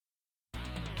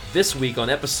This week on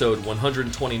episode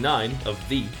 129 of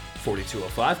the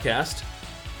 4205 cast,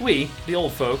 we, the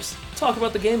old folks, talk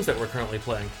about the games that we're currently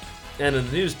playing. And in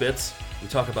the news bits, we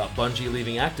talk about Bungie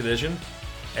leaving Activision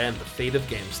and the fate of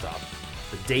Gamestop.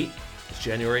 The date is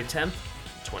January 10th,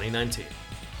 2019.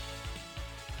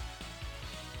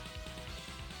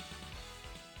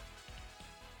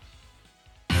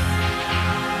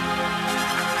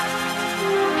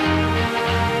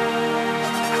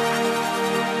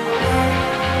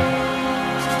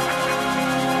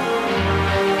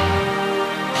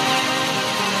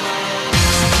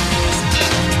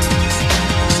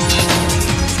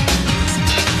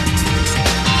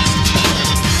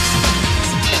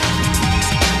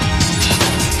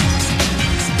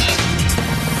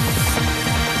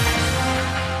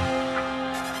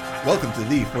 Welcome to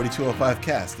the 4205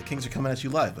 cast. The Kings are coming at you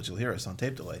live, but you'll hear us on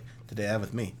tape delay. Today I have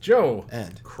with me Joe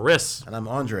and Chris. And I'm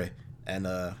Andre. And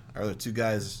our other two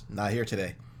guys not here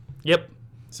today. Yep.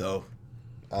 So,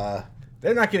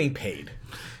 they're not getting paid.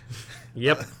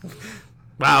 Yep.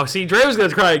 Wow, see, Dre was going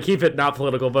to try and keep it not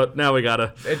political, but now we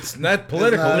gotta. It's not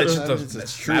political. It's It's not- just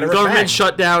it's a true. matter of Government fact.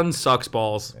 shutdown sucks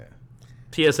balls.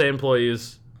 Yeah. TSA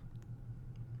employees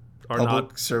are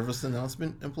public service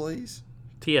announcement employees? not.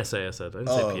 TSA, I said. I didn't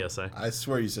say PSA. I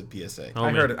swear you said PSA. Oh,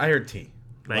 I man. heard T.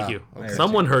 Thank Wow, you. okay.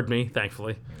 Someone heard me,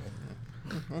 thankfully.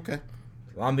 Okay.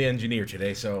 Well, I'm the engineer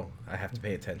today, so I have to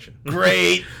pay attention.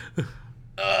 Great.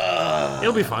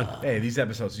 It'll be fun. Hey, these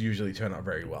episodes usually turn out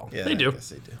very well. Yeah, They do. I guess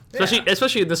they do.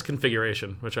 Especially in this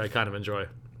configuration, which I kind of enjoy.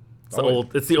 It's the Oh,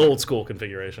 it's the old school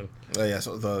configuration. Oh, yeah,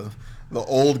 so the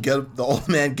old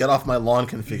man get off my lawn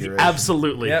configuration.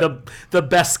 Absolutely. Yep. The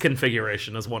best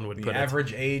configuration, as one would The put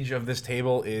average age of this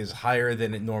table is higher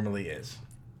than it normally is. it.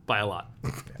 By a lot.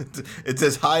 It's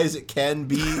as high as it can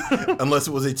be, unless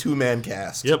it was a two-man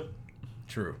cast. Yep.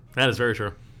 True. That is very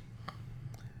true.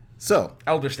 So,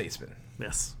 Elder statesman.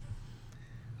 Yes.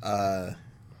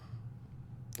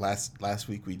 last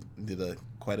week we did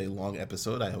quite a long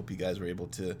episode. I hope you guys were able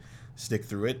to stick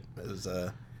through it. It was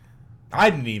I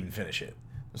didn't even finish it.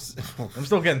 I'm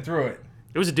still getting through it.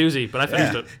 It was a doozy, but I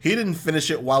finished it. He didn't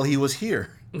finish it while he was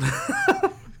here.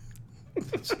 I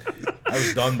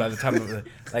was done by the time of the,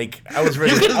 I was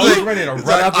ready. I was ready to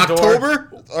run out the door.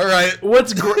 October? All right.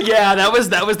 What's great? Yeah, that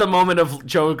was the moment of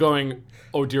Joe going,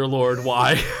 "Oh dear Lord,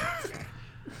 why?"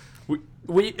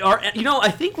 we are, I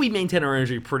think we maintain our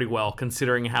energy pretty well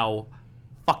considering how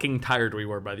fucking tired we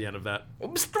were by the end of that. It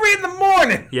was 3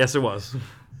 a.m. Yes, it was.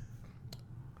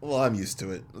 Well, I'm used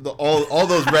to it. All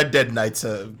those Red Dead nights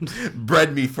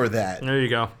bred me for that. There you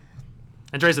go.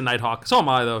 And Dre's a Nighthawk. So am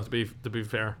I, though. To be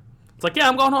fair, it's like, yeah,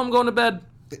 I'm going home. I'm going to bed.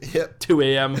 Yep. 2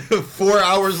 a.m. 4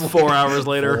 hours. 4 hours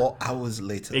later. 4 hours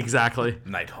later. Exactly.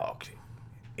 Nighthawk,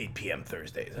 8 p.m.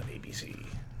 Thursdays on ABC.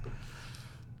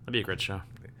 That'd be a great show.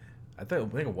 I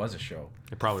think it was a show.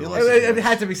 It probably Feel was. like- It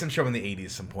had to be some show in the 80s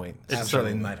at some point. It's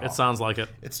certainly Nighthawk. It sounds like it.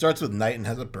 It starts with night and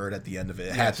has a bird at the end of it.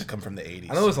 It had to come from the 80s.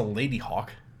 I know there was a Lady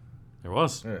Hawk. There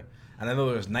was. Yeah. And I know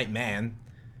there was Nightman.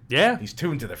 Yeah. He's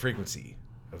tuned to the frequency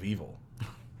of evil.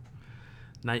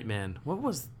 Nightman. What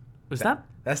was that?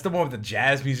 That's the one with the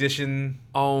jazz musician.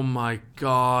 Oh my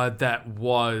god, that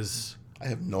was. I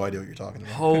have no idea what you're talking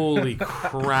about. Holy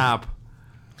crap.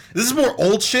 This is more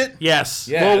old shit? Yes.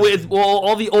 Yes. Well,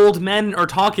 all the old men are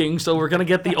talking, so we're gonna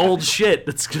get the old shit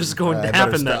that's just going to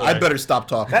happen that way. I better stop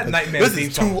talking. That Nightman This theme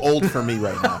is song. too old for me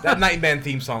right now. That Nightman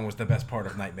theme song was the best part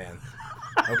of Nightman.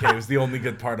 Okay, it was the only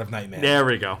good part of Nightman. There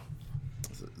we go.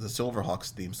 The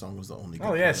Silverhawks theme song was the only good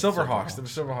Oh yeah, part of Silverhawks. There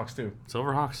were Silverhawks too.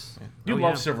 Silverhawks. You Oh,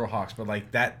 love yeah. Silverhawks,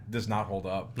 but that does not hold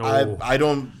up. No. I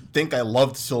don't think I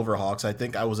loved Silverhawks. I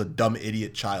think I was a dumb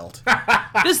idiot child.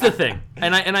 This is the thing,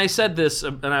 and I said this,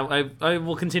 and I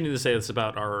will continue to say this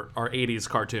about our 80s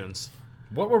cartoons.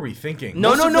 What were we thinking? No.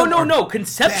 Most of them are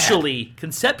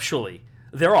Conceptually,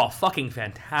 they're all fucking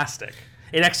fantastic.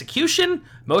 In execution,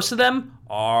 most of them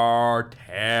are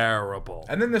terrible.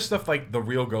 And then there's stuff like The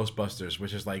Real Ghostbusters,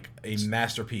 which is like a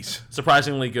masterpiece.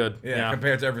 Surprisingly good. Yeah,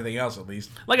 compared to everything else, at least.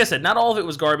 Like I said, not all of it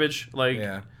was garbage. Like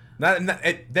Yeah.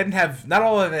 It didn't have. Not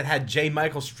all of it had J.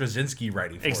 Michael Straczynski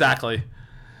writing for it. exactly.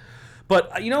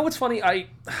 But you know what's funny? I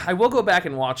will go back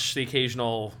and watch the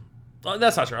occasional.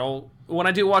 That's not true. When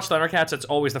I do watch Thundercats, it's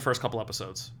always the first couple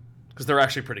episodes because they're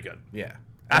actually pretty good. Yeah.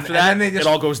 After And that, then they just it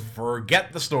all goes.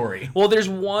 forget the story. Well, there's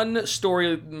one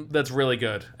story that's really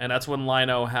good, and that's when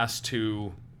Lino has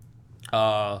to,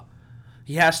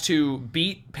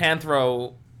 beat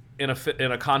Panthro in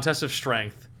a contest of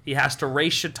strength. He has to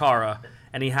race Shatara,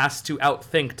 and he has to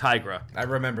outthink Tigra. I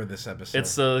remember this episode.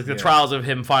 It's the trials of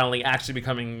him finally actually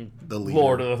becoming The leader.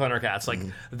 Lord of the Thundercats. Like,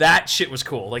 that shit was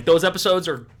cool. Like, those episodes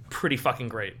are pretty fucking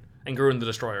great. and Gruen the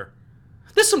Destroyer.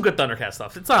 There's some good Thundercat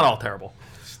stuff. It's not all terrible.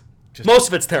 Most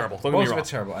of it's terrible. Don't get me Most of wrong. it's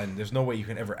terrible, and there's no way you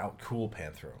can ever outcool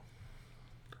Panthro.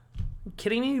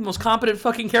 Kidding me? Most competent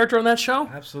fucking character on that show?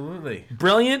 Absolutely.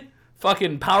 Brilliant,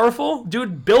 fucking powerful.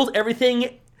 Dude, built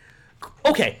everything.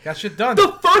 Okay. Got shit done.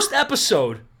 The first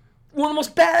episode, one of the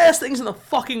most badass things in the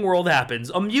fucking world happens.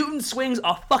 A mutant swings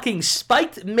a fucking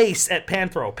spiked mace at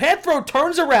Panthro. Panthro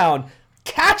turns around,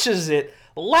 catches it,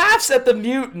 laughs at the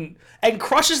mutant, and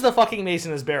crushes the fucking mace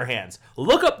in his bare hands.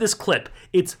 Look up this clip.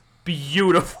 It's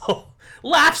beautiful.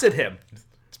 Laughs at him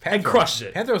and crushes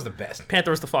it. Panthro's the best.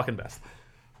 Panthro's the fucking best.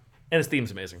 And his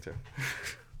theme's amazing, too.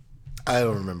 I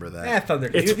don't remember that.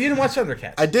 Thundercats. You didn't watch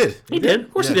Thundercats. I did. He did.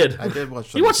 Of course he did. I did watch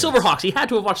Thundercats. He watched Silverhawks. He had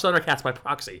to have watched Thundercats by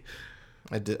proxy.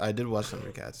 I did watch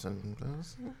Thundercats. And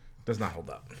Does not hold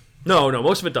up. No,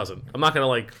 most of it doesn't. I'm not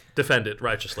going to, defend it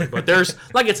righteously. But there's,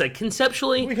 like I said,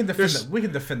 conceptually... We can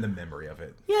defend the memory of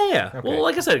it. Yeah. Okay. Well,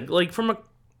 like I said, from a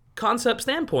concept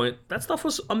standpoint, that stuff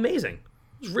was amazing.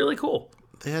 It was really cool.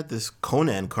 They had this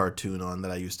Conan cartoon on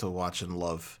that I used to watch and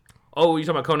love. Oh, you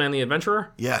talking about Conan the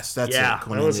Adventurer? Yes, that's Yeah. it.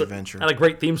 Conan the Adventure. Had a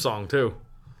great theme song, too.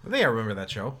 I think I remember that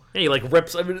show. Yeah, he,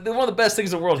 rips... I mean, one of the best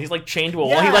things in the world. He's, chained to a wall.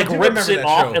 Yeah, He, I do rips remember it that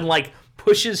off show. and,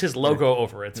 pushes his logo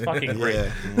over it. It's fucking great.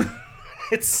 Yeah.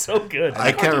 It's so good.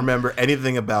 I can't remember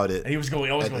anything about it. And he was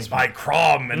always going by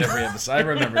Crom in every episode. I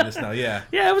remember this now, yeah.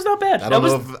 Yeah, it was not bad. I don't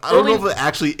know if it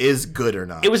actually is good or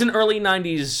not. It was an early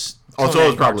 90s so it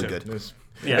was probably cartoon. good.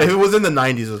 Yeah. If it was in the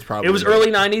 90s, it was probably It was good.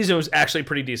 early 90s. It was actually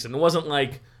pretty decent. It wasn't,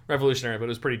 revolutionary, but it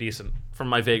was pretty decent from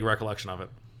my vague recollection of it.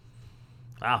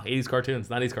 Wow, 80s cartoons,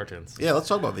 90s cartoons. Yeah, let's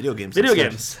talk about video games. Video instead.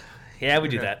 games. Yeah, we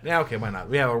do that. Yeah, okay, why not?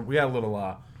 We had a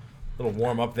little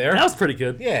warm up there. That was pretty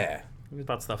good. Yeah.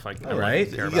 About stuff I All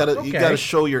right. care You about. gotta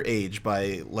show your age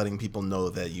by letting people know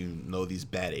that you know these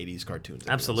bad 80s cartoons.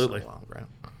 Absolutely. So long, right?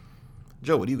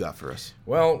 Joe, what do you got for us?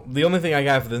 Well, the only thing I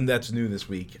got for them that's new this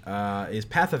week is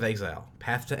Path of Exile.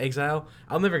 Path to Exile?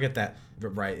 I'll never get that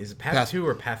right. Is it Path 2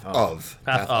 or Path of?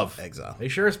 Path of. Exile. Are you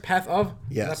sure it's Path of?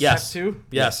 Yes. Not Yes. Path 2?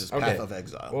 Yes. It's Okay. Path of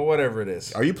Exile. Well, whatever it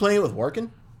is. Are you playing it with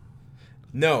Workin?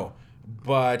 No,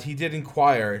 but he did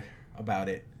inquire about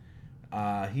it.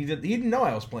 He didn't know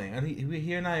I was playing. And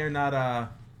he and I are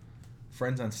not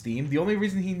friends on Steam. The only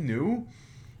reason he knew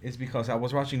is because I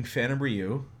was watching Phantom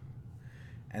Ryu,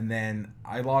 and then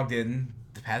I logged in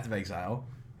to Path of Exile,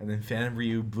 and then Phantom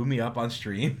Ryu blew me up on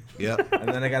stream. Yep. And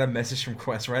then I got a message from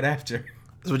Quest right after.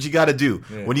 That's what you got to do.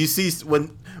 Yeah. When you see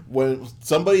when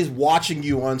somebody's watching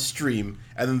you on stream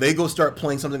and then they go start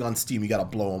playing something on Steam, you got to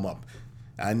blow them up.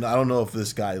 And I don't know if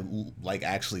this guy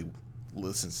actually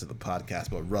listens to the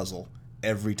podcast, but Ruzzle,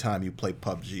 every time you play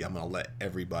PUBG, I'm gonna let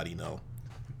everybody know.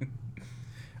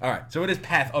 All right, so it is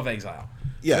Path of Exile.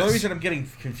 Yes. The only reason I'm getting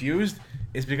confused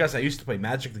is because I used to play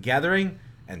Magic the Gathering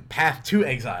and Path to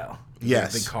Exile.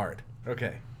 Yes. Big card.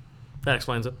 Okay. That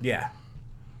explains it. Yeah.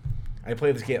 I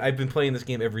play this game. I've been playing this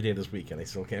game every day this week, and I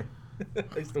still can't.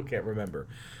 I still can't remember.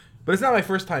 But it's not my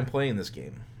first time playing this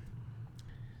game.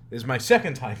 This is my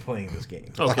second time playing this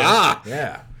game. Okay. Ah!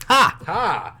 Yeah. Ha!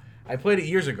 Ha! I played it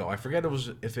years ago. I forget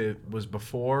if it was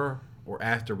before or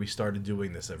after we started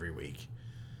doing this every week.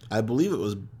 I believe it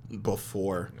was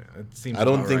before. It seems I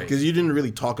don't about think right. because you didn't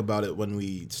really talk about it when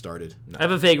we started. I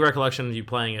have a vague recollection of you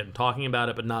playing it and talking about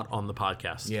it, but not on the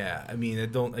podcast. Yeah, I mean,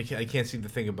 I can't seem to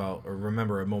think about or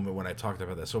remember a moment when I talked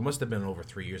about this. So it must have been over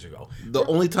 3 years ago. The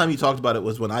only time you talked about it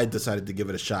was when I decided to give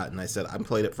it a shot, and I said I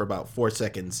played it for about 4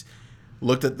 seconds,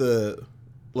 looked at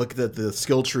the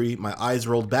skill tree, my eyes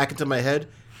rolled back into my head,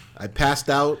 I passed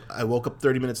out, I woke up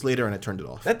 30 minutes later, and I turned it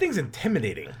off. That thing's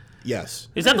intimidating. Yes.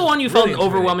 Is that the one you Really felt an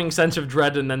intimidating. overwhelming sense of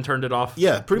dread and then turned it off?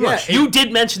 Yeah, pretty much. You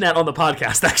did mention that on the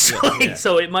podcast, actually, Yeah.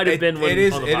 so it might have been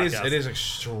when, on the podcast. It is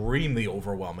extremely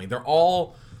overwhelming. They're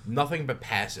all nothing but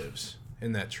passives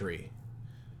in that tree,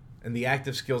 and the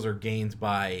active skills are gained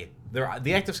by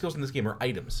the active skills in this game are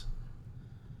items.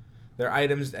 They're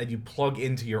items that you plug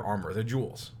into your armor. They're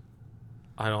jewels.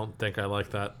 I don't think I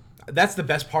like that. That's the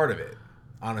best part of it,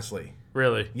 honestly.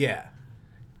 Really? Yeah.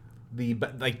 You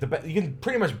can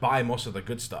pretty much buy most of the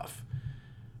good stuff,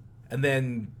 and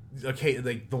then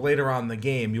the later on in the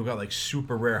game you'll got like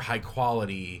super rare, high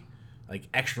quality, like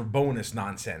extra bonus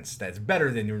nonsense that's better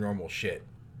than your normal shit.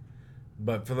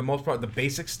 But for the most part, the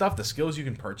basic stuff, the skills you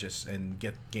can purchase and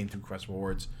gain through quest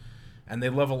rewards, and they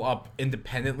level up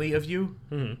independently of you.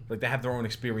 Mm-hmm. Like they have their own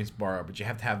experience bar, but you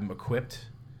have to have them equipped.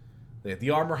 The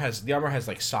armor has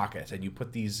like sockets, and you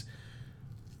put these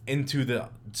into the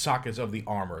sockets of the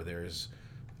armor. There's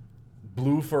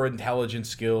blue for intelligence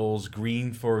skills,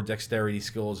 green for dexterity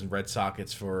skills, and red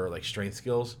sockets for like strength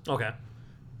skills. Okay.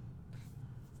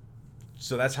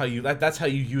 So that's how you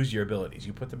use your abilities.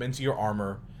 You put them into your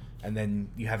armor, and then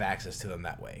you have access to them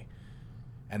that way.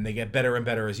 And they get better and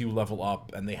better as you level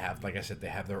up, and they have, like I said, they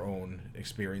have their own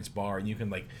experience bar, and you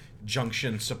can like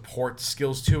junction support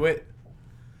skills to it.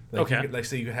 Like, Okay. you could, like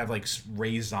say you could have like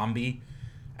raise zombie,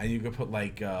 and you could put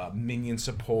like minion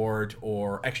support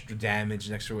or extra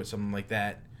damage next to it, something like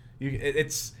that.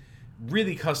 It's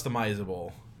really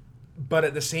customizable, but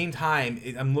at the same time,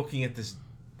 I'm looking at this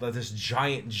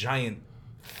giant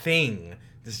thing.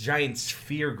 This giant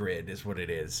sphere grid is what it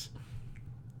is.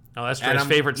 Oh, that's Dre's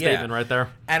favorite statement right there.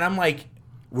 And I'm like,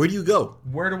 Where do you go?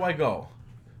 where do I go?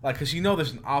 Like, because you know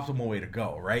there's an optimal way to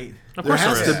go, right? Of There course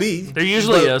has there to be. There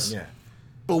usually but, is. Yeah,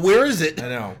 But where is it? I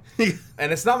know.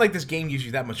 And it's not like this game gives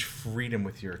you that much freedom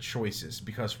with your choices,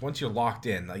 because once you're locked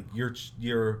in, like your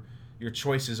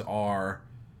choices are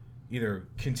either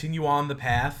continue on the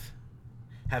path,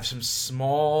 have some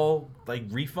small like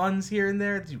refunds here and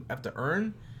there that you have to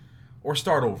earn, or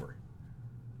start over.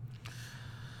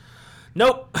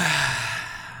 Nope.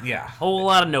 Yeah. Whole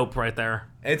lot of nope right there.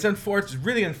 It's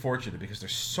really unfortunate because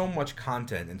there's so much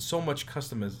content and so much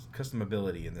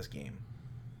customability in this game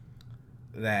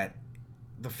that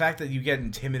the fact that you get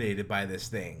intimidated by this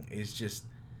thing is just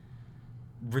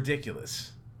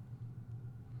ridiculous.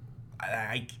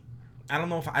 I don't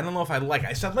know if I like.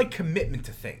 I said like commitment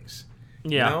to things.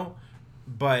 Yeah. You know?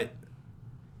 But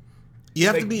You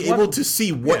have like, to be able to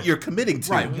see what yeah. you're committing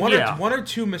to. right, Yeah. one or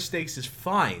two mistakes is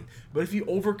fine, but if you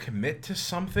overcommit to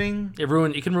something, You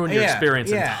can ruin your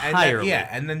experience entirely.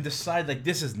 and then decide like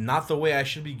this is not the way I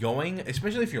should be going,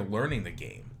 especially if you're learning the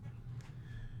game.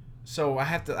 So I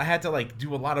had to like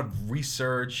do a lot of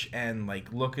research and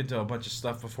like look into a bunch of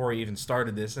stuff before I even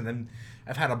started this, and then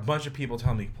I've had a bunch of people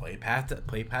tell me play Path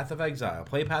of Exile.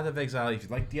 Play Path of Exile. If you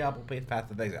like Diablo, play Path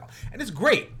of Exile. And it's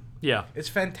great. Yeah. It's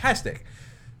fantastic.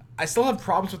 I still have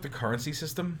problems with the currency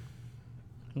system.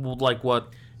 Well, like what?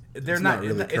 They're It's not. not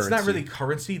really It's not currency. really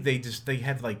currency. They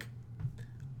have like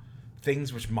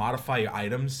things which modify your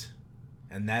items,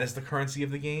 and that is the currency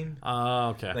of the game.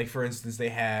 Okay. Like for instance, they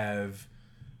have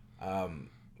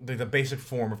the basic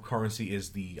form of currency is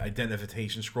the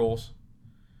identification scrolls.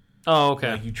 Oh,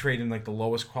 okay. Like you trade in like the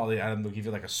lowest quality item, they'll give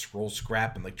you like a scroll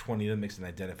scrap, and like 20 of them makes an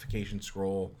identification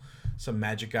scroll. Some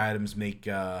magic items make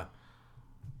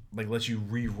like lets you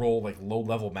re-roll like low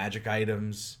level magic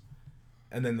items,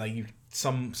 and then like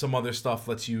some other stuff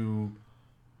lets you.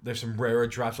 There's some rarer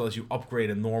drops that lets you upgrade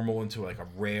a normal into like a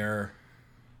rare,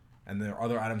 and there are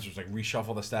other items which like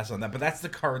reshuffle the stats on that. But that's the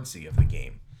currency of the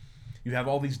game. You have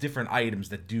all these different items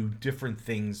that do different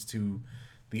things to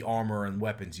the armor and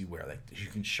weapons you wear. Like you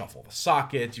can shuffle the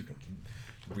sockets, you can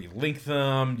relink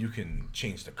them, you can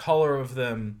change the color of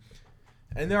them.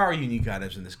 And there are unique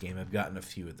items in this game. I've gotten a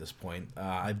few at this point.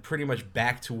 I'm pretty much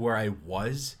back to where I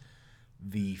was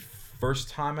the first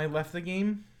time I left the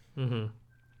game. Mm-hmm.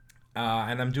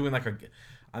 And I'm doing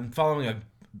I'm following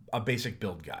a basic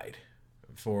build guide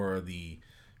for the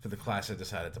class I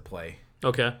decided to play.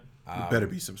 Okay. You better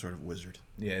be some sort of wizard.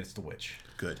 Yeah, it's the witch.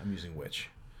 Good. I'm using witch.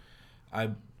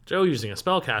 Joe using a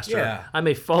spellcaster. Yeah. I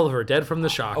may fall over dead from the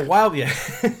shock. A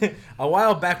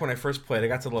while back when I first played, I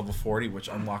got to level 40, which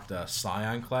unlocked a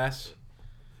Scion class.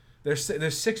 There's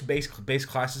 6 base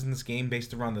classes in this game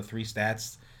based around the 3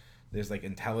 stats. There's like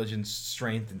intelligence,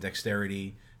 strength, and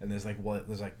dexterity, and there's like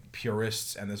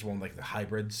purists, and there's one like the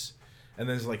hybrids, and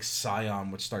there's like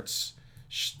Scion, which starts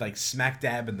like smack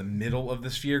dab in the middle of the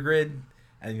sphere grid,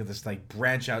 and you can just like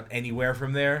branch out anywhere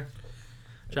from there.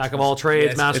 Jack of all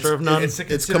trades, master of none. It's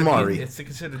Kamari. It's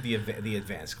considered the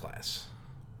advanced class.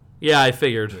 Yeah, I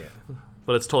figured. Yeah.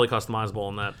 But it's totally customizable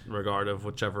in that regard of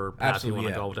whichever path you want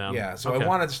to go down. Yeah, so Okay. I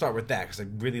wanted to start with that because I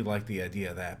really liked the idea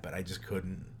of that, but I just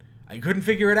couldn't. I couldn't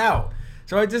figure it out.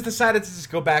 So I just decided to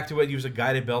just go back to it, use a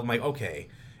guided build. I'm like, okay,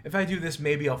 if I do this,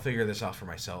 maybe I'll figure this out for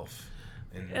myself.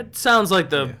 And It sounds like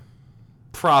the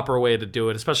proper way to do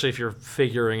it, especially if you're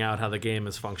figuring out how the game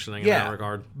is functioning in that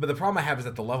regard. But the problem I have is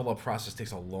that the level up process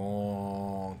takes a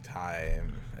long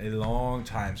time.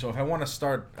 So if I want to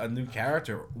start a new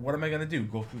character, what am I going to do?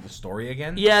 Go through the story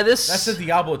again? Yeah, That's the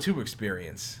Diablo 2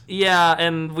 experience. Yeah,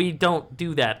 and we don't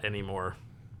do that anymore.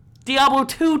 Diablo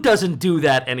 2 doesn't do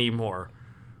that anymore.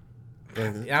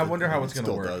 Yeah, I wonder how it's going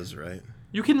to work. Still does, right?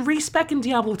 You can respec in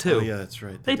Diablo 2. Oh, yeah, that's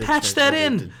right. They did patched change- that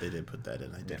in. They did put that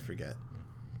in. I did forget.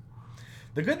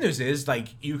 The good news is, like,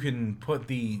 you can put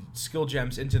the skill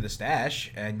gems into the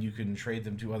stash, and you can trade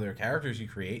them to other characters you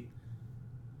create.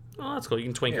 Oh, that's cool. You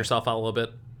can twink yourself out a little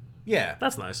bit. Yeah.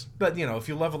 That's nice. But, you know, if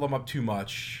you level them up too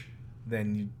much,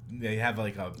 then they have,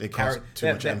 like, a... It costs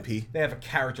too much MP? They have a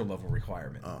character level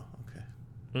requirement. Oh,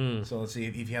 okay. So let's see,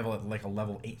 if you have, a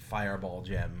level 8 fireball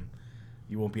gem,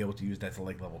 you won't be able to use that to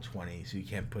like level 20, so you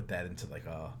can't put that into like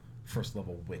a first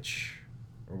level witch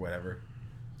or whatever.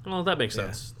 Well, that makes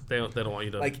sense. They don't want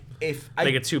you to Like if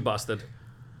make it too busted.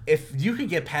 If you could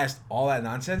get past all that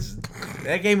nonsense,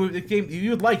 that game you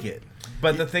would like it.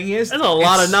 But the thing is, there's a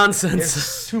lot of nonsense.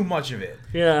 It's too much of it.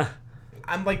 Yeah.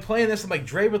 I'm like playing this. I'm like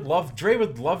Dre would love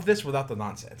this without the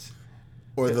nonsense.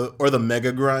 Or the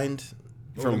mega grind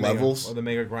for levels. Or the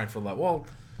mega grind for level. Well,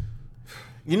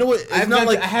 you know what? It's not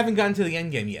like I haven't gotten to the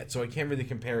end game yet, so I can't really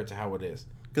compare it to how it is.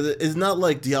 Because it's not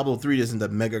like Diablo 3 isn't the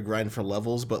mega grind for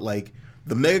levels, but like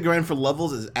the mega grind for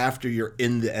levels is after you're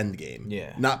in the end game.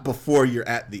 Yeah. Not before you're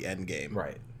at the end game.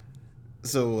 Right.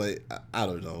 So like, I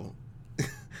don't know.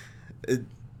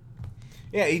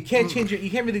 Yeah, you can't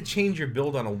really change your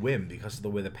build on a whim because of the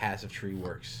way the passive tree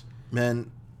works.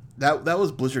 Man, that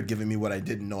was Blizzard giving me what I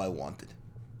didn't know I wanted.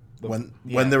 When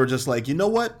they were just like, you know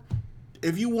what?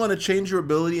 If you want to change your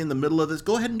ability in the middle of this,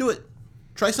 go ahead and do it.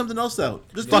 Try something else out.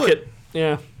 Just fuck do it.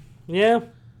 Yeah. Yeah.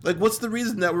 Like, what's the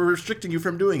reason that we're restricting you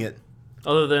from doing it?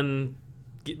 Other than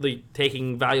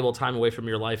taking valuable time away from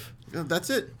your life. Yeah, that's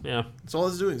it. Yeah. That's all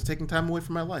it's doing. It's taking time away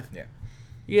from my life. Yeah.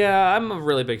 Yeah, I'm a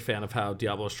really big fan of how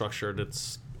Diablo structured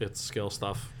its skill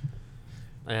stuff.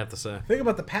 I have to say. The thing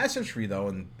about the passive tree, though,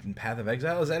 in Path of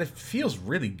Exile is that it feels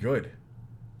really good.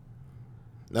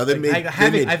 Now they made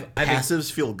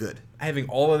passives feel good. Having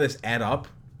all of this add up,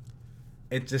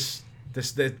 it just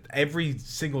every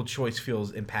single choice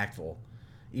feels impactful.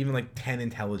 Even like 10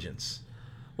 intelligence.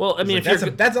 Well, I mean,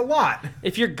 like, that's a lot.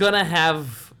 If you're gonna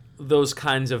have those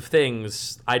kinds of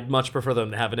things, I'd much prefer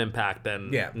them to have an impact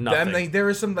than nothing. Like, there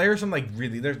are some like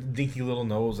really there's dinky little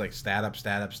nodes like stat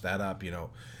up, you know,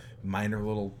 minor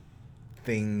little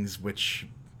things which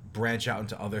branch out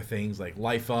into other things like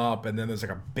life up, and then there's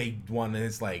like a big one and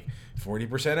it's like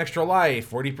 40% extra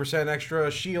life, 40% extra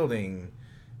shielding,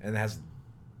 and it has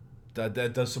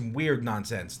that does some weird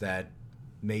nonsense that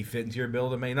may fit into your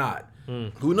build and may not.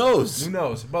 Who knows?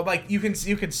 But like you can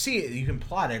see it, you can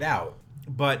plot it out.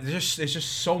 But it's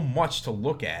just so much to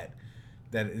look at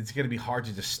that it's going to be hard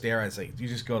to just stare at. It's like you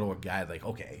just go to a guide like,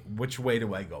 okay, which way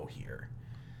do I go here?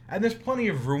 And there's plenty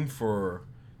of room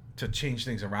to change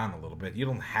things around a little bit. You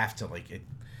don't have to like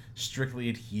strictly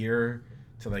adhere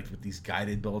to like what these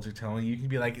guided builds are telling you. You can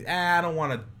be like, I don't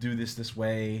want to do this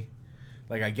way.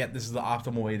 Like, I get this is the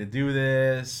optimal way to do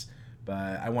this,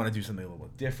 but I want to do something a little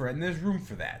bit different. And there's room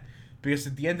for that. Because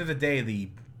at the end of the day, the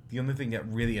only thing that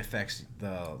really affects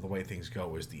the way things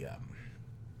go is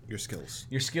your skills.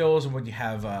 Your skills and what you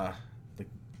have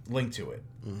linked to it.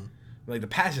 Mm-hmm. Like, the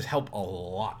patches help a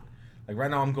lot. Like,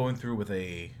 right now I'm going through with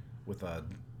a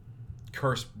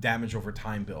curse damage over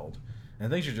time build, and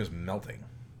things are just melting.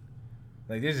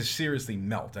 Like, they just seriously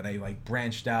melt, and I like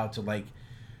branched out to like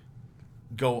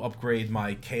go upgrade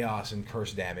my chaos and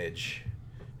curse damage,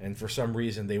 and for some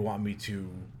reason they want me to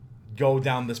go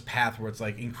down this path where it's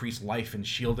like increased life and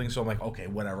shielding, so I'm like, okay,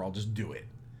 whatever, I'll just do it.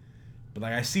 But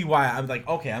like, I see why. I'm like,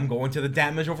 okay, I'm going to the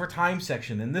damage over time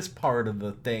section in this part of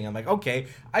the thing. I'm like, okay,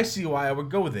 I see why I would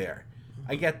go there.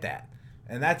 I get that.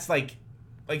 And that's like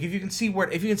if you can see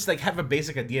if you can like have a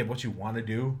basic idea of what you want to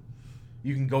do,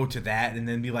 you can go to that and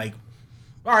then be like,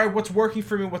 all right, what's working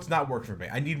for me, what's not working for me?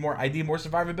 I need more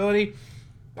survivability.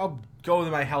 I'll go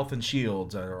to my health and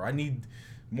shields, or I need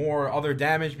more other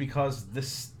damage because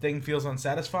this thing feels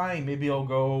unsatisfying. Maybe I'll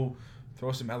go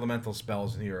throw some elemental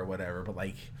spells in here or whatever. But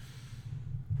like,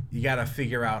 you gotta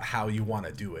figure out how you want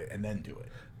to do it and then do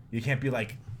it. You can't be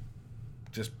like,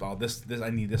 just this I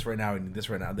need this right now. I need this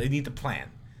right now. They need to plan.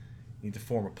 You need to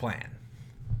form a plan.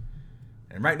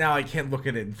 And right now I can't look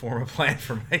at it and form a plan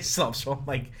for myself. So I'm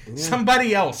like,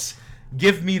 somebody else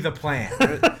give me the plan.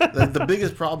 The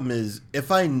biggest problem is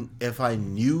if I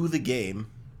knew the game,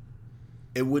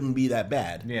 it wouldn't be that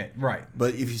bad. Yeah, right.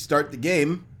 But if you start the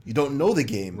game, you don't know the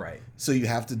game. Right. So you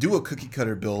have to do a cookie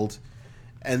cutter build,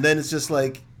 and then it's just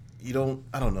like I don't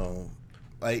know.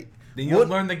 Like, then you don't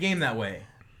learn the game that way.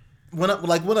 When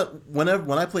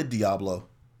I played Diablo,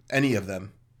 any of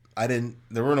them,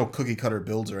 there were no cookie cutter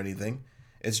builds or anything.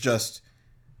 It's just,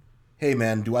 hey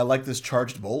man, do I like this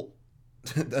charged bolt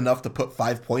enough to put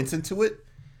 5 points into it?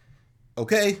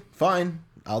 Okay, fine,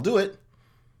 I'll do it.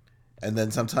 And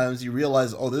then sometimes you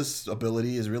realize, oh, this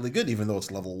ability is really good, even though it's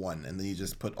level 1, and then you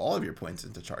just put all of your points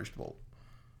into charged bolt.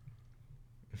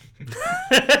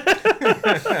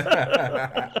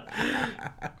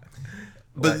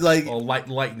 But like,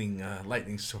 lightning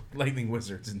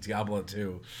wizards in Diablo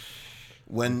 2.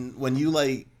 When you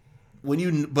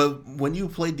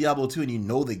play Diablo 2 and you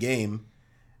know the game,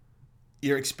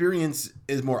 your experience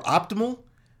is more optimal.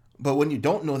 But when you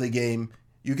don't know the game,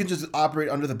 you can just operate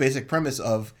under the basic premise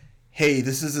of, hey,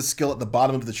 this is a skill at the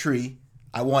bottom of the tree.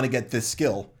 I want to get this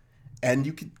skill. And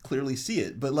you can clearly see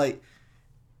it. But like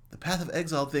the Path of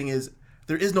Exile thing is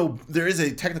there is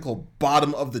a technical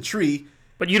bottom of the tree.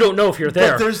 But you don't know if you're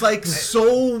there. But there's like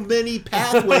so many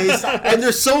pathways and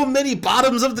there's so many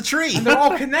bottoms of the tree. And they're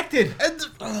all connected. And,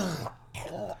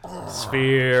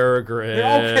 Sphere grid. They're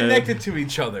all connected to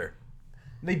each other.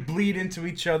 They bleed into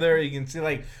each other. You can see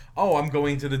like, oh, I'm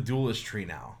going to the duelist tree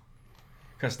now.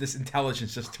 Because this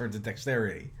intelligence just turned to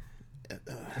dexterity.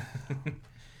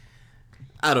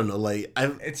 I don't know, like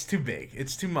it's too big.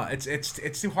 It's too much.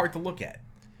 It's too hard to look at.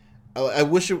 I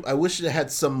wish it had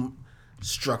some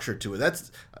structure to it.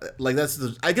 I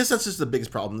guess that's just the biggest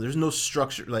problem. There's no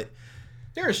structure. Like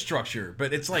there is structure,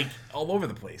 but it's like all over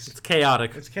the place. It's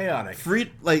chaotic. I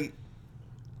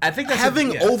think that's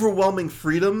having overwhelming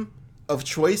freedom of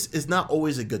choice is not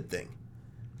always a good thing.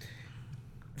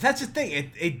 That's the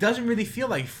thing. It doesn't really feel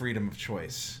like freedom of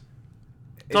choice.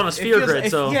 It's on a sphere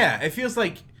grid, so yeah, it feels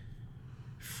like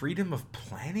freedom of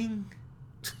planning.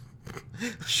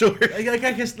 Sure.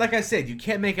 Like I said, you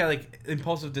can't make like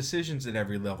impulsive decisions at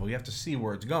every level. You have to see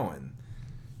where it's going.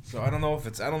 So I don't know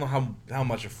how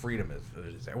much of freedom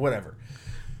is there. Whatever.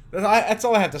 That's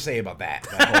all I have to say about that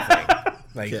whole thing.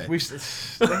 Like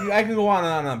okay. I can go on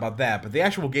and on about that, but the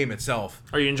actual game itself.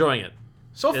 Are you enjoying it?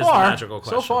 So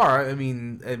far, I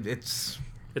mean, it's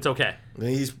okay.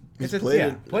 He's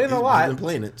playing it. Playing a lot. He's been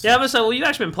playing it. So. Yeah, but you've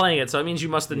actually been playing it, so it means you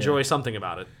must enjoy something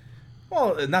about it.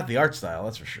 Well, not the art style,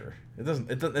 that's for sure.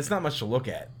 It's not much to look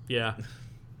at. Yeah.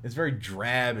 It's very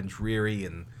drab and dreary,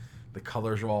 and the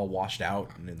colors are all washed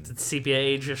out. And it's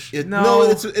sepia-ish. No,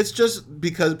 it's just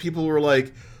because people were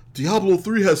like, Diablo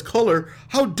 3 has color.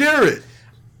 How dare it?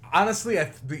 Honestly,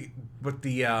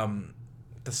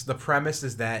 the premise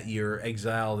is that you're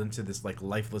exiled into this like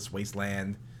lifeless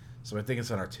wasteland, so I think it's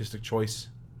an artistic choice.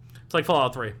 It's like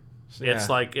Fallout 3. Yeah. It's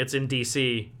like it's in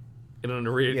DC in an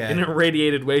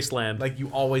irradiated wasteland. Like you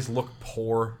always look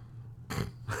poor.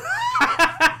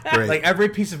 Great. Like every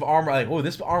piece of armor, like, oh,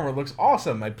 this armor looks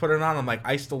awesome. I put it on, I'm like,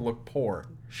 I still look poor.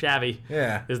 Shabby.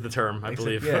 Yeah. Is the term, I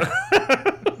believe. Yeah.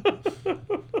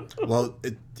 Well,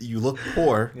 you look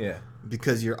poor. Yeah.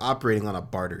 Because you're operating on a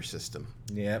barter system.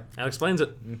 Yep. That explains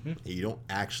it. Mm-hmm. You don't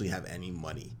actually have any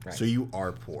money, right. So you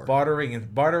are poor. Bartering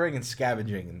and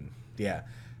scavenging, and yeah,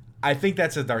 I think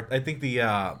that's I think the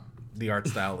art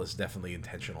style is definitely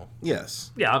intentional.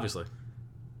 Yes. Yeah, obviously.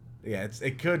 Yeah,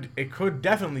 it could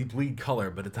definitely bleed color,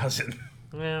 but it doesn't.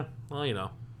 Yeah. Well, you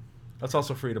know. That's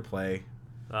also free to play.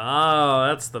 Oh,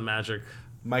 that's the magic.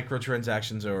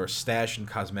 Microtransactions are stash and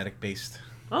cosmetic based.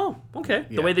 Oh, okay.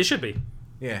 Yeah. The way they should be.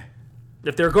 Yeah.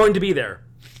 If they're going to be there,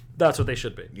 that's what they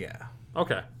should be. Yeah.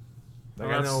 Okay. Like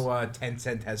I know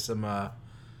Tencent has some,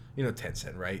 you know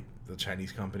Tencent, right? The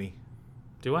Chinese company.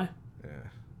 Do I? Yeah.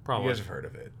 Probably. You guys have heard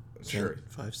of it. Sure.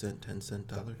 5 cent, 10 cent,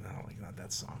 dollar. No, like not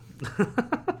that song.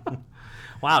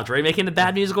 Wow, Dre making the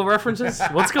bad musical references?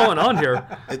 What's going on here?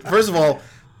 First of all,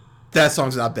 that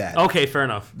song's not bad. Okay, fair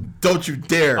enough. Don't you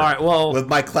dare. All right, well, with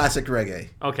my classic reggae.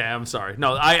 Okay, I'm sorry.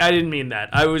 No, I didn't mean that.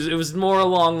 It was more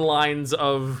along the lines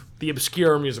of the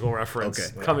obscure musical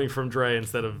reference coming from Dre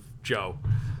instead of Joe.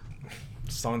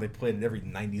 Song they played at every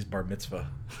 90s bar mitzvah.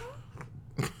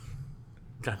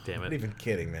 God damn it. I'm not even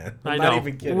kidding, man. I know. Not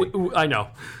even kidding. I know.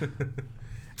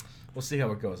 We'll see how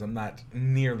it goes. I'm not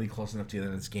nearly close enough to the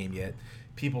end of this game yet.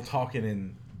 People talking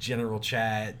in general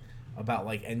chat about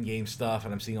like endgame stuff,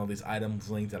 and I'm seeing all these items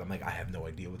linked, and I'm like, I have no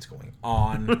idea what's going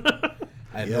on.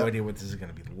 I have no idea what this is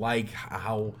going to be like,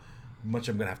 how much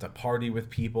I'm going to have to party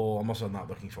with people. I'm also not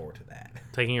looking forward to that.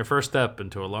 Taking your first step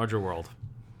into a larger world.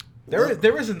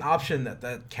 There is an option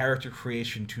that character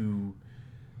creation to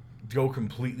go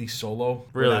completely solo,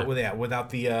 really, without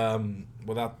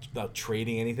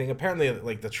trading anything. Apparently,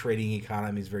 like the trading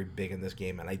economy is very big in this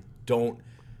game, and I don't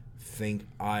think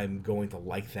I'm going to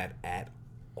like that at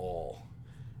all.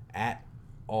 At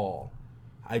all.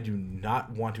 I do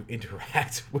not want to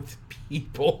interact with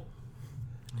people.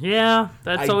 Yeah,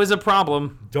 that's always a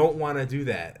problem. Don't want to do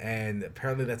that, and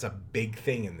apparently that's a big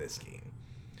thing in this game.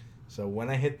 So when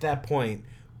I hit that point,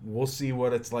 we'll see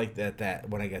what it's like that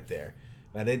when I get there.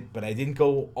 But I didn't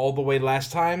go all the way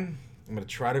last time. I'm going to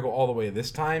try to go all the way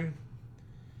this time.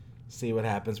 See what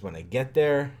happens when I get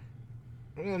there.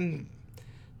 And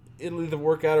it'll either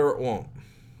work out or it won't.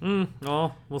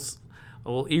 Well,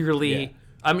 we'll eagerly... Yeah.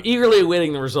 I'm eagerly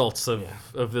awaiting the results of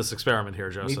this experiment here,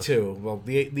 Joseph. Me too. Well,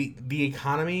 the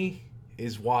economy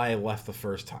is why I left the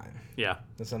first time. Yeah.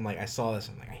 Because I'm like, I saw this,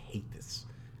 I'm like, I hate this.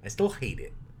 I still hate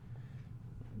it.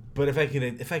 But if I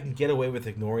can get away with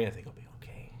ignoring it, I think I'll be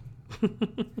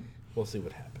okay. We'll see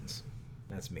what happens.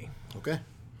 That's me. Okay.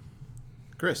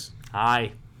 Chris.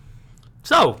 Hi.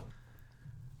 So,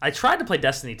 I tried to play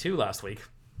Destiny 2 last week.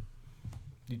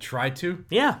 You tried to?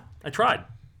 Yeah, I tried.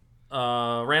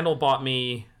 Randall bought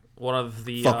me one of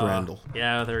the... Fuck Randall.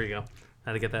 Yeah, there you go.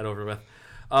 Had to get that over with.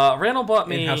 Randall bought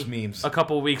me In-house memes. a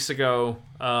couple weeks ago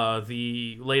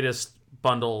the latest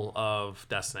bundle of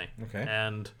Destiny. Okay.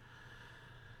 And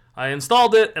I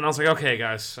installed it, and I was like, okay,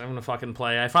 guys, I'm going to fucking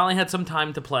play. I finally had some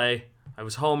time to play. I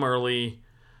was home early.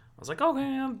 I was like, okay,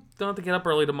 I'm going to have to get up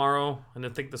early tomorrow. And I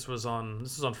think this was on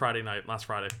Friday night, last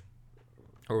Friday.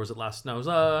 Or was it last... No, it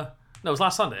was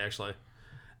last Sunday, actually.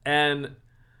 And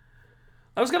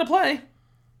I was going to play,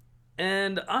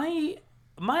 and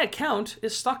my account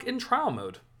is stuck in trial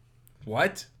mode.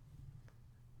 What?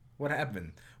 What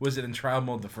happened? Was it in trial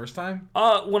mode the first time?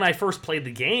 When I first played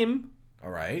the game, All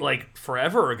right. like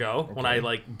forever ago, when I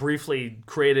like briefly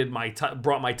created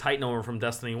brought my Titan over from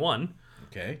Destiny 1.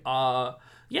 Okay.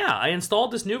 Yeah, I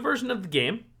installed this new version of the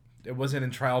game. It wasn't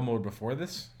in trial mode before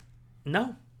this?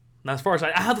 No. Not as far as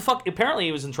how the fuck, apparently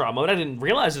it was in trial mode. I didn't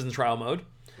realize it was in trial mode.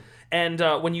 And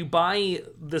when you buy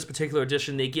this particular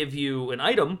edition, they give you an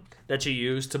item that you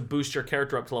use to boost your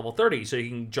character up to level 30, so you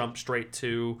can jump straight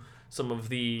to some of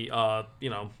the,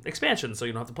 expansions, so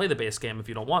you don't have to play the base game if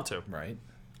you don't want to. Right.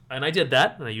 And I did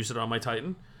that, and I used it on my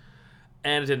Titan,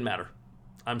 and it didn't matter.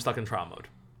 I'm stuck in trial mode.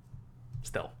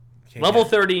 Still. Level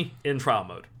 30 in trial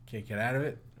mode. Can't get out of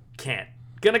it? Can't.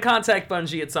 Gonna contact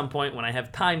Bungie at some point when I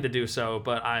have time to do so,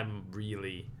 but I'm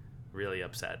really, really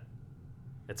upset.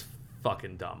 It's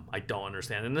fucking dumb. I don't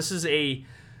understand. And this is a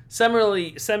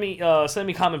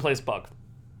semi-commonplace bug.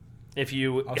 If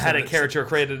you had a character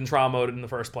created in trial mode in the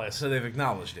first place. So they've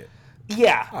acknowledged it.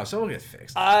 Yeah. Oh, so it'll get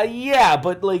fixed. Yeah,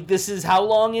 but like this is how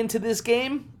long into this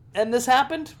game and this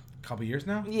happened? A couple years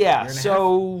now? Yeah,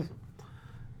 so...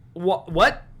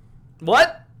 What?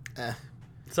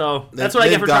 So, that's what I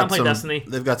get for trying to play Destiny.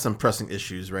 They've got some pressing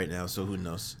issues right now, so who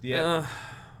knows? Yeah.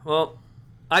 Well,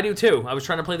 I do too. I was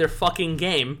trying to play their fucking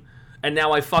game, and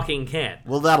now I fucking can't.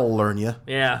 Well, that'll learn you.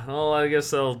 Yeah, well, I guess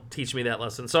they'll teach me that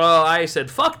lesson. So I said,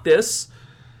 fuck this,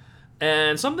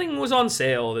 and something was on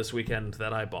sale this weekend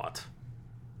that I bought.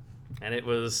 And it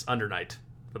was Under Night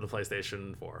for the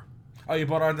PlayStation 4. Oh, you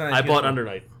bought Under Night? I bought Under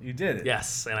Night. You did it?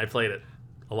 Yes, and I played it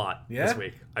a lot this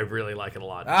week. I really like it a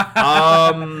lot.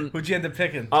 Who'd you end up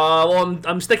picking? Well,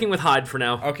 I'm sticking with Hyde for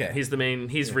now. Okay. He's the main.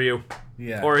 He's Ryu.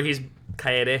 Yeah. Or he's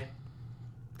Kaede.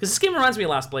 Because this game reminds me of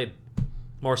Last Blade.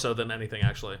 More so than anything,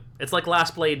 actually. It's like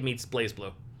Last Blade meets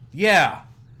BlazBlue. Yeah.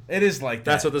 It is like that.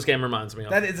 That's what this game reminds me of.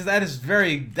 That is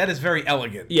very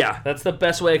elegant. Yeah, that's the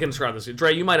best way I can describe this.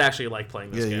 Dre, you might actually like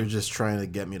playing this game. Yeah, you're just trying to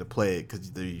get me to play it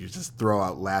because you just throw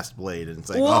out Last Blade and it's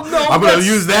like, Well, no, I'm going to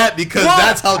use that because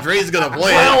that's how Dre's going to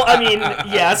play Well, it. I mean,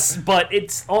 yes, but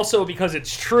it's also because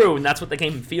it's true, and that's what the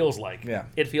game feels like. Yeah.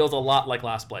 It feels a lot like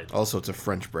Last Blade. Also, it's a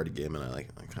French bread game, and I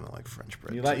kind of like French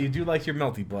bread. You do like your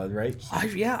melty blood, right?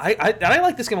 I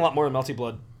like this game a lot more than Melty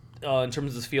Blood. In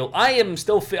terms of this field, I am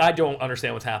still. I don't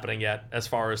understand what's happening yet as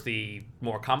far as the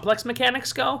more complex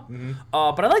mechanics go. Mm-hmm.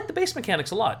 But I like the base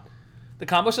mechanics a lot. The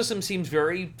combo system seems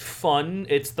very fun.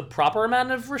 It's the proper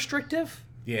amount of restrictive.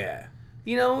 Yeah.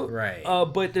 You know, Right.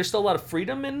 But there's still a lot of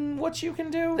freedom in what you can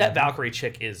do. That Valkyrie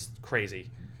chick is crazy.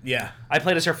 Yeah. I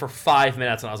played as her for 5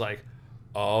 minutes and I was like,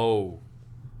 oh,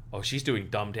 she's doing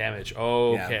dumb damage.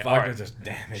 Okay, Yeah, all right. just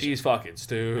damage. She's fucking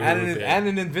stupid. And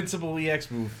an invincible EX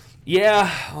move.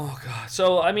 Yeah. Oh god.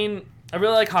 So I mean, I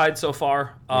really like Hyde so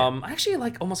far. I actually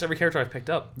like almost every character I've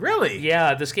picked up. Really?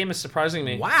 Yeah. This game is surprising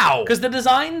me. Wow. Because the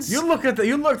designs. You looked at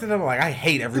them like, I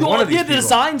hate every one of these the people.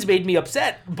 designs made me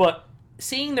upset, but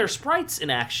seeing their sprites in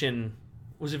action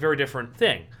was a very different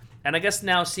thing. And I guess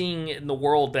now seeing it in the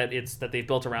world that they've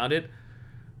built around it,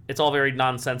 it's all very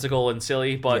nonsensical and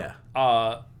silly. But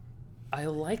I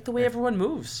like the way everyone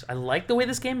moves. I like the way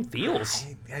this game feels.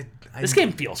 This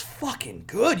game feels fucking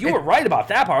good. You were right about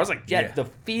that part. I was like, the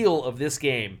feel of this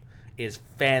game is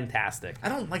fantastic. I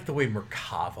don't like the way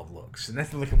Merkava looks, and that's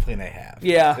the only complaint I have.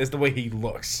 Yeah. Is the way he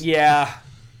looks. Yeah.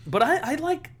 But I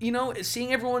like,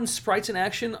 seeing everyone's sprites in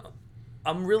action.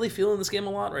 I'm really feeling this game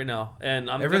a lot right now. And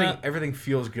everything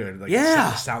feels good. Like,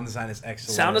 yeah. The sound design is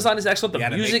excellent. Sound design is excellent.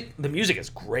 The music is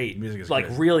great. Music is like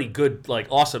good. Really good, like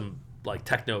awesome, like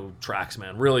techno tracks,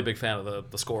 man. Really big fan of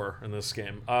the score in this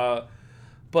game.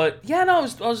 But yeah, no,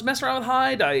 I was messing around with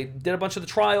Hyde. I did a bunch of the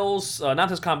trials, not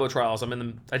just combo trials.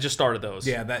 I just started those.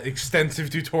 Yeah, that extensive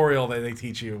tutorial that they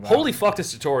teach you about. Holy fuck,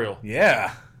 this tutorial!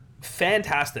 Yeah,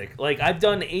 fantastic. Like I've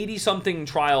done 80-something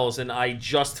trials, and I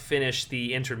just finished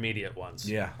the intermediate ones.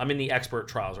 Yeah, I'm in the expert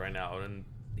trials right now, and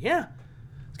yeah,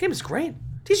 this game is great.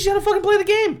 Teaches you how to fucking play the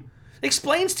game.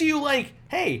 explains to you like,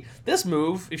 hey, this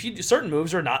move, if you do certain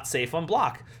moves are not safe on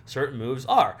block, certain moves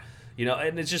are. You know,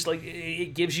 and it's just like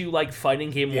it gives you like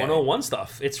fighting game 101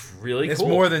 stuff. It's really cool. It's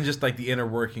more than just like the inner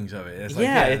workings of it. It's like,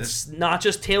 it's not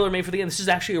just tailor made for the game. This is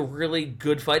actually a really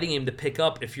good fighting game to pick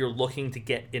up if you're looking to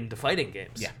get into fighting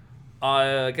games. Yeah.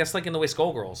 I guess like in the way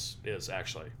Skullgirls is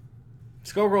actually.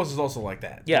 Skullgirls is also like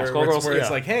that. Yeah, Skullgirls. Where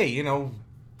it's like, hey, you know,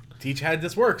 teach how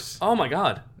this works. Oh my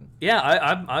god. Yeah,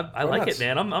 I like nuts. it,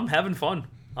 man. I'm having fun.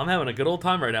 I'm having a good old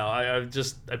time right now. I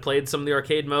played some of the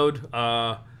arcade mode.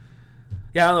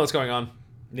 Yeah, I don't know what's going on.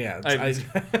 Yeah,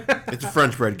 It's a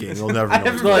French bread game. You'll never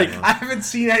know. I haven't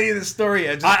seen any of the story.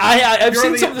 I've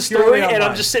seen some of the story, and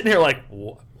online. I'm just sitting here like,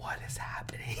 what is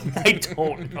happening? I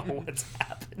don't know what's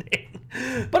happening.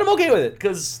 But I'm okay with it,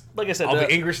 because, like I said...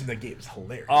 the English in the game is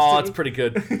hilarious. Oh, it's pretty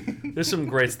good. There's some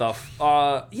great stuff.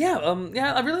 I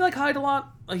really like Hyde a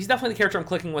lot. He's definitely the character I'm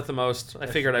clicking with the most. I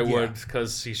figured I would,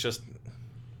 because he's just...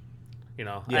 You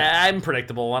know, I'm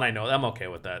predictable, and I know I'm okay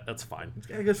with that. That's fine. He's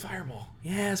got a good fireball.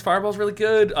 Yeah, his fireball's really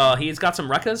good. He's got some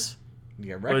Rekkas,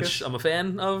 which I'm a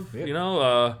fan of. Yep. You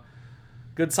know,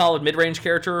 good solid mid-range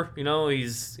character. You know,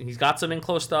 he's got some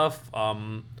in-close stuff.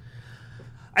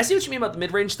 I see what you mean about the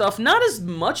mid-range stuff. Not as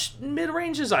much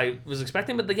mid-range as I was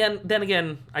expecting, but then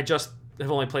again, I just have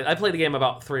only played. I played the game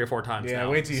about 3 or 4 times. Yeah,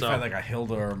 now, wait till you find like a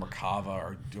Hilda or a Merkava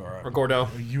or Gordo. Or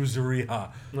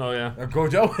Yuzuriha. Oh yeah, or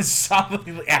Gordo is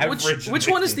solidly average. Which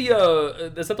one is the?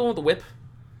 Is that the one with the whip?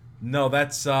 No,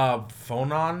 that's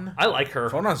Phonon. I like her.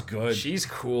 Phonon's good. She's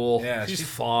cool. Yeah, she's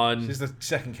fun. She's the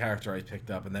second character I picked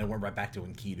up, and then I went right back to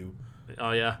Enkidu.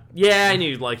 Oh yeah, I knew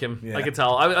you'd like him. Yeah. I could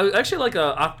tell. I actually like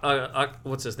a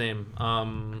what's his name?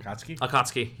 Akatsuki.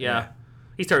 Akatsuki. Yeah,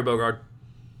 he's Terry Bogard,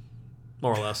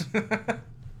 more or less.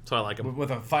 So I like him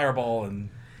with a fireball and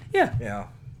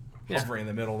hovering in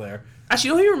the middle there. Actually,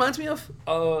 you know who he reminds me of?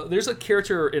 There's a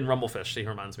character in Rumblefish that he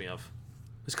reminds me of.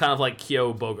 It's kind of like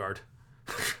Kyo Bogard.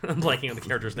 I'm blanking on the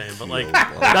character's name, but like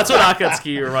that's what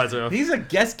Akatsuki reminds me of. He's a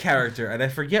guest character, and I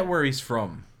forget where he's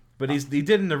from. But he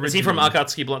did an original. Is he from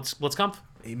Akatsuki Blitzkampf?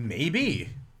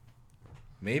 Maybe.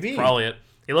 Probably it.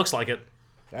 He looks like it.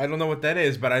 I don't know what that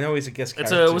is, but I know he's a guest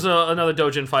character. It was another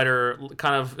Dojin fighter,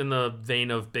 kind of in the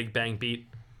vein of Big Bang Beat.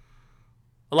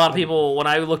 A lot of people, when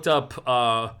I looked up,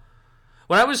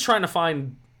 when I was trying to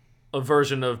find a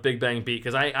version of Big Bang Beat,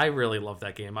 because I really love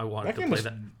that game. I wanted to play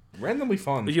that. Randomly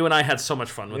fun. You and I had so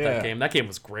much fun with that game. That game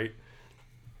was great.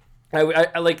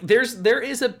 I like. There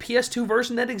is a PS2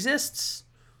 version that exists.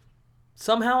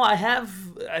 Somehow I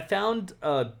found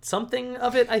something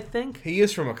of it. I think he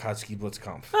is from Akatsuki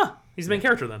Blitzkampf. Huh. He's the main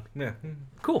character then. Yeah.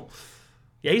 Cool.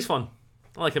 Yeah, he's fun.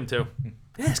 I like him too.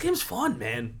 Yeah, this game's fun,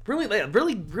 man.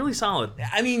 Really solid.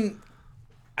 I mean,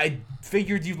 I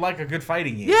figured you'd like a good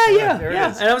fighting game. Yeah. There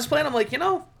And I was playing. I'm like, the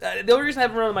only reason I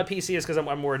haven't run on my PC is because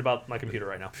I'm worried about my computer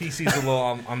right now. PC's a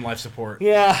little on life support.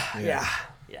 Yeah.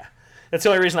 That's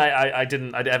the only reason I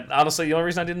didn't. Honestly, the only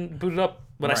reason I didn't boot it up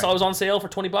when I saw it was on sale for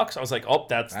 $20. I was like, oh,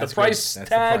 that's the price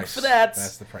tag for that.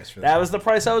 That's the price for that. That was the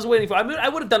price I was waiting for. I mean, I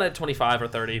would have done it at 25 or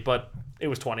 30, but it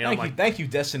was 20. Thank you,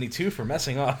 Destiny 2, for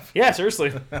messing up. Yeah,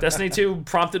 seriously. Destiny 2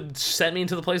 sent me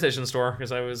into the PlayStation Store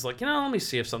because I was like, let me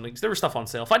see if something. There was stuff on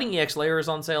sale. Fighting EX Layer is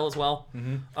on sale as well,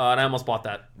 and I almost bought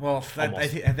that. Well, I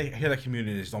hear that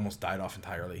community has almost died off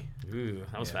entirely. Ooh,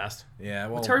 that was fast. Yeah,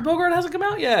 well, Terry Bogard hasn't come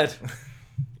out yet.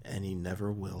 And he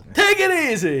never will. Take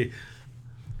it easy.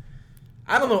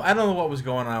 I don't know what was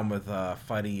going on with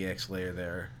Fighting EX Layer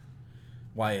there.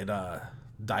 Why it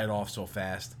died off so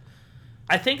fast.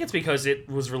 I think it's because it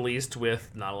was released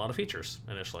with not a lot of features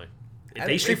initially.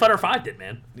 Street Fighter V did,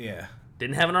 man. Yeah.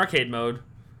 Didn't have an arcade mode.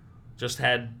 Just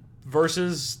had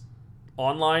versus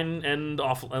online and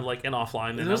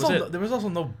offline, and that was it. There was also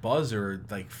no buzz or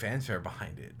fanfare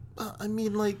behind it. I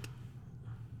mean,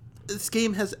 this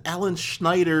game has Alan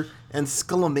Schneider and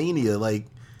Skullomania.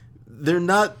 They're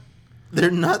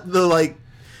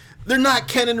not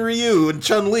Ken and Ryu and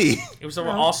Chun-Li. It was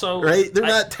also right. They're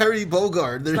not Terry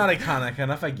Bogard. They're not iconic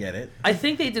enough. I get it. I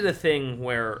think they did a thing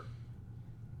where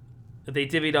they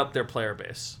divvied up their player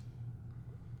base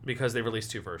because they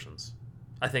released 2 versions.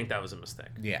 I think that was a mistake.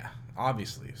 Yeah,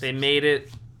 obviously. They made it,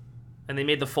 and they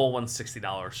made the full one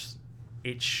 $60.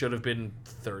 It should have been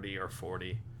 $30 or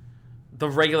 $40. The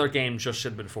regular game just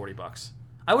should have been $40.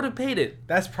 I would have paid it.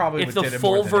 That's probably if the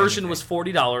full version was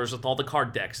 $40 with all the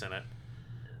card decks in it.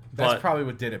 That's probably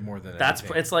what did it more than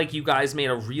anything. It's like you guys made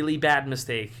a really bad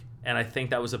mistake, and I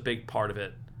think that was a big part of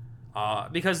it.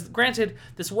 Because granted,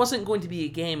 this wasn't going to be a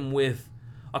game with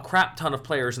a crap ton of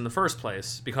players in the first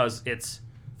place because it's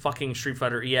fucking Street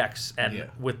Fighter EX and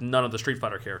with none of the Street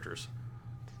Fighter characters.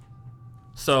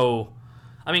 So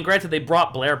I mean, granted, they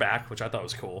brought Blair back, which I thought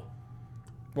was cool.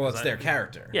 Well, it's their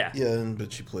character. Yeah. Yeah,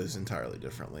 but she plays entirely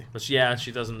differently. But yeah,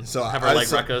 she doesn't So have her like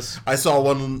Rekka's. I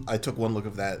took one look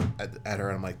of that at her,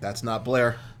 and I'm like, that's not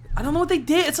Blair. I don't know what they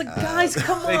did. It's like, guys,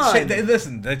 come on.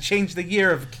 They changed the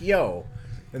gear of Kyo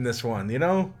in this one, you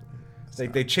know?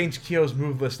 They changed Kyo's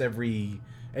move list every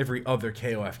other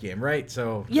KOF game, right?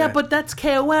 So yeah, but that's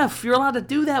KOF. You're allowed to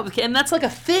do that with and that's like a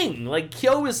thing. Like,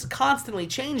 Kyo is constantly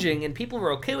changing, and people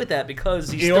were okay with that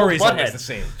because he's Iori's still always butthead. the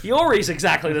same. Iori's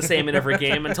exactly the same in every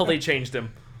game until they changed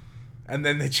him. And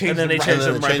then they changed And then him they changed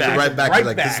him right back. They're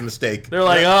like, this is a mistake. They're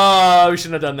like, oh, we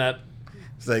shouldn't have done that.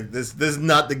 It's like, this is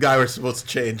not the guy we're supposed to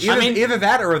change. Either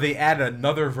that or they add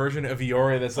another version of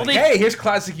Iori that's like, hey, here's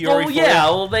classic Iori. Oh, yeah,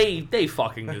 well, they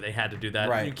fucking knew they had to do that.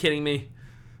 Right. Are you kidding me?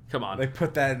 Come on. They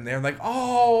put that in there, like,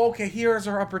 oh, okay, here's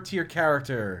our upper tier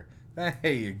character. There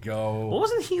you go. Well,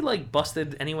 wasn't he, like,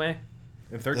 busted anyway?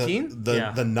 In 13?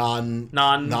 The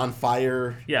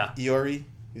non-fire Yeah. Iori,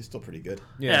 he's still pretty good.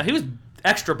 Yeah, he was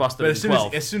extra busted But in as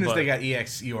soon as but they got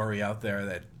EX Iori out there,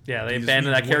 that yeah, they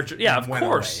abandoned that character. Yeah, of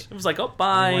course. Away. It was like, oh,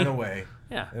 bye. It went away.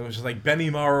 Yeah. It was just like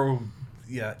Benimaru,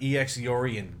 yeah, EX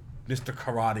Iori, and Mr.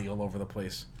 Karate all over the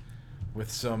place. With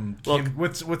some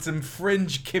with some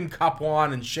fringe Kim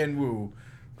Kapwan and Shenwu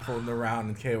floating around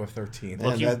in KOF 13.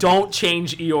 Look, you don't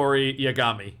change Iori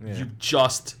Yagami. Yeah. You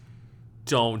just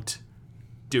don't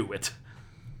do it.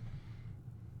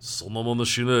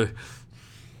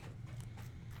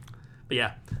 But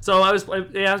yeah, so I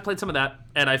played some of that,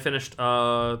 and I finished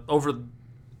over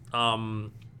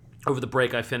the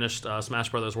break. I finished Smash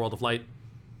Brothers World of Light.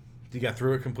 You got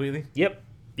through it completely? Yep.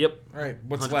 All right,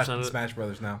 what's left in Smash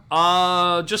Brothers now?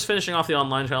 Just finishing off the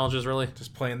online challenges, really.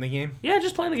 Just playing the game? Yeah,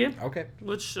 just playing the game. Okay.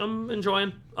 Which I'm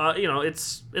enjoying.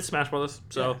 It's Smash Brothers,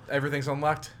 so yeah, everything's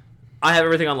unlocked. I have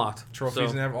everything unlocked.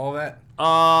 Trophies and all that.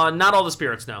 Not all the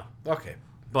spirits, no. Okay.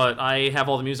 But I have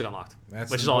all the music unlocked,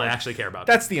 which is all I actually care about.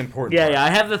 That's the important part. Yeah, I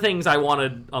have the things I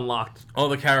wanted unlocked. All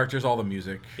the characters, all the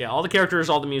music. Yeah, all the characters,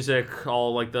 all the music,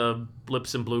 all like the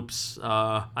blips and bloops.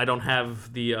 I don't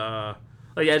have the.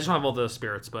 I just don't have all the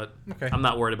spirits, but okay. I'm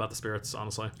not worried about the spirits,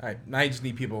 honestly. All right, now you just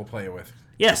need people to play it with.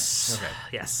 Yes. Okay.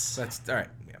 Yes. That's all right.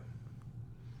 Yeah.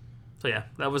 So yeah,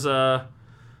 that was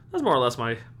more or less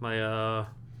my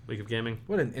week of gaming.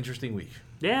 What an interesting week.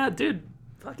 Yeah, dude,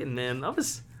 fucking man,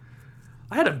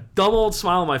 I had a dumb old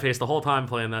smile on my face the whole time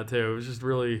playing that too. It was just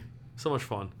really so much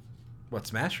fun. What,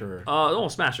 Smash or?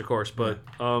 Smash, of course, but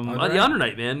the Under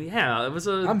Undernight, man. Yeah, it was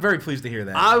I'm very pleased to hear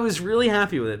that. I was really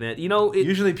happy with it, man. You know,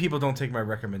 usually people don't take my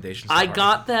recommendations. I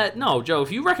got that. No, Joe, if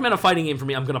you recommend a fighting game for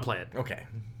me, I'm gonna play it. Okay.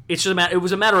 It's just it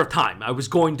was a matter of time. I was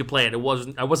going to play it. I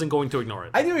wasn't going to ignore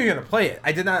it. I knew you were gonna play it.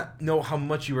 I did not know how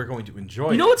much you were going to enjoy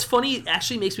it. You know what's funny? It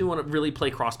actually makes me want to really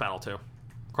play cross battle too,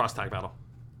 cross tag battle,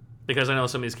 because I know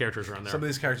some of these characters are in there. Some of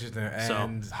these characters are there,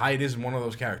 and Hyde is one of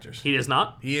those characters. He is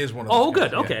not. He is one of those. Oh,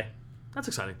 good. Characters, Okay. That's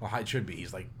exciting. Well, Hyde should be.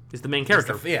 He's the main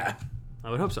character. Yeah.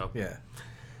 I would hope so. Yeah.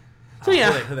 So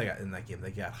yeah. Who they got in that game?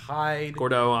 They got Hyde,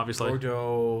 Gordo, obviously.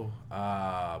 Gordo,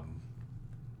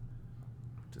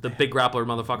 the big grappler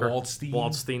motherfucker.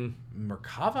 Waldstein.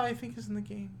 Merkava, I think, is in the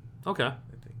game. Okay. I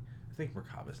think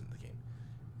Merkava's in the game.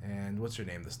 And what's her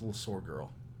name? This little sword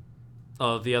girl.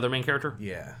 Oh, the other main character?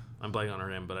 Yeah. I'm blanking on her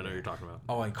name, but I know who you're talking about.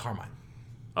 Oh, and Carmine.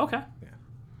 Okay. Yeah.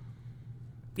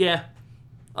 Yeah.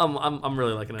 I'm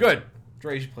really liking it. Good.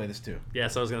 Dre, you should play this too.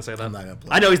 Yes, I was gonna say that. I'm not gonna play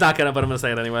I know he's not gonna, but I'm gonna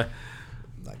say it anyway.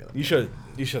 I'm not gonna. You should.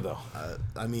 You should though.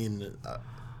 I mean,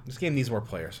 this game needs more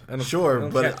players. I don't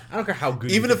care how good.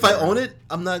 Even if I own it,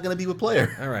 I'm not gonna be a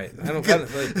player. All right.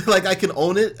 Like I can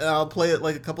own it and I'll play it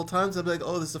like a couple times. I'll be like,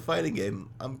 oh, this is a fighting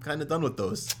game. I'm kind of done with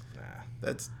those. Nah.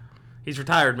 He's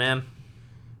retired, man.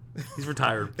 He's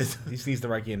retired. He just needs the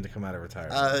right game to come out of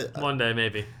retirement. One day,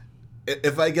 maybe.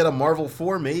 If I get a Marvel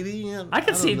 4, maybe. I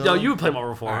can see. No, you would play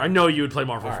Marvel 4. Right. I know you would play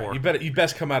Marvel 4. You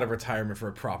best come out of retirement for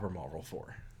a proper Marvel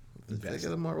 4. If I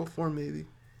get a Marvel 4, maybe.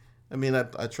 I mean,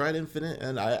 I tried Infinite,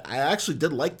 and I actually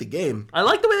did like the game. I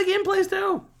like the way the game plays,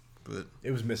 too. But it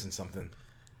was missing something.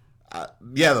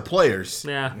 Yeah, the players.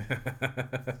 Yeah.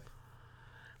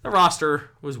 The roster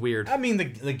was weird. I mean, the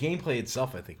gameplay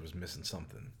itself, I think, was missing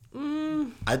something.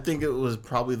 I think it was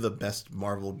probably the best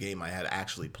Marvel game I had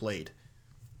actually played.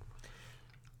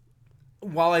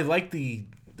 While I like the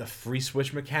free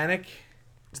switch mechanic,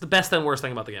 it's the best and worst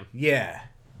thing about the game. Yeah.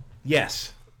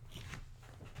 Yes.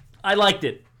 I liked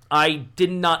it. I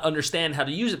did not understand how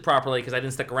to use it properly because I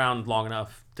didn't stick around long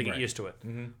enough to get used to it.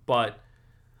 Mm-hmm. But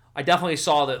I definitely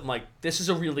saw that, like, this is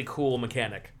a really cool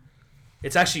mechanic.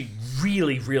 It's actually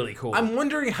really, really cool. I'm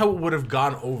wondering how it would have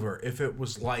gone over if it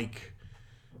was like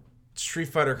Street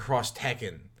Fighter Cross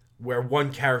Tekken, where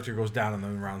one character goes down and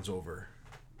then the round's over.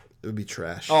 It would be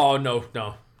trash. Oh no,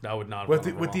 that would not.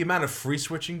 With the amount of free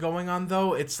switching going on,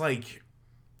 though, it's like,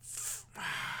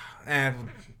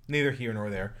 neither here nor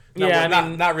there.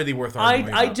 Not really worth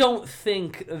arguing. I don't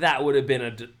think that would have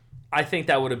been I think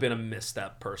that would have been a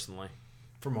misstep personally.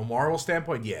 From a moral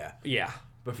standpoint, yeah. Yeah.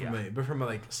 But from a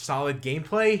like solid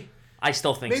gameplay, I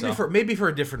still think so. Maybe for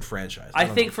a different franchise. I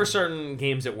think for certain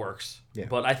games it works. Yeah.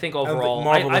 But I think overall,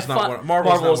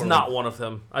 Marvel is not one of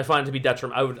them. I find it to be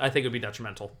detrimental. I think it would be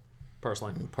detrimental,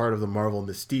 personally. Part of the Marvel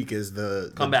mystique is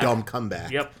the dumb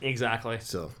comeback. Yep, exactly.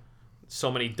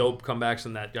 So many dope comebacks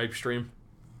in that Yipe stream.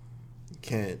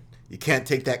 You can't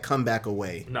take that comeback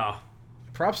away. No.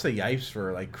 Props to Yipes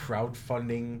for like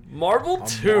crowdfunding Marvel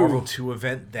 2. Marvel 2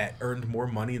 event that earned more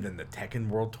money than the Tekken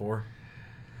World Tour.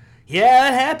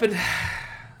 Yeah, that happened.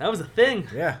 That was a thing.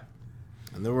 Yeah.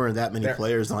 And there weren't that many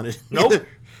players on it. Nope.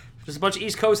 Just a bunch of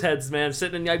East Coast heads, man,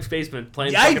 sitting in Yipe's basement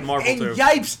playing fucking Marvel 2.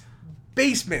 Yipe's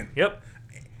basement. Yep.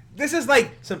 This is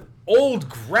like some old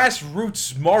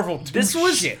grassroots Marvel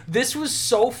 2 shit. This was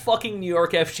so fucking New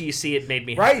York FGC, it made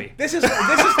me happy. Right? This is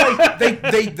like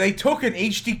they took an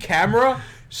HD camera,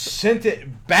 sent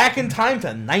it back in time to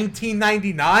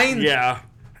 1999. Yeah.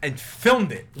 And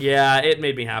filmed it. Yeah, it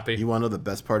made me happy. You want to know the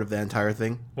best part of the entire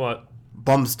thing? What?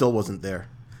 Bum still wasn't there.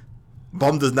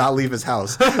 Bum does not leave his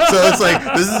house. So it's like,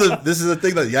 this is a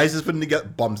thing that Yice is putting together.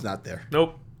 Bum's not there.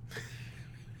 Nope.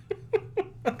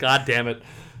 God damn it.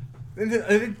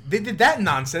 They did that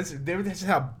nonsense. They just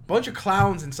had a bunch of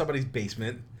clowns in somebody's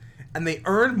basement, and they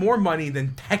earned more money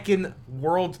than Tekken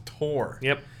World Tour.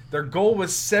 Yep. Their goal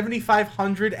was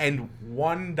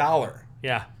 $7,501.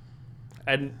 Yeah.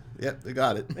 And Yep, they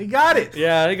got it. they got it.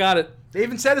 yeah, they got it. They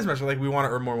even said as much. Like, we want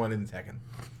to earn more money than Tekken.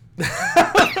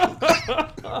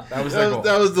 That was their goal.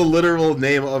 That was the literal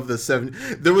name of the 7.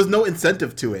 There was no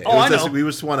incentive to it. Oh, It was I just, know. we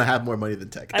just want to have more money than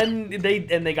Tekken. And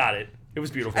they got it. It was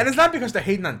beautiful. And it's not because they're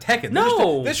hating on Tekken.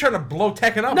 No. They're just trying to blow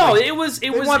Tekken up. No, Like, it was. They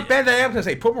want Bandai Namco to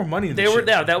say, put more money in this shit.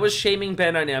 That was shaming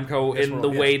Bandai Namco in the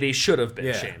way they should have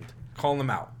been shamed. Calling them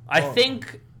out. I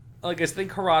think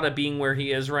Harada being where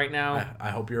he is right now I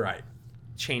hope you're right.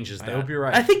 changes that. I hope you're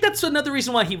right. I think that's another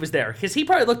reason why he was there, because he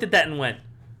probably looked at that and went,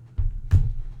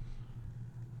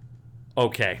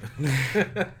 "Okay,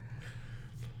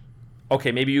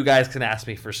 okay, maybe you guys can ask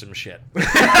me for some shit." Okay,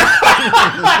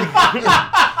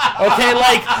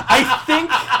 like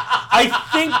I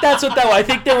think that's what that was. I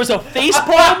think there was a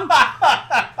facepalm.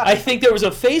 I think there was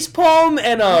a facepalm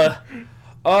and a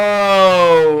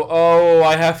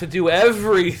I have to do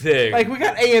everything. Like, we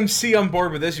got AMC on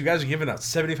board with this. You guys are giving out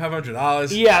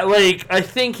 $7,500. Yeah, like I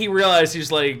think he realized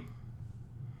he's like,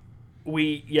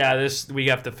 we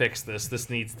have to fix this. This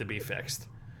needs to be fixed.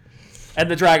 And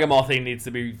the Dragon Ball thing needs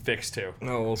to be fixed too.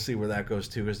 Oh, we'll see where that goes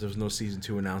too, because there's no season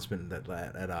 2 announcement at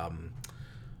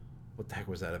what the heck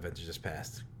was that event that just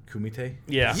passed? Kumite?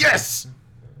 Yeah. Yes!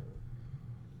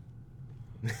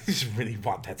 You just really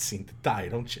want that scene to die,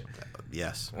 don't you?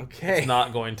 Yes. Okay. It's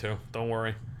not going to. Don't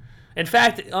worry. In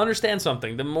fact, understand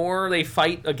something. The more they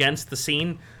fight against the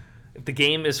scene, if the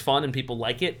game is fun and people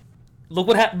like it, look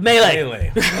what happened.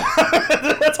 Melee.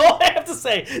 That's all I have to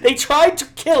say. They tried to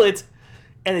kill it,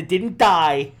 and it didn't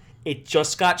die. It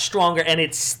just got stronger, and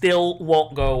it still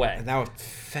won't go away. And now it's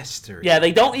festering. Yeah,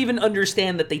 they don't even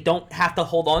understand that they don't have to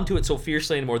hold on to it so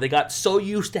fiercely anymore. They got so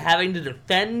used to having to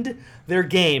defend their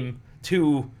game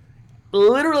to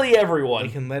literally everyone.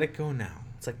 They can let it go now.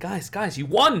 It's like, guys, you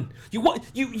won. You won.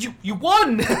 You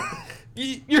won.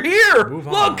 You're here. Move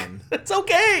Look, on. it's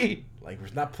okay. Like,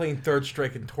 we're not playing Third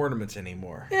Strike in tournaments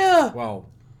anymore. Yeah. Well,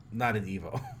 not in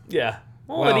Evo. Yeah.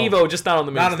 Well, in Evo, just not on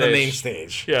the main stage. Not on the main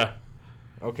stage. Yeah.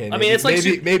 Okay. I mean, it's like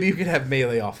maybe you could have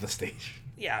Melee off the stage.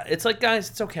 Yeah, it's like,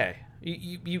 guys, it's okay.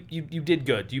 You did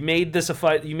good. You made this a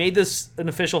fight. You made this an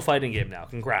official fighting game now.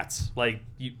 Congrats. Like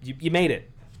you made it.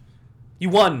 You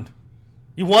won.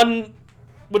 You won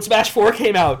when Smash 4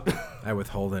 came out. I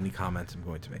withhold any comments I'm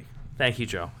going to make. Thank you,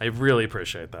 Joe. I really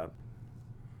appreciate that.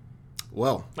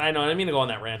 Well, I know. I didn't mean to go on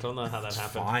that rant. I don't know how that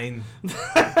happened.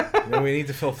 Fine. We need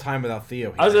to fill time without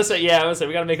Theo here. I was gonna say,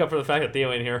 we gotta make up for the fact that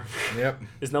Theo ain't here. Yep.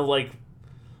 There's no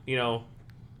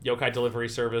yokai delivery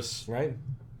service, Right.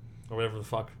 or whatever the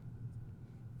fuck.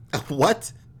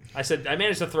 what? I said I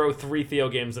managed to throw 3 Theo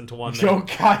games into one. There.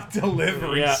 Yokai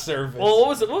delivery service. Well,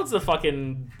 what was the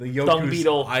fucking The Dung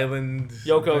Beetle Island.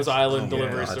 Yoko's Island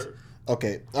delivery God. service?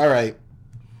 Okay, all right.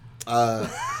 Dre's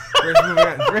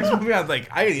moving on. Like,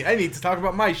 I need to talk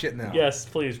about my shit now. Yes,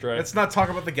 please, Dre. Let's not talk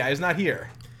about the guy who's not here.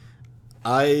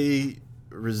 I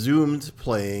resumed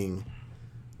playing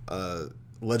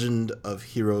Legend of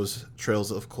Heroes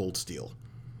Trails of Cold Steel,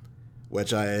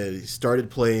 which I started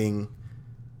playing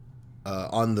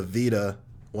on the Vita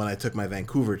when I took my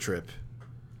Vancouver trip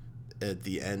at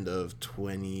the end of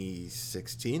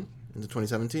 2016 into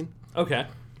 2017. Okay.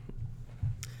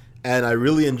 And I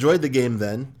really enjoyed the game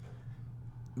then,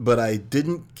 but I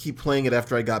didn't keep playing it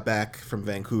after I got back from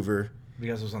Vancouver.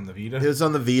 Because it was on the Vita? It was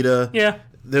on the Vita. Yeah.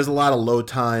 There's a lot of load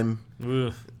time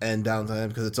Ugh. and downtime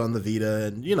because it's on the Vita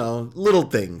and, little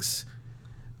things.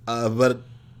 But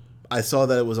I saw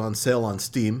that it was on sale on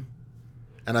Steam,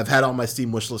 and I've had it on my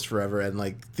Steam wishlist forever, and,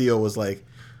 Theo was like,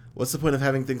 what's the point of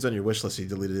having things on your wishlist? He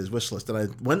deleted his wishlist, and I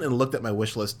went and looked at my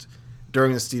wishlist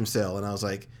during the Steam sale, and I was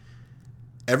like,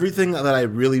 everything that I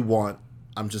really want,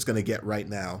 I'm just going to get right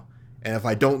now, and if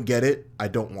I don't get it, I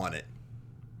don't want it.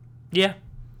 Yeah.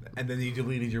 And then you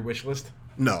deleted your wish list?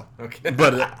 No. Okay.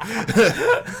 But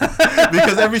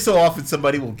because every so often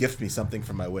somebody will gift me something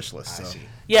from my wish list. So. I see.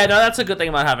 Yeah, no, that's a good thing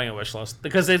about having a wish list,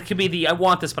 because it could be I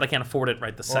want this, but I can't afford it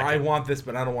right this Or second. I want this,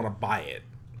 but I don't want to buy it.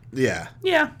 Yeah.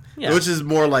 Yeah. Which is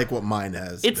more like what mine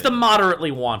has. It's been. the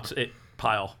moderately want it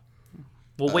pile.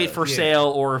 We'll wait for yeah. sale,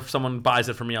 or if someone buys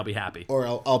it for me, I'll be happy. Or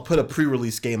I'll put a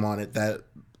pre-release game on it that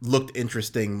looked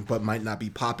interesting but might not be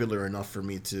popular enough for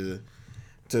me to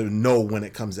know when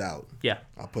it comes out. Yeah.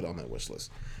 I'll put it on my wish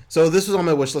list. So this was on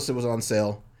my wish list. It was on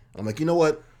sale. I'm like, you know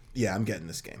what? Yeah, I'm getting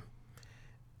this game.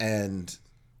 And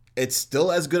it's still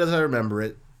as good as I remember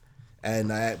it.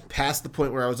 And I passed the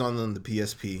point where I was on the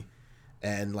PSP.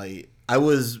 And, I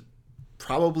was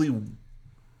probably,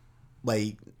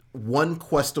 one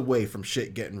quest away from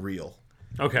shit getting real.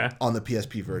 Okay. On the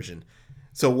PSP version.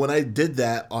 So when I did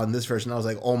that on this version, I was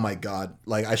like, oh my God,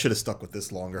 I should have stuck with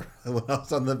this longer when I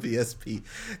was on the PSP.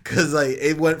 Because,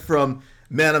 it went from,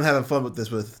 man, I'm having fun with this,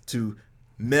 to,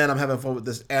 man, I'm having fun with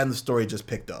this, and the story just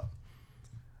picked up.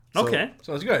 So, Okay.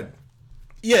 So it's good.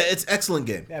 Yeah, it's an excellent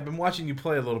game. Yeah, I've been watching you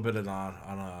play a little bit on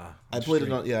I played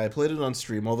it on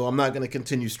stream, although I'm not going to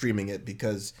continue streaming it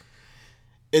because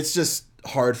it's just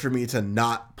hard for me to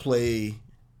not play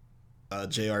a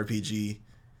JRPG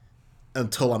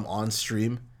until I'm on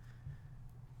stream,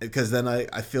 because then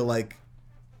I feel like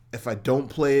if I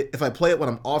play it when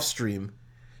I'm off stream,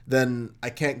 then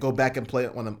I can't go back and play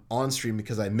it when I'm on stream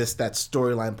because I missed that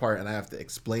storyline part and I have to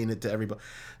explain it to everybody.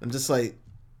 I'm just like,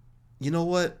 you know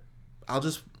what?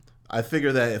 I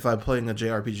figure that if I'm playing a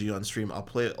JRPG on stream, I'll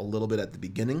play it a little bit at the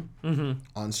beginning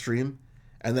on stream,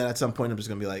 and then at some point I'm just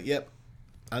gonna be like, yep,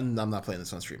 I'm not playing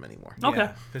this on stream anymore. Okay.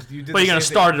 Yeah, But you're gonna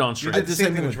start it on stream. I did the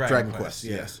same thing with Dragon Quest.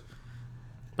 Yes.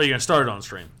 But you're gonna start it on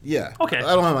stream. Yeah. Okay.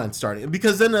 I don't mind starting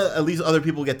because then at least other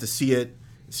people get to see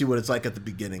what it's like at the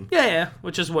beginning. Yeah,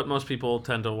 which is what most people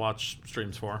tend to watch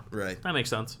streams for. Right. That makes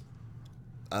sense.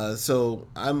 So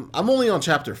I'm only on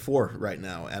chapter 4 right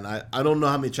now, and I don't know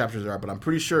how many chapters there are, but I'm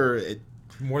pretty sure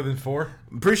more than 4.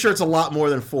 I'm pretty sure it's a lot more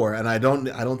than 4, and I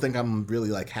don't think I'm really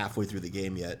halfway through the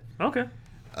game yet. Okay.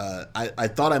 I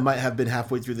thought I might have been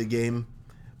halfway through the game,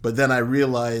 but then I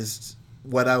realized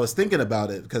what I was thinking about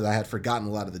it because I had forgotten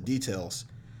a lot of the details.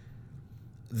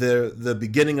 The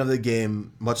beginning of the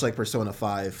game, much like Persona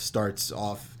 5, starts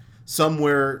off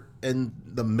somewhere in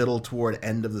the middle toward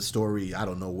end of the story. I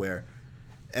don't know where.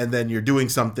 And then you're doing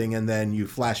something, and then you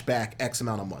flash back X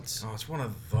amount of months. Oh, it's one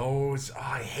of those. Oh,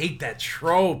 I hate that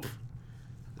trope.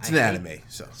 It's an anime,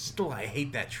 so. Still, I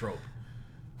hate that trope.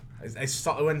 I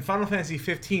saw when Final Fantasy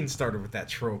 15 started with that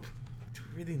trope. Do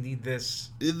we really need this?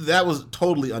 That was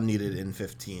totally unneeded in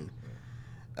 15.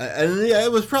 And yeah,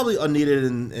 it was probably unneeded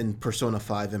in Persona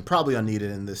 5, and probably unneeded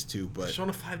in this too. But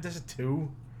Persona 5 does it too?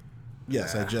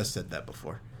 Yes, I just said that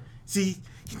before. See,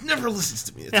 he never listens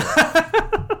to me.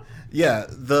 Yeah,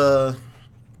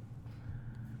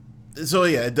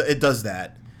 it does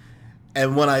that.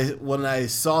 And when I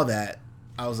saw that,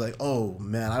 I was like, oh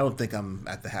man, I don't think I'm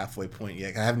at the halfway point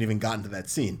yet. I haven't even gotten to that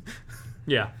scene.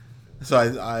 Yeah. So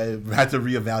I had to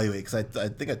reevaluate because I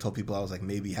think I told people I was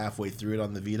maybe halfway through it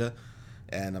on the Vita,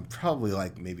 and I'm probably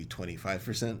maybe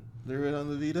 25% through it on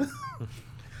the Vita.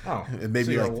 Oh, maybe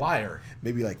so you're a liar.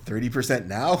 Maybe 30%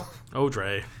 now. Oh,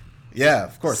 Dre. Yeah,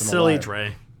 of course. I'm Silly a liar.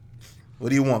 Dre. What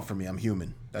do you want from me? I'm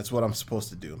human. That's what I'm supposed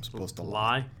to do. I'm supposed to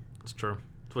lie. It's true.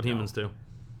 It's what humans do.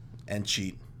 And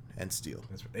cheat and steal.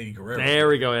 That's what Eddie Guerrero. There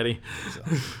we go, Eddie. So,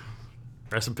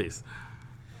 Rest in peace.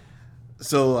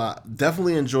 so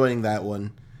definitely enjoying that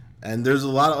one. And there's a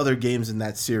lot of other games in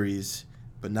that series,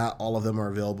 but not all of them are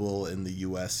available in the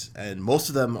U.S. And most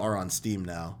of them are on Steam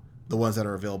now. The ones that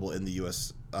are available in the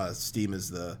U.S., Steam is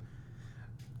the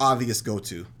obvious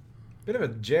go-to. Bit of a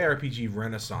JRPG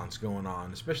renaissance going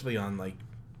on, especially on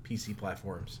PC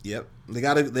platforms. Yep, they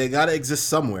gotta exist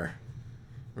somewhere,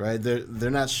 right?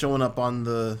 They're not showing up on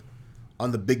the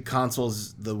on the big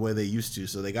consoles the way they used to,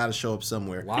 so they got to show up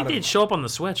somewhere. I think they'd show up on the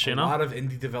Switch, you know? A lot of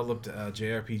indie-developed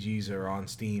JRPGs are on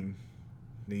Steam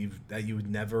that you would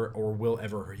never or will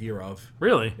ever hear of.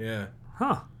 Really? Yeah.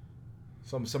 Huh.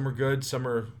 Some are good, some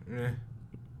are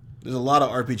There's a lot of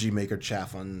RPG Maker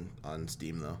chaff on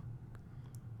Steam, though.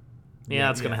 Yeah,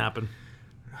 that's going to happen.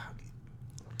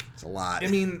 It's a lot. I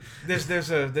mean, there's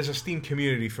a Steam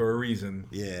community for a reason.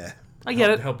 Yeah. I get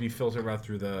it. Help you filter out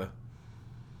through the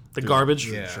garbage.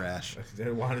 yeah. Trash. I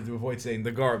wanted to avoid saying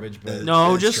the garbage, but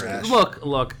No, It's just trash.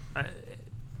 look.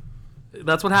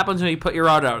 That's what happens when you put your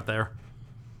art out there.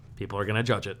 People are going to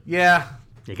judge it. yeah,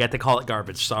 You get to call it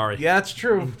garbage. Sorry. that's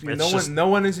true. It's No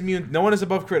one is immune. No one is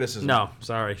above criticism. No,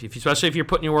 sorry. Especially if you're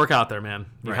putting your work out there, man.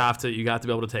 You Right. have to. You got to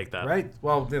be able to take that. Right?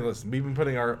 Well, listen, we've been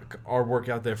putting our work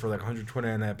out there for like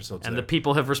 129 episodes. And there. the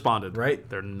people have responded. Right.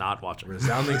 They're not watching.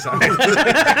 Resounding silence.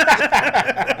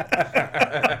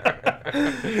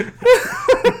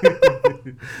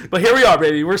 But here we are,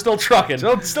 baby. We're still trucking.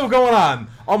 Still going on.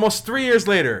 Almost 3 years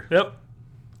later. Yep.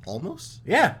 Almost?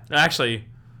 Yeah. Actually,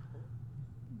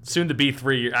 soon to be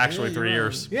 3 years. Actually, Yeah, 3 you're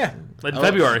years. Yeah. In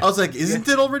February. I was like, isn't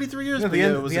it already 3 years? Yeah, But the yeah,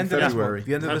 end, it was the in end of this February. month.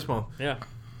 The end of this month. Yeah.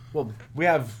 Well, we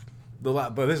have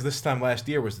but this time last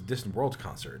year was the Distant Worlds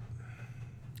concert.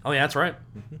 Oh, yeah, that's right.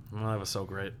 Oh, that was so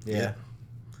great. Yeah.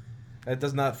 That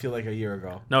does not feel like a year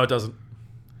ago. No, it doesn't.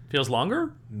 Feels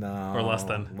longer No. or less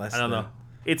than. Less I don't than. know.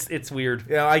 It's weird.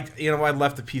 Yeah, I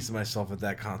left a piece of myself at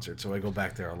that concert, so I go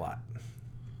back there a lot.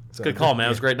 So Good call, man. It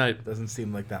was a great night. Doesn't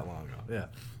seem like that long ago. Yeah.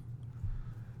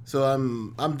 So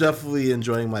I'm definitely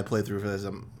enjoying my playthrough for this.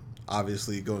 I'm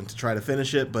obviously going to try to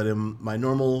finish it, but in my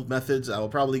normal methods, I will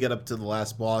probably get up to the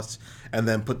last boss and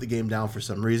then put the game down for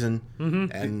some reason.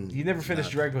 Mm-hmm. And You never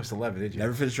finished Dragon Quest 11, did you?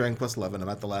 never finished Dragon Quest 11. I'm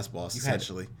at the last boss,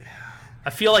 essentially. I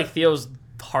feel like Theo's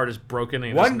heart is broken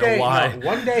and he One doesn't day, know why. no,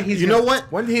 one day he's You gonna, know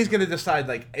what? One day he's gonna decide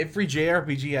like every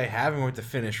JRPG I have, I'm going to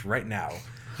finish right now.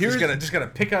 He's just gonna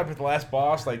pick up at the last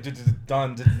boss, like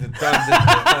done,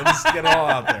 just get it all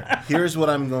out there. Here's what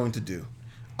I'm going to do.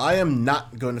 I am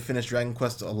not going to finish Dragon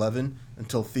Quest 11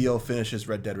 until Theo finishes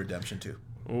Red Dead Redemption 2.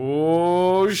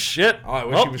 Oh, shit. Oh, I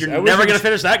wish Well, he was- you're I wish never he going was- to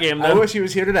finish that game, I then. wish he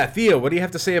was here to that. Theo, what do you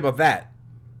have to say about that?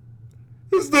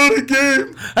 It's not a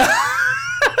game.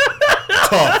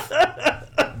 Tough.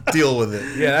 Deal with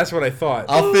it. Yeah, that's what I thought.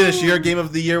 I'll finish your game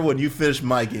of the year when you finish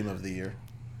my game of the year.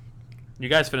 You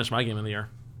guys finished my game of the year.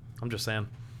 I'm just saying.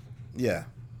 Yeah.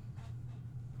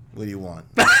 What do you want?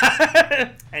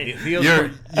 Hey, Theo's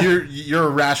You're a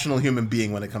rational human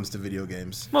being when it comes to video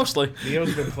games. mostly.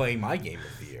 Theo's been playing my game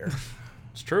of the year.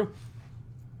 It's true.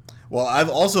 Well, I've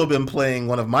also been playing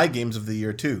one of my games of the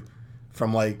year too,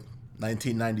 from like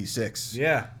 1996.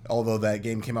 Yeah. Although that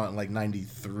game came out in like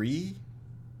 93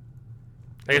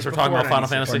 I guess we're talking about Final or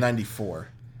Fantasy. 94.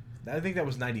 I think that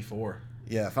was 94.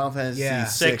 Yeah, Final Fantasy Yeah.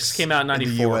 6 came out in In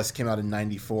 94. the US came out in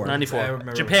 94. 94. I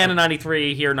remember- Japan in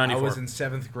 93, here 94. I was in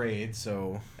 7th grade,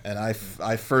 so And I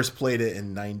first played it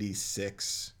in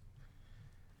 96.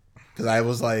 Because I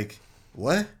was like,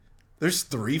 what? There's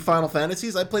 3 Final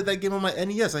Fantasies? I played that game on my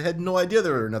NES. I had no idea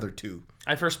there were another 2.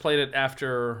 I first played it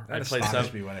after I that played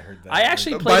astonished 7. me when I heard that. I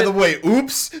actually By played the it. way,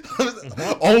 oops.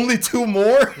 Only 2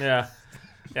 more? Yeah.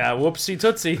 Yeah, whoopsie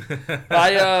tootsie.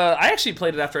 I actually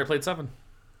played it after I played 7.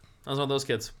 I was one of those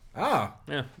kids. Ah,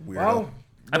 Yeah. Weirdo. well,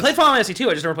 I played Final Fantasy 2,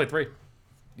 I just never played 3.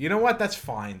 you know what? That's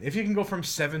fine. If you can go from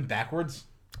 7 backwards,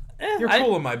 you're I-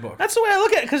 cool in my book. That's the way I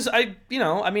look at it, because I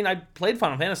played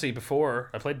Final Fantasy before.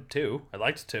 I played 2. I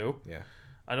liked 2. Yeah.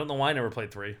 I don't know why I never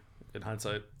played 3, in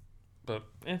hindsight. But,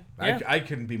 yeah. I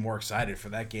couldn't be more excited for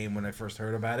that game when I first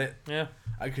heard about it. Yeah.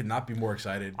 I could not be more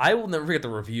excited. I will never forget the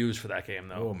reviews for that game,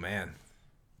 though. Oh, man.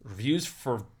 Reviews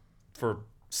for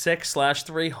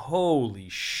 6/3, holy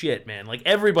shit, man. Like,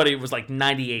 everybody was like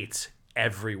 98s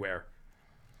everywhere.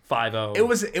 5.0. It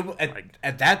was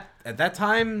at that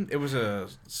time it was a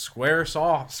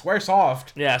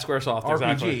Squaresoft Yeah, Squaresoft, RPG,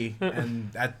 exactly.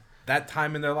 and at that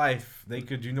time in their life they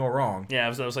could do no wrong. Yeah,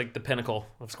 it was like the pinnacle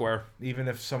of Square. Even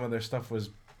if some of their stuff was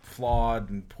flawed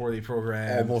and poorly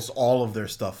programmed. Almost all of their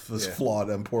stuff was Yeah. flawed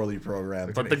and poorly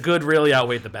programmed. But the good really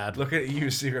outweighed the bad. Look at you,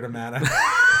 Secret of Mana.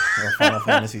 Or Final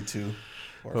Fantasy 2,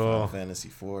 or Oh. Final Fantasy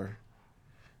 4,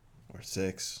 or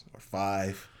 6, or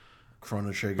 5,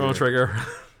 Chrono Trigger, Chrono Trigger.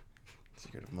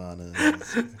 Secret of Mana.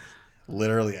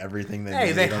 Literally everything they Hey,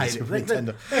 made they on hide Super it.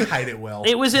 Nintendo. They hide it well.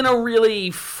 It was in a really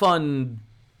fun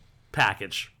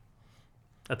package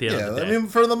at the end Yeah, of the I day. mean,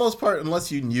 for the most part,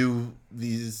 unless you knew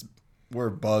these were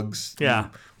bugs, Yeah. you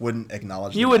wouldn't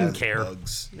acknowledge You them wouldn't as care.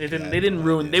 bugs. They didn't. Yeah, They didn't no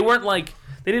ruin. idea. They weren't like.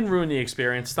 They didn't ruin the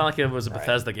experience. It's not like it was a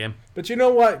Bethesda game. But you know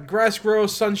what? Grass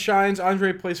grows, sun shines.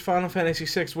 Andre plays Final Fantasy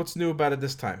VI. What's new about it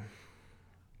this time?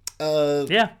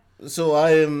 Yeah. So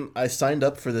I signed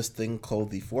up for this thing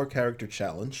called the 4-character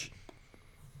challenge.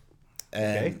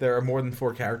 And, Okay, there are more than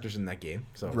 4 characters in that game.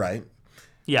 So Right.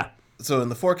 Yeah. So in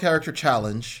the 4-character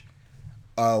challenge,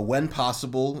 when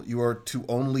possible, you are to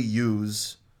only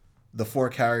use the 4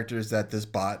 characters that this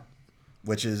bot,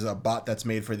 which is a bot that's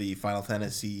made for the Final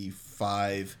Fantasy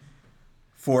V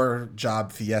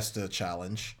 4-job Fiesta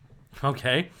challenge.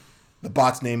 Okay. The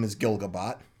bot's name is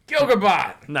Gilgabot.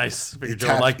 Gilgabot! Nice. Figured you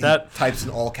would like that. He types in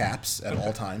all caps at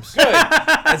all times. Good!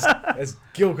 As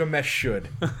Gilgamesh should.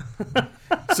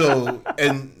 So,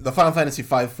 in the Final Fantasy V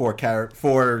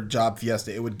 4-job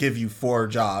Fiesta, it would give you 4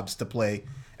 jobs to play,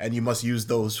 and you must use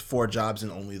those 4 jobs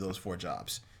and only those 4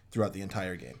 jobs throughout the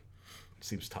entire game.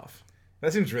 Seems tough.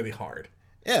 That seems really hard.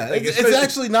 Yeah, Like, it's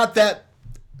actually not that...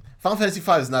 Final Fantasy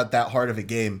V is not that hard of a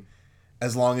game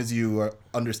as long as you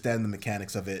understand the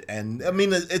mechanics of it. And, I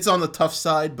mean, it's on the tough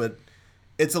side, but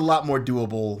it's a lot more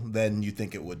doable than you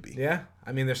think it would be. Yeah?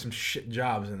 I mean, there's some shit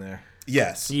jobs in there.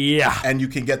 Yes. Yeah. And you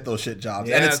can get those shit jobs.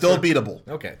 Yeah, and it's still true. beatable.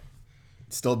 Okay.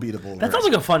 It's still beatable. That sounds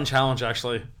like a fun challenge,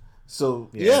 actually. So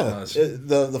Yeah, yeah, it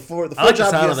the 4 I like the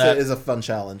job sound of Fiesta that. is a fun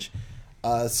challenge.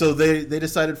 So they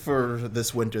decided for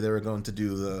this winter they were going to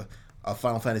do the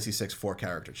Final Fantasy VI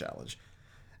 4-character challenge,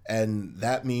 and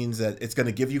that means that it's going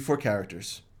to give you 4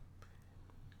 characters.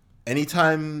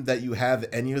 Anytime that you have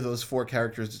any of those 4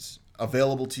 characters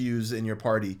available to use in your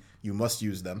party, you must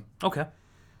use them. Okay.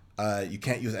 You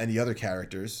can't use any other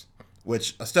characters,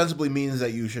 which ostensibly means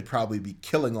that you should probably be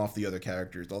killing off the other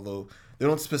characters, although they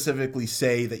don't specifically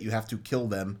say that you have to kill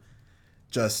them,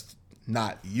 just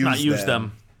not use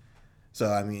them. So,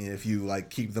 I mean, if you, like,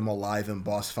 keep them alive in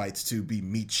boss fights to be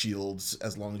meat shields,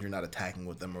 as long as you're not attacking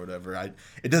with them or whatever,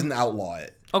 it doesn't outlaw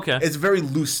it. Okay. It's a very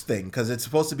loose thing, because it's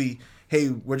supposed to be, hey,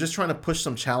 we're just trying to push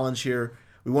some challenge here.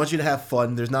 We want you to have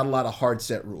fun. There's not a lot of hard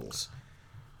set rules.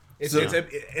 It's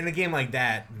in a game like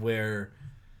that where,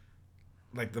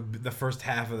 like, the first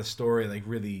half of the story, like,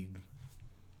 really,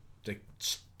 like,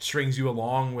 strings you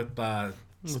along with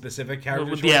specific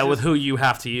characters. Yeah, with who you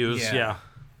have to use. Yeah.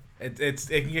 It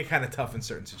can get kind of tough in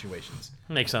certain situations.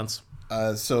 Makes sense.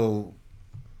 So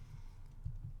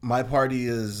my party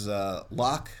is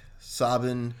Locke,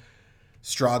 Sabin,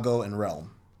 Strago, and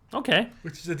Realm. Okay.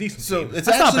 Which is a decent So team. it's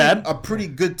That's not actually bad. a pretty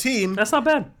good team That's not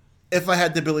bad. if I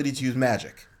had the ability to use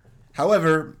magic.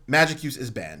 However, magic use is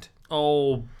banned.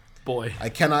 Oh, boy. I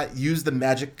cannot use the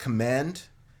magic command,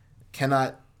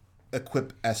 cannot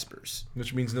equip espers.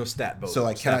 Which means no stat bonus. So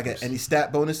I cannot get any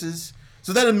stat bonuses.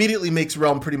 So that immediately makes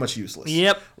Realm pretty much useless.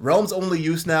 Yep. Realm's only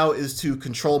use now is to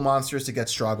control monsters to get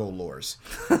Strago lores.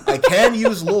 I can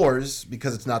use lores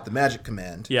because it's not the magic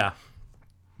command. Yeah.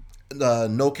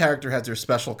 No character has their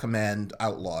special command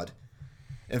outlawed.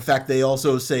 In fact, they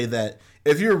also say that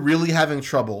if you're really having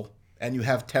trouble and you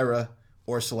have Terra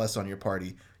or Celeste on your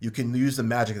party, you can use the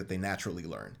magic that they naturally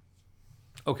learn.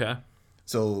 Okay.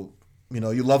 So,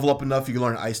 you level up enough, you can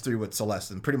learn Ice 3 with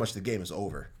Celeste, and pretty much the game is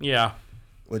over. Yeah.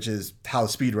 Which is how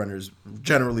speedrunners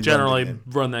generally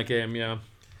run that game, yeah.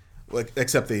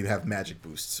 Except they have magic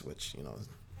boosts, which,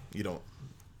 you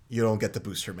don't get the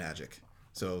boost for magic.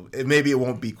 So maybe it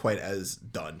won't be quite as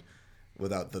done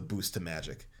without the boost to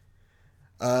magic.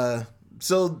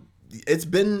 So it's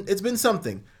been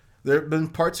something. There have been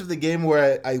parts of the game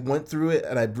where I went through it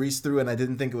and I breezed through it and I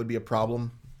didn't think it would be a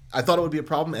problem. I thought it would be a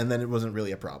problem, and then it wasn't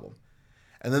really a problem.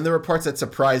 And then there were parts that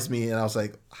surprised me, and I was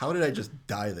like, how did I just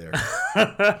die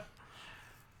there?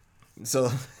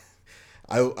 So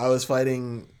I was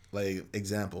fighting, like,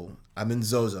 example, I'm in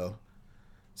Zozo.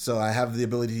 So I have the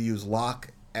ability to use Locke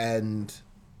and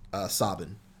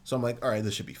Sabin. So I'm like, all right,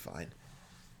 this should be fine.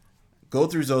 Go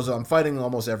through Zozo. I'm fighting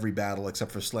almost every battle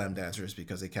except for Slam Dancers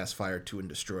because they cast Fire 2 and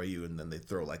destroy you, and then they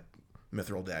throw, like,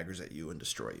 Mithril daggers at you and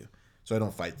destroy you. So I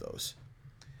don't fight those.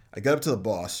 I get up to the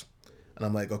boss, and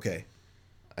I'm like, okay,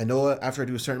 I know after I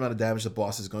do a certain amount of damage, the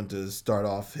boss is going to start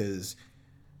off his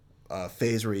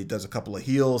phase where he does a couple of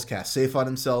heals, cast safe on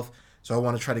himself. So I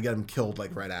want to try to get him killed,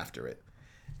 like, right after it.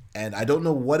 And I don't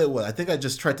know what it was. I think I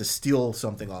just tried to steal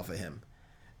something off of him.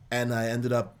 And I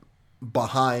ended up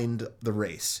behind the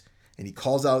race. And he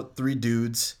calls out 3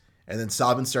 dudes. And then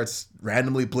Sabin starts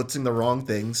randomly blitzing the wrong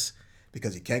things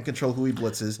because he can't control who he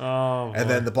blitzes. Oh, and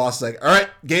then the boss is like, all right,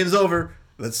 game's over.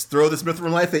 Let's throw this Mithril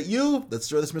Life at you. Let's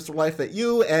throw this Mithril Life at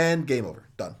you. And game over.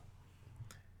 Done.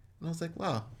 And I was like,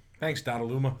 wow. Thanks,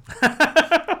 Donnaluma.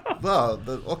 Wow,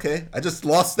 okay. I just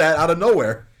lost that out of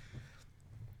nowhere.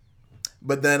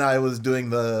 But then I was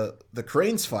doing the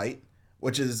Cranes fight,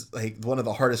 which is like one of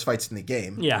the hardest fights in the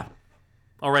game. Yeah.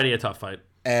 Already a tough fight.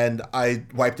 And I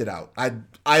wiped it out.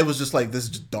 I was just like, this is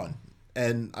just done.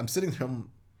 And I'm sitting there,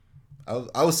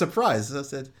 I was surprised. I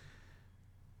said,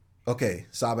 okay,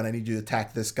 Sabin, I need you to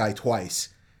attack this guy twice.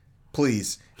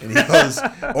 Please. And he goes,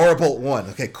 Aura Bolt 1.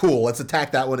 Okay, cool. Let's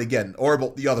attack that one again. Aura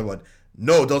Bolt the other one.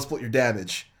 No, don't split your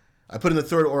damage. I put in the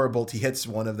third Aura Bolt. He hits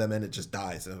one of them and it just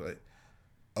dies. And I'm like,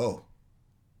 oh.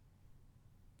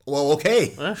 Well,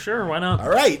 okay. Sure, why not? All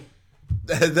right.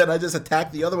 And then I just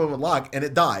attacked the other one with lock and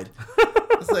it died.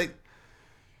 It's like,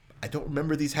 I don't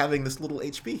remember these having this little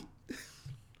HP.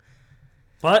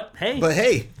 But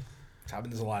hey.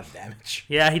 Sabin does a lot of damage.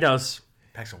 Yeah, he does.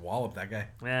 Packs a wall up, that guy.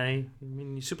 Yeah, he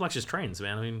suplexes trains,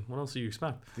 man. I mean, what else do you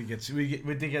expect? We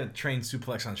did get a train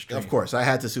suplex on stream. Of course, I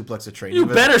had to suplex a train. You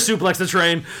better suplex the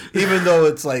train. Even though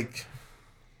it's like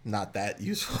not that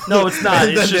useful. No, it's not.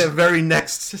 And then the very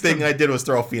next thing I did was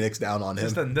throw a Phoenix down on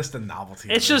him. Just the novelty.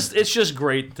 It's just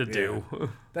great to do.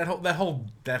 That whole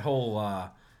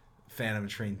Phantom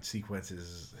Train sequence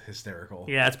is hysterical.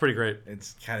 Yeah, it's pretty great.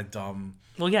 It's kind of dumb.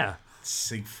 Well, yeah.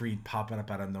 Siegfried popping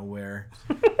up out of nowhere.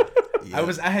 Yeah.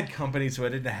 I had company, so I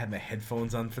didn't have my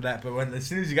headphones on for that. But as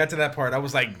soon as you got to that part, I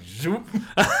was like, zoop,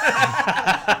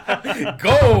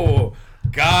 go,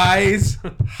 guys,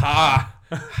 ha,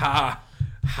 ha,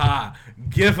 ha,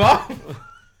 give up.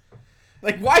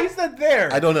 Like, why is that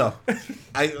there? I don't know.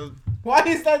 Why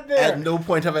is that there? At no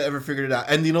point have I ever figured it out.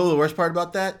 And you know the worst part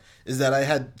about that is that I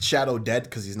had Shadow dead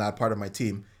because he's not part of my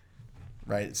team,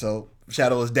 right? So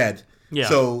Shadow is dead. Yeah.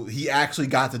 So he actually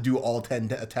got to do all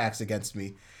 10 attacks against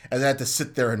me. And I had to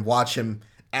sit there and watch him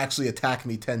actually attack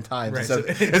me 10 times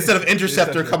Right. instead of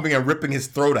Interceptor coming and ripping his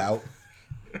throat out.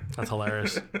 That's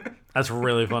hilarious. That's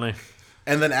really funny.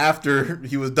 And then after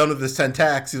he was done with his 10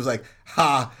 attacks, he was like,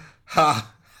 ha,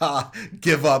 ha, ha,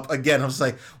 give up again. I was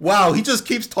like, wow, he just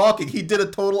keeps talking. He did a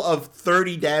total of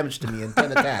 30 damage to me in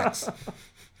 10 attacks.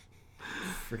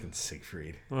 Freaking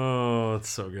Siegfried. Oh, it's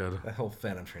so good. That whole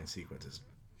Phantom Train sequence is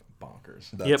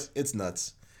bonkers. Nuts. Yep. It's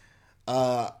nuts.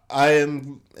 I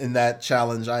am in that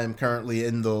challenge. I am currently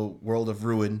in the world of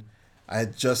Ruin. I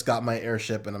had just got my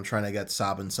airship, and I'm trying to get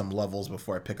Sabin some levels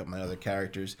before I pick up my other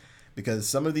characters, because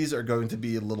some of these are going to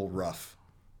be a little rough.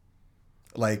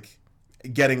 Like,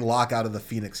 getting Locke out of the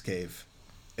Phoenix Cave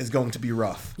is going to be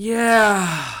rough.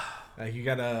 Yeah. You're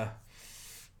gonna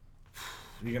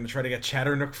try to get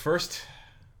Chatternook first,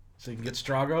 so you can get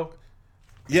Strago.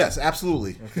 Yes,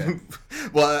 absolutely. Okay.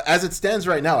 Well, as it stands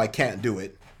right now, I can't do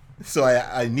it. So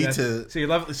I need to.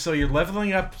 So you're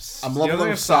leveling up. I'm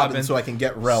leveling up Sabin so I can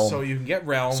get Realm. So you can get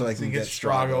Realm. So I can get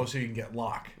Strago. Strago. So you can get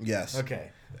Locke. Yes. Okay.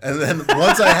 And then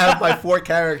once I have my 4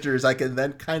 characters, I can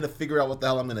then kind of figure out what the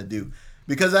hell I'm going to do.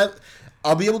 Because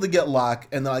I'll be able to get Locke,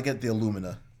 and then I get the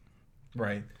Illumina.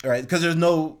 Right. All right, because there's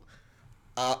no...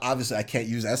 obviously, I can't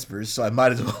use Espers, so I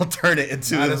might as well turn it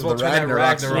into the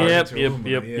Ragnarok.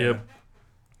 Yep.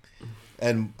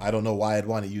 And I don't know why I'd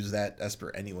want to use that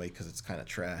Esper anyway, because it's kind of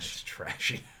trash. It's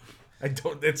trashy.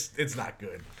 It's not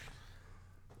good.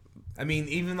 I mean,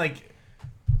 even like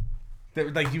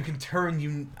you can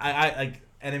turn like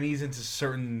enemies into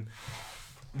certain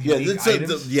unique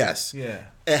items. Yes. Yeah.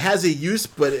 It has a use,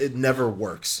 but it never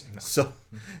works. No. So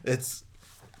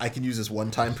I can use this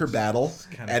one time per battle,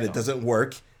 and it doesn't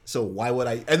work. So why would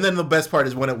I? And then the best part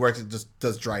is when it works, it just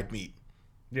does dried meat.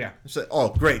 Yeah. It's like, oh,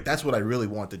 great. That's what I really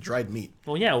want, the dried meat.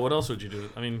 Well, yeah, what else would you do?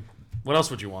 I mean, what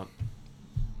else would you want?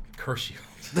 Curse shield.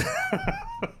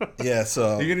 Yeah,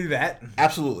 so... You're going to do that?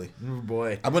 Absolutely. Oh,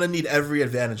 boy. I'm going to need every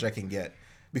advantage I can get.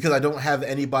 Because I don't have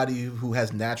anybody who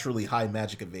has naturally high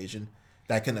magic evasion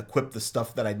that can equip the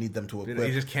stuff that I need them to equip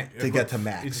get to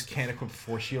max. You just can't equip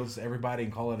 4 shields to everybody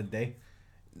and call it a day?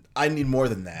 I need more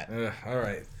than that. All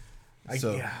right. I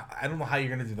don't know how you're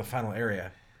going to do the final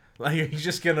area. Like, you're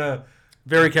just going to...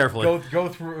 Very carefully. Go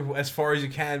through as far as you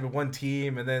can with one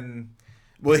team, and then...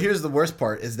 Well, here's the worst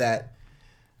part, is that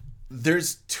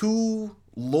there's 2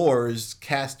 lores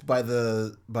cast by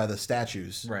the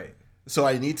statues. Right. So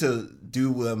I need to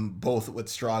do them both with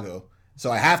Strago.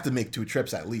 So I have to make 2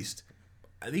 trips at least.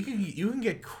 I think you can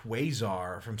get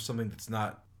Quasar from something that's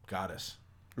not Goddess.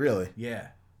 Really? Yeah.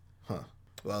 Huh.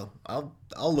 Well, I'll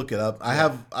look it up.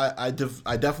 I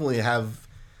definitely have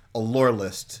a lore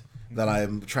list that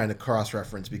I'm trying to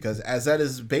cross-reference, because as that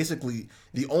is basically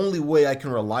the only way I can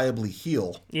reliably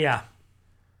heal. Yeah.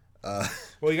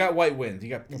 Well, you got White Wind. You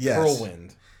got Pearl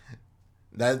Wind.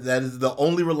 That is the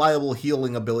only reliable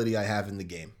healing ability I have in the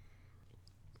game.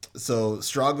 So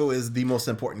Strago is the most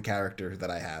important character that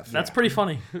I have. That's pretty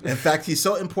funny. In fact, he's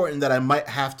so important that I might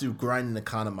have to grind an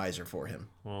economizer for him.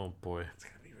 Oh, boy. It's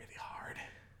going to be really hard.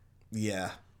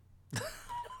 Yeah.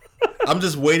 I'm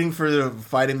just waiting for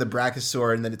fighting the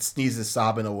Brachiosaur, and then it sneezes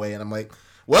Sabin away, and I'm like,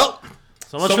 well,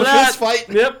 so much for that. this fight.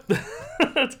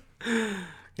 Yep.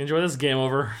 Enjoy this game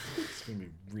over.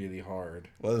 really hard.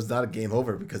 Well, it was not a game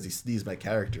over because he sneezed my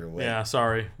character away. Yeah,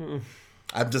 sorry.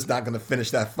 I'm just not going to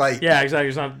finish that fight. Yeah, exactly.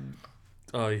 It's not.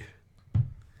 Oh,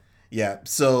 Yeah,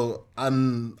 so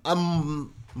I'm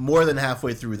more than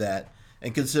halfway through that,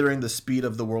 and considering the speed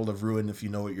of the World of Ruin, if you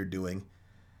know what you're doing,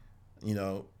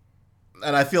 and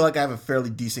I feel like I have a fairly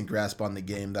decent grasp on the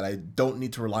game that I don't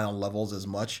need to rely on levels as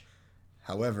much.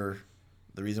 However,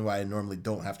 the reason why I normally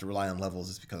don't have to rely on levels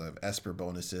is because I have Esper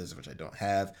bonuses, which I don't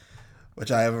have,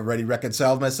 which I have already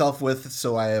reconciled myself with,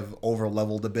 so I have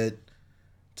over-leveled a bit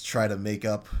to try to make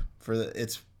up for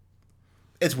the...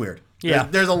 It's weird. Yeah.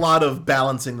 There's a lot of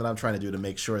balancing that I'm trying to do to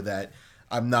make sure that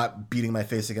I'm not beating my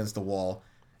face against the wall,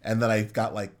 and then I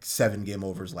got like 7 game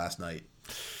overs last night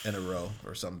in a row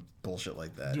or some bullshit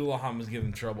like that. Dullahan was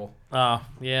giving trouble.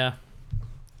 Yeah.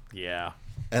 Yeah.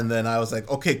 And then I was like,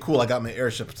 okay, cool, I got my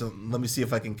airship, so let me see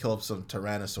if I can kill up some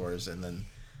Tyrannosaurs, and then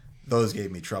those gave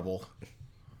me trouble.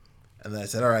 And then I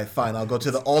said, all right, fine, I'll go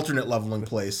to the alternate leveling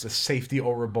place. The safety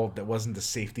overbolt that wasn't the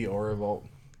safety overbolt.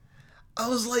 I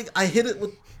was like, I hit it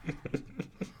with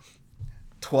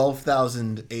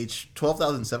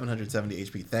 12,770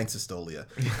 HP. Thanks, Estolia,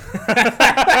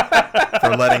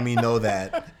 for letting me know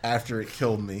that after it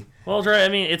killed me. Well, Dre, I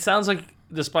mean, it sounds like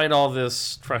despite all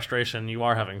this frustration, you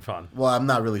are having fun. Well, I'm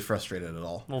not really frustrated at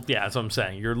all. Well, yeah, that's what I'm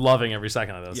saying. You're loving every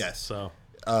second of this. Yes. So.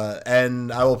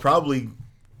 And I will probably,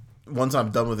 once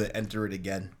I'm done with it, enter it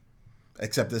again.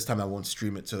 Except this time I won't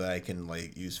stream it so that I can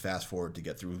like use fast forward to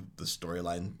get through the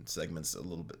storyline segments a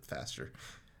little bit faster.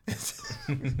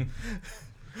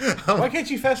 Why can't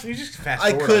you fast? You just fast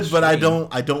I forward. could, but I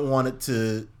don't want it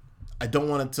to. I don't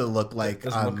want it to look like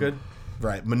Doesn't look good.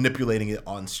 Right, manipulating it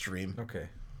on stream. Okay.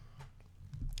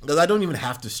 Because I don't even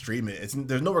have to stream it.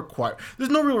 There's no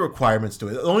real requirements to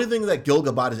it. The only thing that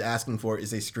Gilgabot is asking for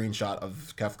is a screenshot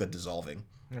of Kefka dissolving.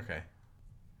 Okay.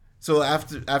 So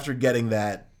after getting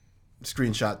that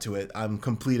screenshot to it, I'm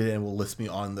completed and will list me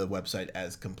on the website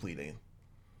as completing.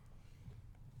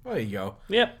 Well, there you go.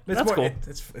 Yep, that's cool.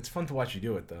 It's fun to watch you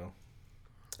do it though.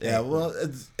 Yeah, well,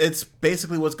 it's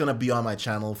basically what's gonna be on my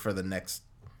channel for the next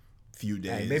few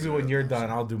days. Hey, maybe when you're done,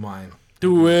 I'll do mine.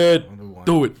 Do it. I'll do one.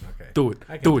 Do it. Okay. Do it.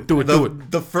 I can Do it. Do it. Do it.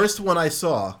 The first one I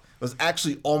saw was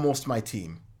actually almost my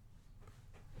team.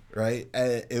 Right?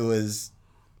 It was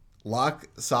Locke,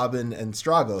 Sabin, and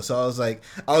Strago. So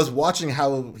I was watching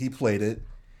how he played it,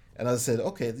 and I said,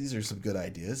 okay, these are some good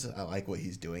ideas. I like what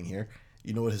he's doing here.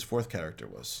 You know what his 4th character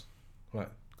was?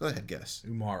 What? Go ahead, guess.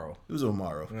 Tomorrow. It was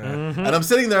Umaru. Mm-hmm. And I'm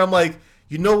sitting there, I'm like,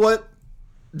 you know what?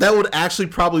 That would actually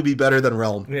probably be better than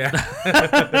Realm. Yeah.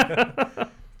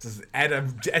 Just add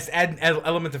an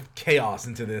element of chaos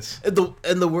into this.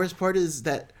 And the worst part is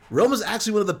that Realm is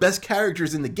actually one of the best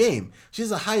characters in the game. She has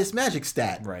the highest magic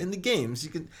stat in the game. So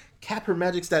you can cap her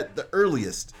magic stat the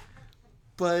earliest.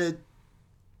 But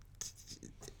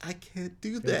I can't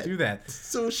do that.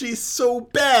 So she's so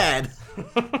bad.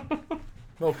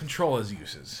 Well, control has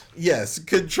uses. Yes,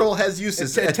 control has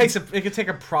uses. It can take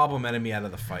a problem enemy out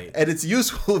of the fight. And it's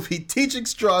useful if he teaching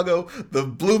Strago the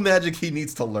blue magic he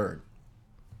needs to learn.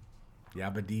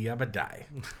 Yabba dee yabba die.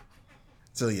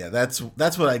 So yeah, that's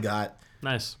what I got.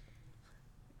 Nice.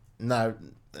 Now,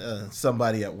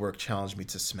 somebody at work challenged me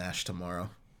to Smash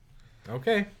tomorrow.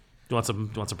 Okay. You want some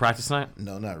practice tonight?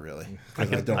 No, not really. I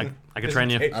can train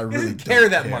you. I really don't care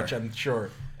that care. much, I'm sure.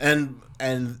 And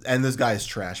this guy is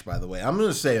trash, by the way. I'm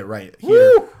gonna say it right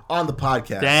here on the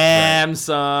podcast. Damn, right.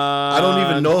 son. I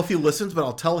don't even know if he listens, but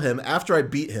I'll tell him after I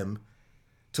beat him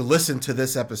to listen to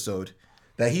this episode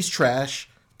that he's trash.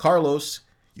 Carlos,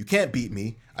 you can't beat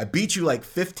me. I beat you like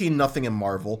 15-0 in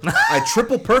Marvel. I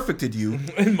triple perfected you.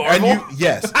 In Marvel? And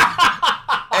yes.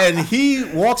 And he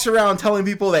walks around telling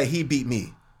people that he beat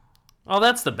me. Oh,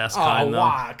 that's the best kind, though.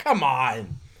 Wow. Come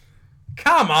on.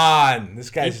 This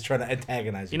guy's just trying to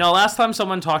antagonize you. You know, last time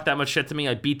someone talked that much shit to me,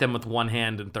 I beat them with one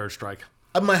hand in Third Strike.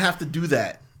 I might have to do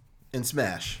that in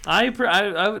Smash.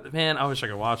 Man, I wish I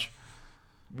could watch.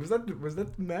 Was that the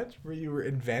match where you were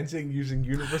advancing using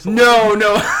universal? No.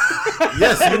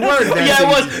 Yes, you were. Yeah, it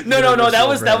was. No.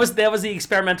 That was the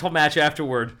experimental match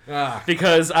afterward.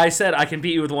 Because I said I can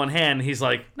beat you with one hand. He's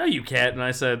like, no, you can't. And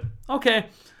I said, okay.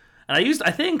 And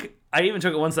I think I even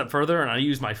took it one step further, and I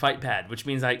used my fight pad, which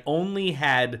means I only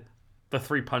had the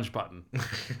 3-punch button,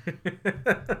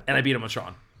 and I beat him with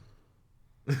Sean.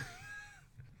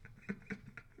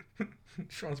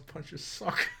 Sean's punches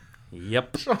suck.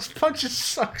 Yep. Sean's punches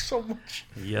suck so much.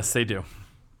 Yes, they do.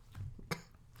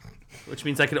 Which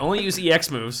means I can only use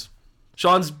EX moves.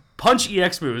 Sean's punch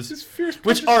EX moves, His fierce punch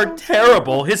which is are so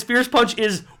terrible. His fierce punch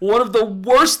is one of the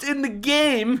worst in the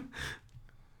game.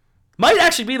 Might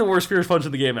actually be the worst fierce punch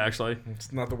in the game, actually.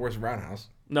 It's not the worst roundhouse.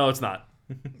 No, it's not.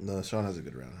 No, Sean has a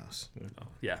good roundhouse.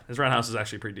 Yeah, his roundhouse is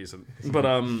actually pretty decent. But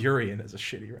Urian is a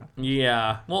shitty round.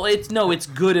 yeah. Well, it's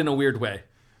good in a weird way.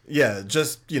 Yeah,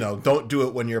 just don't do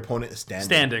it when your opponent is standing.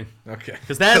 Standing, Okay.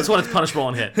 because that's when it's punishable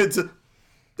on hit.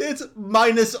 It's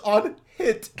minus on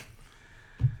hit.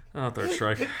 Oh, third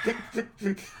strike.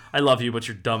 I love you, but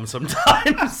you're dumb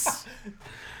sometimes.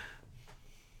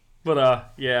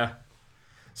 But yeah.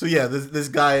 So yeah, this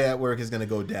guy at work is gonna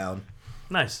go down.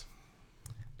 Nice.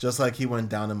 Just like he went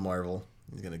down in Marvel,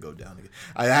 he's gonna go down again.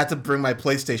 I had to bring my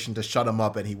PlayStation to shut him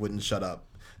up, and he wouldn't shut up.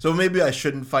 So maybe I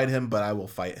shouldn't fight him, but I will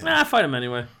fight him. Nah, fight him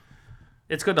anyway.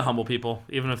 It's good to humble people,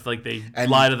 even if they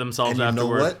lie to themselves and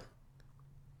afterward. You know what?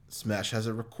 Smash has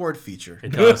a record feature.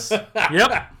 It does.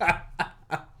 Yep.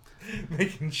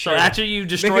 Making sure. So after you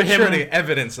destroy making him, sure the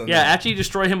evidence on that. after you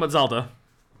destroy him with Zelda,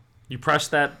 you press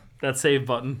that save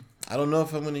button. I don't know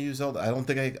if I'm going to use Zelda. I don't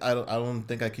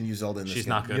think I can use Zelda in this game. She's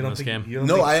not good in this game.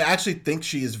 No, I actually think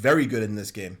she is very good in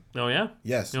this game. Oh yeah.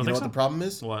 Yes. You You don't know think what so? the problem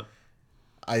is? What?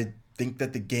 I think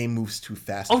that the game moves too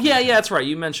fast. Oh yeah, that's right.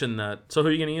 You mentioned that. So who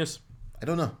are you gonna use? I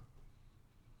don't know.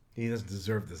 He doesn't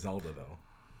deserve the Zelda though.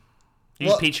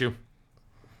 Use Pichu.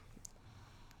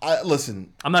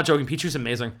 Listen. I'm not joking. Pichu's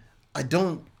amazing. I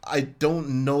don't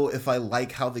know if I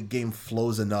like how the game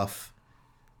flows enough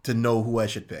to know who I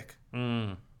should pick.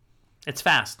 It's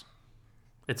fast.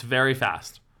 It's very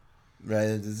fast.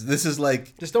 Right? This is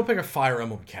like... Just don't pick a Fire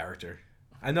Emblem character.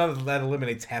 I know that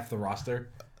eliminates half the roster.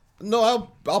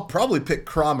 No, I'll probably pick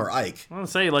Chrom or Ike. I want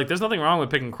to say, there's nothing wrong with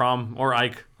picking Chrom or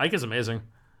Ike. Ike is amazing.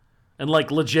 And,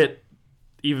 legit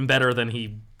even better than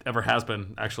he ever has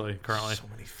been, actually, currently. So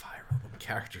many Fire Emblem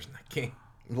characters in that game.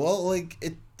 Well,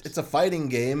 it's a fighting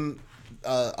game,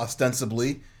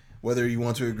 ostensibly, whether you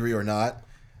want to agree or not.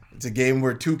 It's a game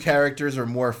where two characters or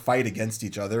more fight against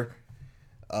each other.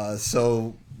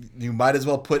 So you might as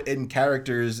well put in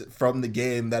characters from the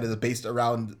game that is based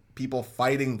around people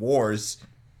fighting wars.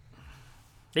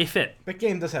 They fit. That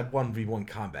game does have 1v1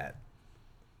 combat.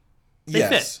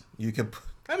 Yes, you can.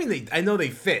 I mean, I know they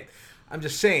fit. I'm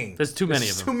just saying. There's too many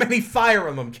of them. Too many Fire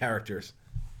Emblem characters.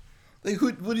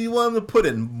 What do you want them to put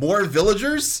in? More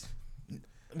villagers?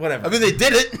 Whatever. I mean, they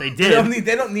did it. They They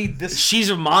did. don't need this. She's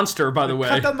a monster, by the way.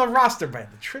 Cut down the roster,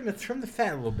 Brandon. Trim the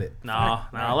fat a little bit. No,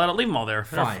 leave them all there.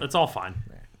 Fine. It's all fine.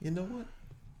 You know what?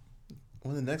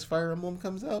 When the next Fire Emblem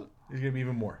comes out, There's gonna be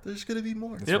even more. there's gonna be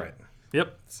more. That's Yep. right.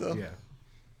 Yep. So Yeah.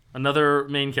 Another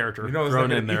main character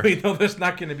thrown in there. You know, there's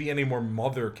not gonna be any more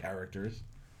mother characters.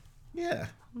 yeah,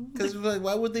 because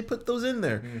why would they put those in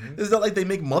there? It's not like they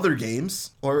make mother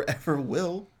games or ever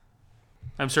will.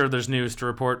 I'm sure there's news to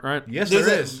report, right? Yes, There's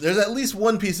there is. there's at least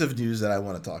one piece of news that I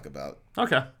want to talk about.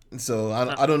 Okay. So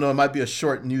I don't know. It might be a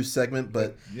short news segment,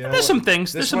 but You know There's what? some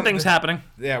things. This There's some one- things happening.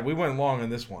 Yeah, we went long on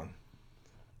this one.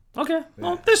 Okay.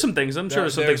 Well, there's some things. I'm sure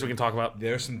there's some things we can talk about.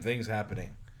 There's some things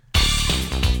happening.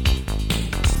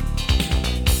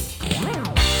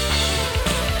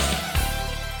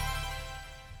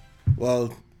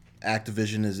 well,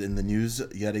 Activision is in the news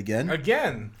yet again.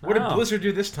 Again, what did Oh. Blizzard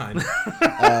do this time?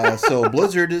 So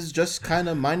Blizzard is just kind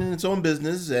of minding its own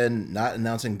business and not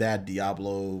announcing bad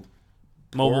Diablo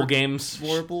Mobile games.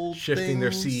 horrible Shifting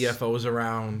their things. CFOs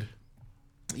around.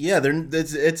 Yeah,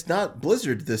 it's not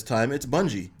Blizzard this time. It's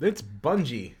Bungie. It's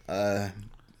Bungie.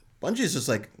 Bungie's just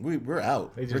like we're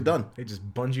out. We're done. They just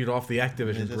bungeed off the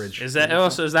Activision just- bridge. Is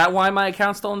that why my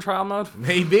account's still in trial mode?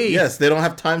 Maybe. Yes, they don't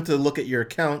have time to look at your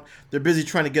account. They're busy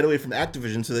trying to get away from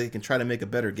Activision so they can try to make a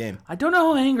better game. I don't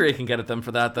know how angry I can get at them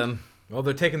for that. Then Well,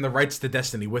 they're taking the rights to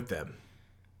Destiny with them,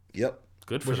 Yep,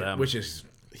 good for them. which is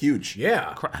huge.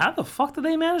 yeah. How the fuck did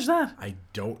they manage that? I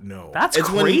don't know. That's It's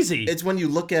crazy. It's when you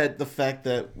look at the fact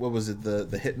that what was it the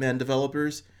Hitman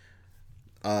developers.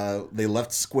 They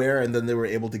left Square and then they were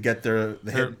able to get their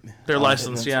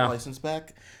license, Hitman's yeah. license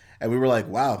back, and we were like,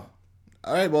 "Wow,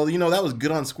 all right, well, that was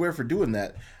good on Square for doing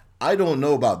that." I don't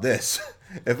know about this.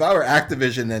 If I were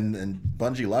Activision and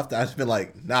Bungie left, I'd be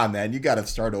like, "Nah, man, you got to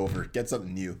start over, get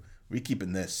something new. We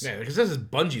keeping this." Yeah, because this is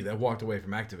Bungie that walked away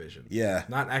from Activision. Yeah.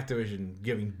 Not Activision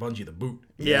giving Bungie the boot.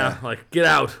 yeah, get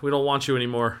out. We don't want you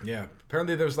anymore. Yeah.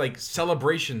 Apparently there was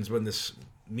celebrations when this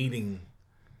meeting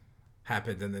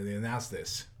happened and then they announced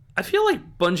this. I feel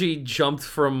like Bungie jumped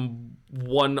from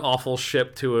one awful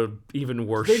ship to an even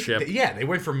worse ship. They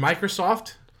went from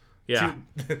Microsoft Yeah.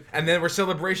 and then were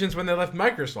celebrations when they left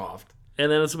Microsoft. And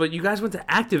then but you guys went to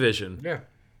Activision. Yeah.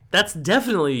 That's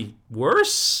definitely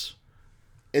worse.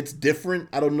 It's different.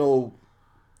 I don't know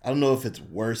if it's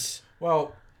worse.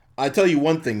 Well, I tell you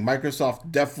one thing: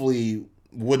 Microsoft definitely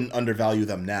wouldn't undervalue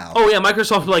them now. Oh yeah,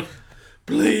 Microsoft was like,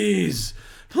 please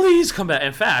come back.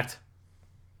 In fact,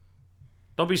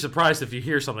 Don't be surprised if you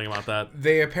hear something about that.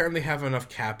 They apparently have enough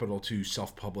capital to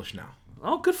self-publish now.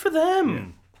 Oh, good for them. Yeah.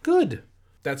 Good.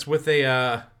 That's with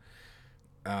a...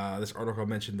 this article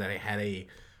mentioned that it had a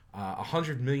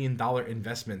 $100 million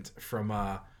investment from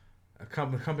a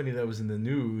company that was in the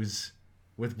news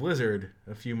with Blizzard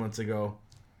a few months ago.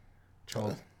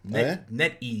 Called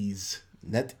NetEase.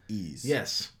 NetEase.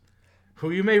 Yes.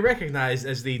 Who you may recognize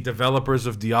as the developers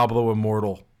of Diablo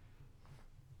Immortal.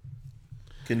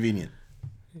 Convenient.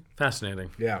 Fascinating.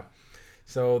 Yeah.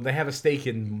 So they have a stake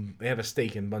in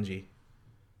Bungie.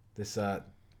 This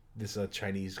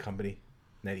Chinese company,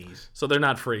 NetEase. So they're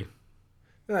not free.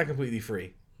 They're not completely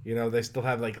free. You know, they still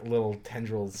have like little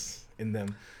tendrils in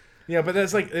them. Yeah, but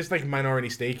it's like minority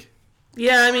stake.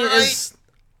 Yeah, I mean,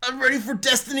 I'm ready for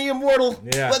Destiny Immortal.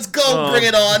 Yeah. Let's go. Bring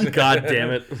it on. God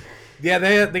damn it. Yeah,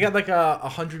 they got like a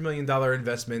 $100 million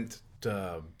investment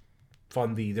to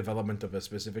fund the development of a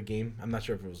specific game. I'm not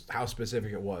sure if it was how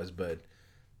specific it was, but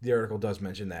the article does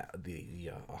mention that the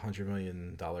 $100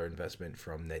 million investment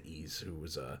from NetEase, who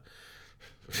was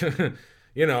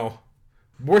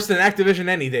worse than Activision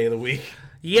any day of the week.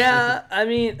 Yeah, I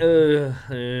mean,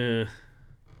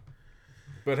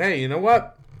 But hey, you know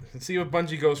what? Let's see what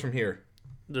Bungie goes from here.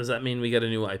 Does that mean we get a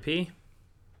new IP?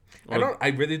 I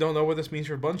really don't know what this means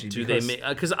for Bungie. Do they make?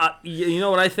 Because you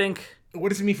know what I think. What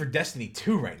does it mean for Destiny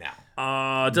 2 right now?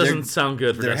 It doesn't sound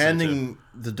good for They're Destiny 2. handing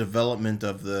the development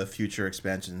of the future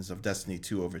expansions of Destiny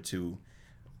 2 over to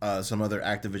some other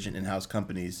Activision in-house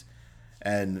companies,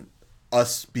 and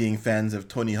us being fans of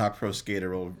Tony Hawk Pro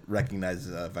Skater will recognize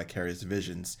Vicarious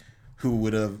Visions,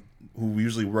 who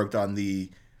usually worked on the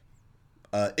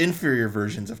inferior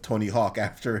versions of Tony Hawk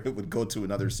after it would go to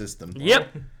another system.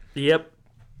 Yep.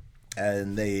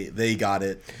 And they got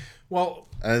it. Well,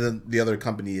 and then the other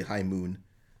company, High Moon,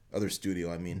 other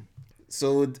studio, I mean.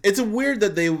 So it's weird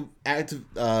that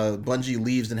Bungie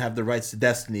leaves and have the rights to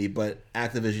Destiny, but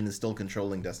Activision is still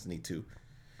controlling Destiny 2.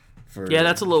 Yeah,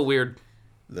 that's a little weird.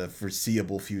 The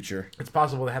foreseeable future. It's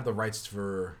possible they have the rights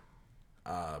for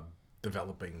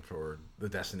developing for the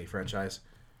Destiny franchise.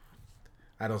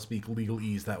 I don't speak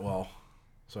legalese that well,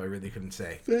 so I really couldn't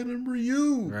say. Phantom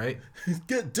Ryu! Right?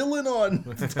 Get Dylan on!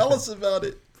 Tell us about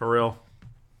it. For real.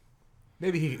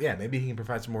 Maybe he can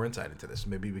provide some more insight into this.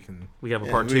 Maybe we have a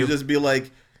part 2. We just be like,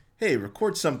 hey,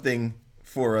 record something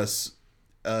for us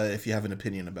if you have an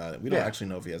opinion about it. We don't actually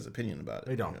know if he has an opinion about it.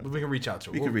 We don't. But we can reach out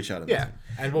to him. We can reach out to him. Yeah.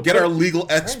 And we'll get our legal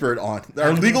expert on.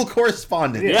 Our legal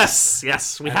correspondent.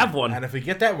 Yes, we have one. And if we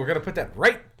get that, we're going to put that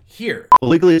right here.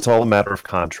 Well, legally, it's all a matter of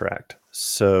contract.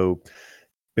 So,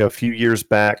 a few years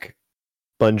back,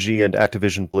 Bungie and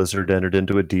Activision Blizzard entered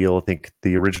into a deal. I think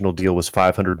the original deal was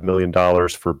 $500 million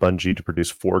for Bungie to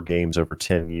produce 4 games over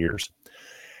 10 years.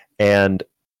 And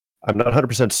I'm not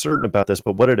 100% certain about this,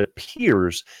 but what it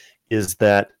appears is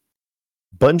that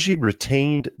Bungie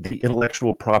retained the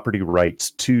intellectual property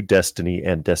rights to Destiny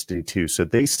and Destiny 2, so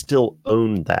they still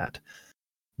own that.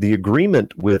 The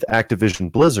agreement with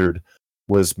Activision Blizzard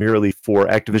was merely for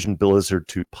Activision Blizzard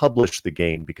to publish the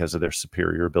game because of their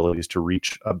superior abilities to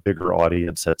reach a bigger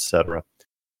audience, etc.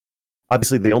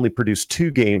 Obviously, they only produced 2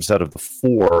 games out of the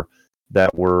 4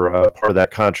 that were part of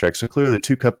that contract. So clearly the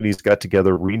 2 companies got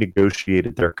together,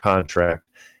 renegotiated their contract,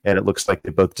 and it looks like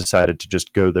they both decided to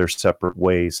just go their separate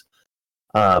ways.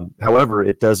 However,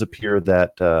 it does appear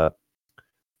that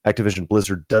Activision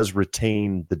Blizzard does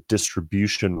retain the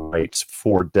distribution rights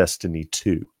for Destiny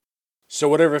 2. So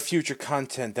whatever future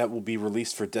content that will be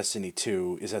released for Destiny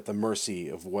 2 is at the mercy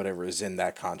of whatever is in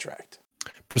that contract.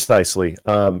 Precisely.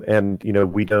 And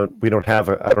we don't have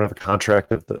I don't have a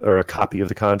contract or a copy of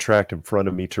the contract in front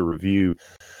of me to review,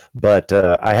 but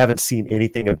I haven't seen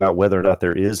anything about whether or not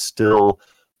there is still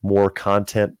more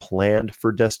content planned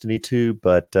for Destiny 2,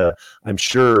 but I'm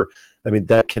sure,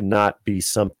 that cannot be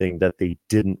something that they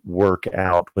didn't work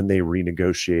out when they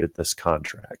renegotiated this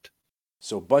contract.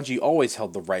 So Bungie always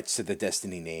held the rights to the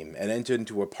Destiny name and entered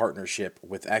into a partnership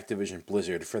with Activision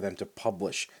Blizzard for them to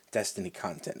publish Destiny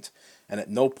content. And at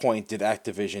no point did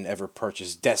Activision ever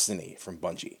purchase Destiny from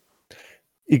Bungie.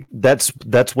 That's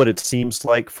what it seems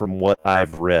like from what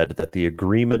I've read, that the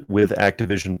agreement with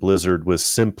Activision Blizzard was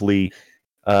simply,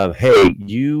 hey,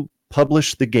 you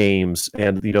publish the games,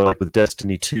 and like with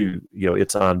Destiny 2,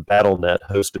 it's on Battle.net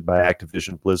hosted by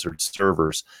Activision Blizzard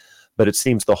servers. But it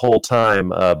seems the whole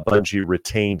time Bungie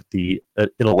retained the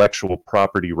intellectual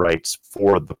property rights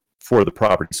for the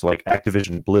property. So like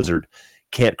Activision Blizzard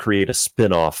can't create a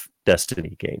spin-off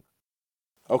Destiny game.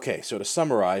 Okay, so to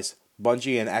summarize,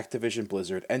 Bungie and Activision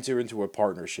Blizzard enter into a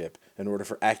partnership in order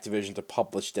for Activision to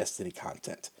publish Destiny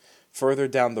content. Further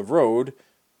down the road,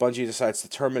 Bungie decides to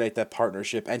terminate that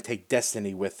partnership and take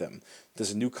Destiny with them.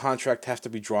 Does a new contract have to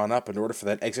be drawn up in order for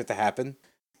that exit to happen?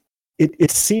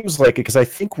 It seems like it, because I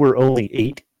think we're only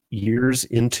 8 years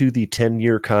into the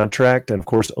 10-year contract, and of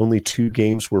course only 2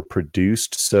 games were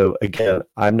produced. So again,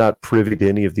 I'm not privy to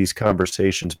any of these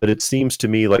conversations, but it seems to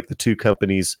me like the 2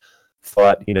 companies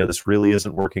thought, this really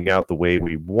isn't working out the way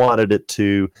we wanted it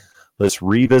to. Let's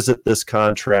revisit this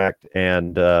contract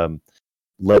and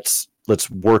let's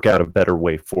work out a better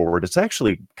way forward. It's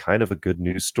actually kind of a good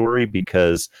news story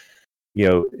because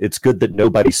it's good that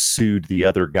nobody sued the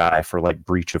other guy for like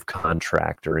breach of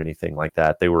contract or anything like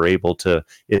that. They were able to,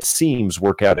 it seems,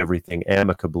 work out everything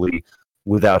amicably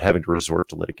without having to resort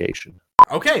to litigation.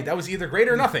 Okay, that was either great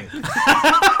or nothing.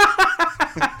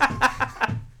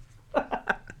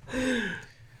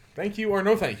 Thank you or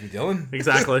no thank you, Dylan.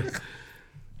 Exactly.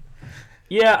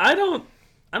 Yeah, I don't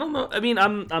know. I mean,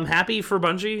 I'm happy for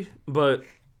Bungie, but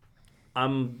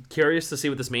I'm curious to see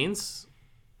what this means.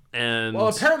 And Well,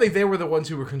 apparently they were the ones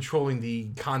who were controlling the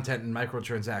content and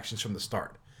microtransactions from the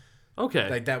start. Okay.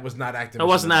 Like, that was not Activision. It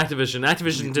wasn't Activision.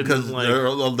 Activision didn't, because there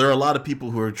are a lot of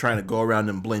people who are trying to go around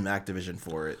and blame Activision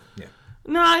for it. Yeah.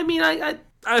 No, I mean, I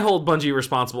hold Bungie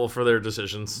responsible for their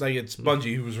decisions. Like, it's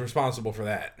Bungie who was responsible for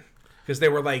that. Because they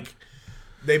were like...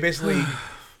 They basically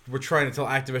were trying to tell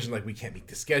Activision, like, we can't meet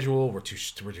the schedule, we're too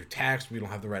taxed, we don't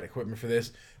have the right equipment for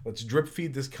this. Let's drip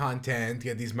feed this content,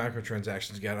 get these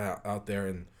microtransactions out there,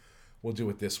 and we'll do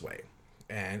it this way.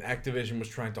 And Activision was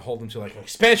trying to hold them to, like,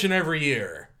 expansion every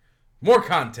year. More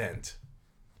content.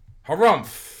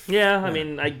 Harumph. Yeah, I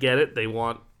mean, I get it. They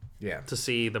want Yeah. to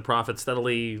see the profit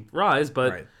steadily rise,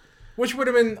 but Right. Which would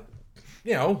have been,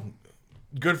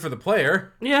 good for the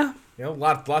player. yeah.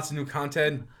 Lots of new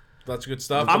content, lots of good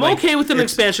stuff. I'm But, okay with an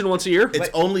expansion once a year.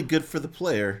 It's only good for the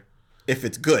player if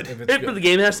it's good. if it's But good. the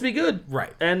game has to be good.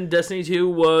 Right. And Destiny 2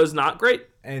 was not great.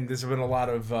 And there's been a lot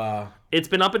of... It's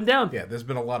been up and down. Yeah, there's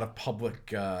been a lot of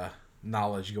public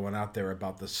knowledge going out there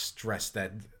about the stress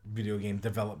that video game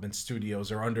development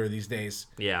studios are under these days.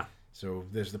 Yeah. So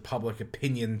there's the public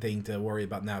opinion thing to worry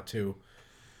about now, too.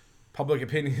 Public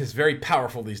opinion is very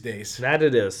powerful these days. That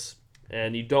it is.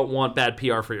 And you don't want bad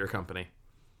PR for your company.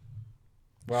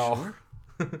 Well,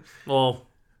 Well,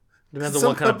 depends on Some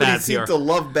what kind of bad companies seem PR. to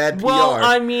love bad PR. Well,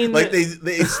 I mean- like they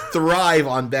thrive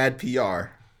on bad PR.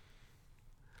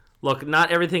 Look,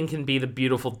 not everything can be the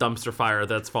beautiful dumpster fire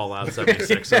that's Fallout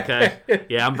 76, okay?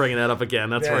 Yeah, I'm bringing that up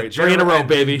again. That's right. 3 in a row,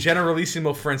 baby.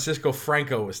 Generalissimo Francisco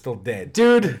Franco is still dead.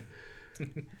 Dude,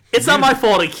 it's not my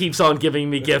fault he keeps on giving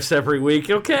me gifts every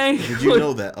week, okay? Did you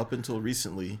know that up until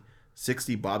recently,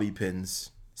 60 bobby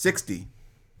pins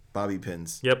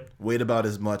Yep. weighed about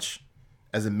as much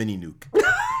as a mini nuke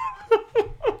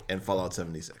in Fallout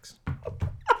 76.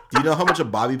 Do you know how much a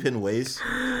bobby pin weighs?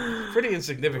 Pretty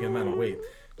insignificant amount of weight.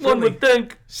 One would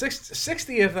think.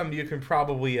 60 of them you can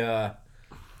probably,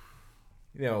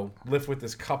 lift with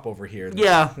this cup over here.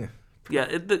 Yeah. Yeah,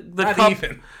 the Not cup,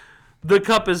 even. the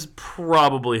cup is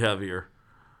probably heavier.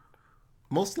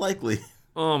 Most likely.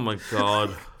 Oh my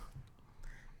god.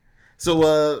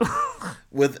 So,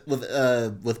 with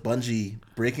Bungie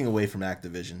breaking away from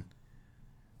Activision,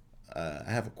 I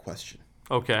have a question.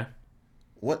 Okay.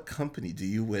 What company do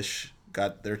you wish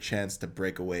got their chance to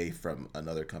break away from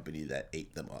another company that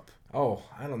ate them up? Oh,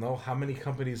 I don't know. How many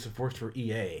companies have worked for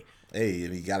EA? Hey,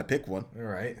 you got to pick one. All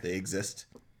right. They exist.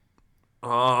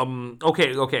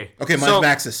 Okay. Okay, mine's So-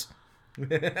 Maxis.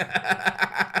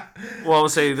 Well, I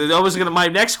was saying, my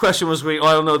next question was, I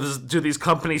don't know, do these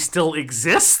companies still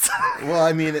exist? Well,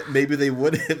 I mean, maybe they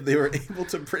would if they were able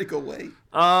to break away.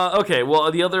 Okay.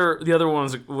 Well, the other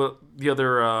ones, the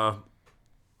other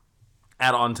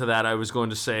add-on to that, I was going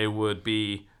to say would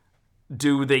be,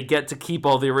 do they get to keep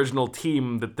all the original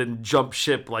team that then jump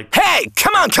ship? Like, Hey,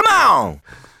 come on!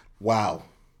 Wow,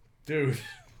 Dude.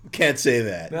 can't say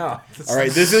that. No. All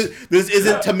right, this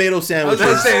isn't tomato sandwiches. I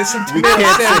was going to say, it's some we tomato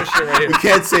can't sandwich shit right we here.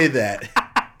 can't say that.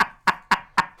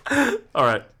 all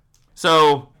right.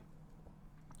 So,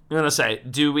 I'm going to say,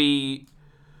 do we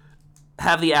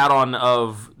have the add-on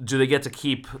of, do they get to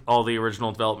keep all the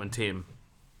original development team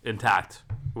intact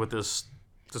with this?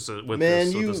 You're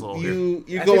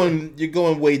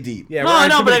going way deep. Yeah, No, we're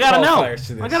adding too but I many gotta know. qualifiers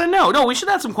to this. I gotta know. No, we should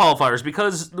add some qualifiers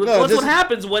because what's this what is-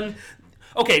 happens when.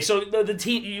 Okay, so the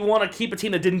team, you want to keep a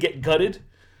team that didn't get gutted,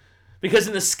 because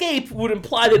an escape would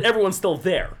imply that everyone's still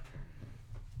there,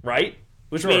 right?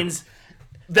 Which means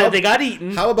that they got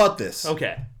eaten. How about this?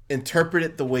 Okay, Interpret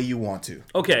it the way you want to.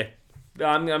 okay,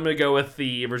 I'm gonna go with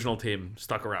the original team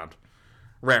stuck around.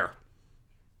 Rare.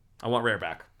 I want Rare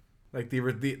back. Like the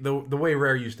way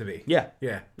Rare used to be. Yeah,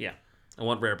 Yeah. yeah. I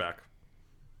want Rare back.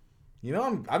 You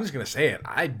know, I'm just gonna say it.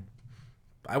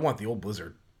 I want the old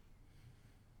Blizzard.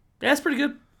 Yeah, that's pretty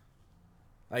good.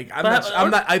 Like I'm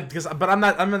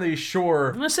not really sure.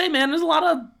 I'm gonna say, man, there's a lot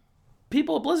of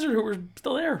people at Blizzard who are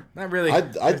still there. Not really.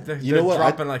 You know what?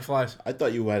 Dropping like flies. I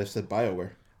thought you might have said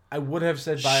BioWare. I would have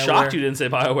said BioWare. Shocked you didn't say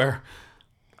BioWare.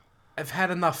 I've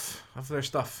had enough of their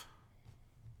stuff.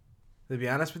 To be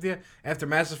honest with you, after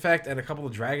Mass Effect and a couple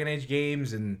of Dragon Age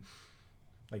games and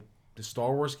like the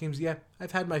Star Wars games, yeah,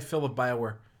 I've had my fill of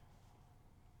BioWare.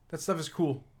 That stuff is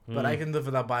cool, but I can live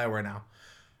without BioWare now.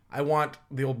 I want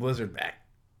the old Blizzard back.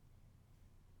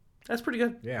 That's pretty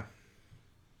good. Yeah.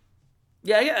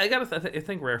 Yeah, I gotta. I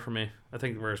think Rare for me. I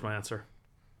think Rare's my answer.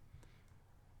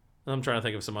 I'm trying to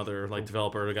think of some other like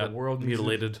developer who got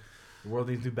mutilated. The world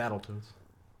needs new Battletoads.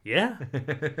 Yeah,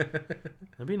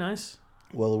 that'd be nice.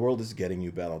 Well, the world is getting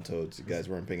you Battletoads. You guys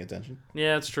weren't paying attention.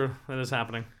 Yeah, it's true. That is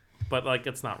happening, but like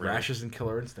it's not really. Rash is in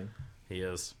Killer Instinct. He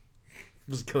is.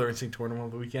 It was Killer Instinct tournament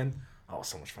over the weekend. Oh,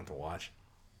 so much fun to watch.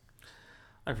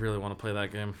 I really want to play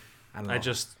that game. I don't know. I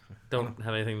just don't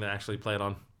have anything to actually play it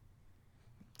on.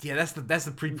 Yeah, that's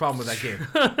the pre-problem with that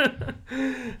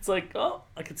game. It's like, oh,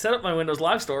 I could set up my Windows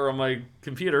Live Store on my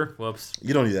computer. Whoops.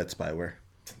 You don't need that spyware.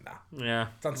 Nah. Yeah.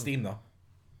 It's on Steam, though.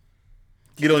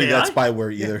 You don't need that KI?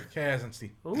 spyware either. Yeah, it's on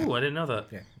Steam. Ooh, I didn't know that.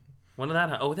 Yeah. When did that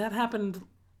happen? Oh, that happened.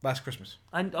 Last Christmas.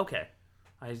 Okay.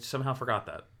 I somehow forgot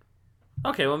that.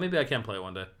 Okay, well, maybe I can play it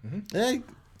one day. Yeah,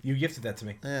 You gifted that to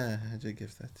me. I did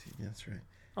give that to you. Yeah, that's right.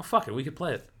 Oh, fuck it. We could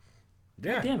play it.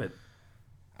 Yeah. Damn it.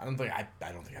 I don't think I'd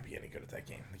be any good at that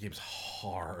game. The game's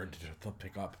hard to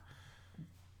pick up.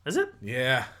 Is it?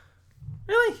 Yeah.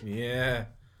 Really? Yeah.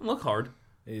 Look hard.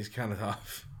 It is kind of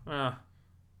tough. My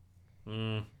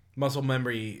Muscle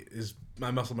memory is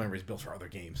built for other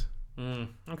games.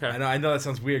 okay. I know that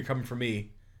sounds weird coming from me,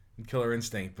 in Killer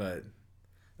Instinct, but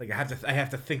like I have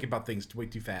to think about things way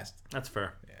too fast. That's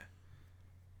fair. Yeah.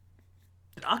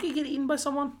 Did Aki get eaten by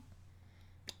someone?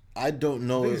 I don't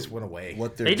know They just went away.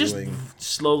 what they're They just doing.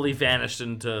 slowly vanished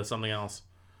into something else.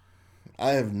 I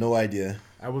have no idea.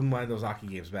 I wouldn't mind those Aki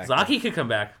games back. Zaki could come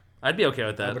back. I'd be okay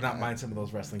with I that. would not mind some of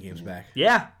those wrestling games back.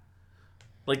 Yeah.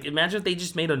 Like, imagine if they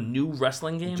just made a new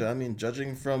wrestling game. I mean,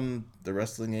 judging from the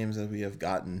wrestling games that we have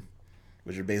gotten,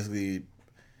 which are basically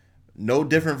no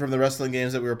different from the wrestling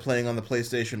games that we were playing on the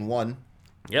PlayStation 1.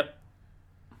 Yep.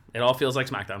 It all feels like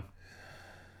SmackDown.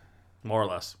 More or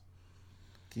less.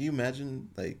 Can you imagine,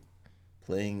 like,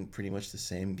 playing pretty much the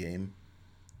same game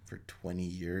for 20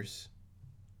 years?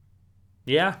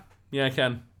 Yeah. Yeah, I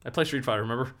can. I play Street Fighter,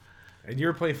 remember? And you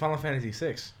were playing Final Fantasy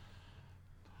VI.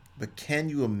 But can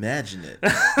you imagine it?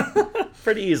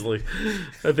 Pretty easily.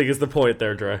 I think is the point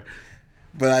there, Dre.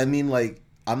 But I mean, like,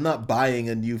 I'm not buying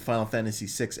a new Final Fantasy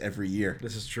VI every year.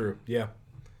 This is true. Yeah.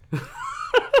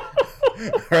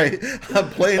 Right? I'm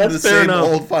playing That's the fair same enough.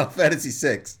 old Final Fantasy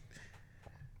VI.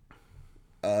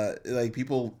 Like,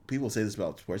 people say this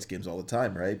about sports games all the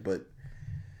time, right? But,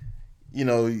 you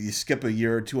know, you skip a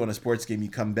year or two on a sports game, you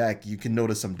come back, you can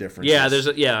notice some differences.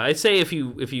 Yeah, I'd say if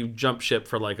you jump ship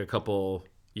for like a couple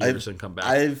years and come back.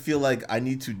 I feel like I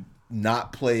need to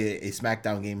not play a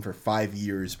SmackDown game for 5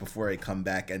 years before I come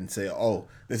back and say, oh,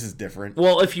 this is different.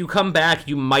 Well, if you come back,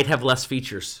 you might have less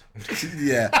features.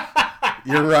 Yeah,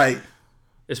 you're right.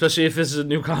 Especially if this is a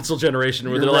new console generation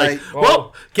where You're they're right. like,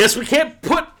 well, guess we can't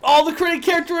put all the credit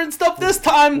character and stuff this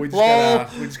time. We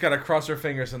just gotta cross our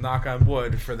fingers and knock on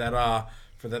wood for that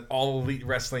All Elite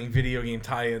Wrestling video game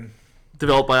tie-in.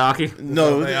 Developed by Aki.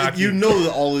 No, Aki. you know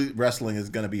that All Elite Wrestling is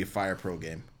going to be a Fire Pro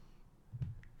game.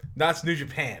 That's New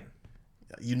Japan.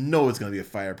 You know it's going to be a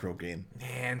Fire Pro game.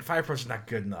 Man, Fire Pro's not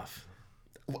good enough.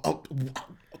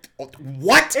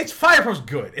 What? It's Fire Pro's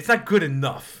good. It's not good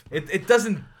enough. It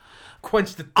doesn't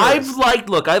quench the thirst.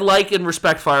 I like and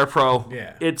respect Fire Pro.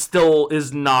 Yeah. It still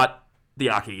is not the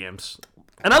Aki games.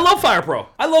 And I love Fire Pro.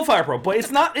 But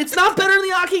it's not better than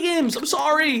the Aki games. I'm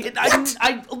sorry.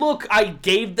 I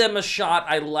gave them a shot.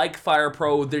 I like Fire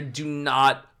Pro. They do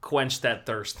not quench that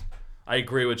thirst. I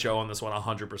agree with Joe on this one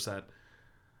 100%.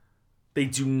 They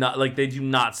do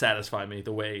not satisfy me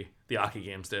the way the Aki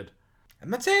games did. I'm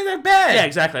not saying they're bad. Yeah,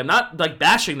 exactly. I'm not like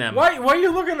bashing them. Why are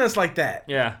you looking at us like that?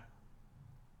 Yeah.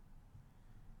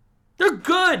 They're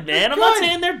good, man. I'm good. not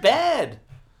saying they're bad.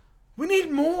 We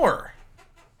need more.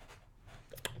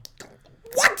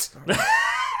 What?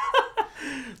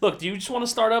 Look, do you just want to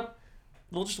start up?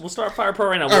 We'll start Fire Pro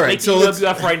right now. All We'll right, make so the let's-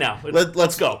 UWF right now.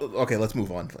 Let's go. Okay, let's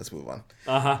move on.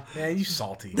 Yeah, you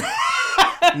salty.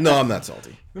 No, I'm not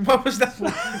salty. What was that?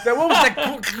 What was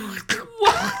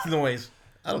that noise?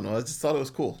 I don't know. I just thought it was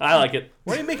cool. I like it.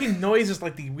 Why are you making noises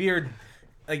like the weird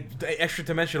like extra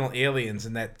dimensional aliens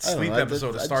in that I don't sleep know,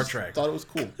 episode of Star just Trek. thought it was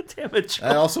cool. Damn it, Joe.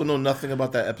 I also know nothing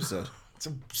about that episode. It's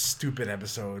a stupid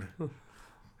episode.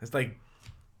 It's like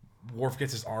Worf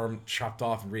gets his arm chopped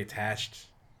off and reattached,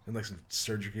 and like some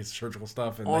surgical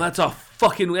stuff. And That's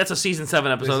a season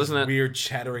 7 episode, isn't it? Weird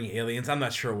chattering aliens. I'm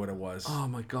not sure what it was. Oh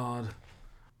my god.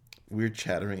 Weird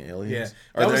chattering aliens.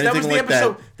 Yeah, Are there anything like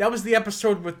episode. That was the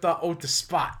episode with the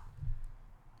Spot.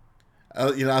 I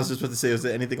was just about to say, was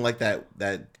there anything like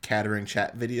that Cattering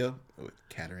chat video?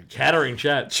 Chattering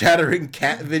chat. Chattering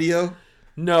cat video?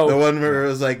 No. The one where it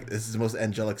was like, this is the most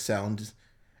angelic sound.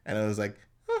 And it was like...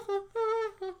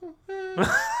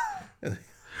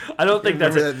 I don't think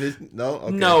that's it. That no?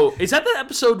 Okay. No. Is that the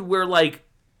episode where, like,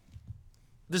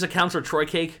 there's a Counselor Troy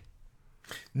cake?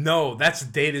 No, that's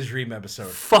Data's Dream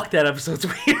episode. Fuck, that episode's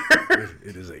weird.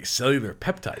 It is a cellular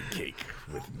peptide cake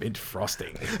with mint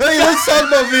frosting. Hey, let's talk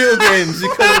about video games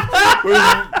because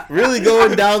we're really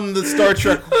going down the Star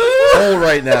Trek hole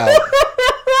right now.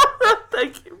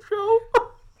 Thank you,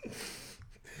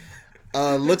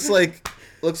 Joe. Looks like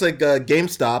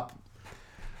GameStop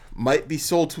might be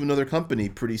sold to another company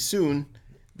pretty soon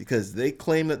because they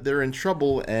claim that they're in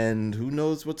trouble, and who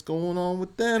knows what's going on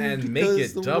with them. And make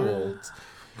it double.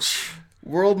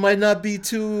 World might not be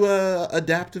too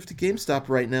adaptive to GameStop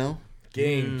right now.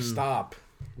 GameStop.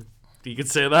 You could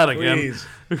say that again. Please.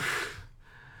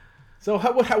 So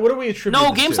what are we attributing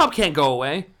No, this GameStop to? can't go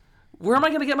away. Where am I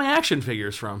going to get my action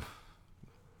figures from?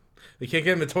 They can't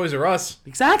get them at Toys R Us.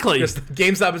 Exactly. Because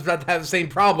GameStop is about to have the same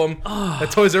problem that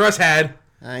Toys R Us had.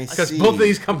 I Because see. both of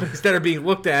these companies that are being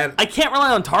looked at, I can't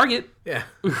rely on Target. yeah,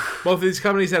 both of these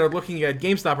companies that are looking at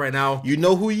GameStop right now. You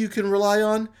know who you can rely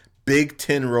on? Big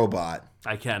Tin Robot.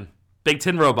 I can. Big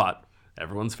Tin Robot.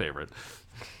 Everyone's favorite.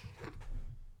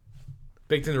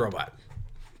 Big Tin Robot.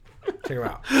 Check him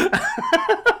out.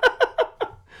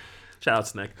 Shout out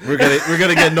to Nick. We're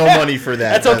gonna get no money for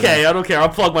that. That's okay. I don't care. I'll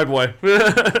plug my boy.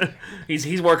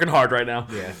 he's working hard right now.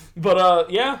 Yeah. But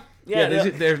Yeah,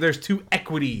 there's two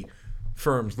equity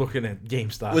firms looking at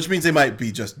GameStop. Which means they might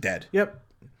be just dead. Yep.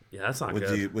 Yeah, that's not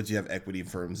good. Would you have equity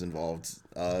firms involved?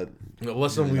 A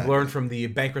lesson we learned from the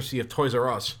bankruptcy of Toys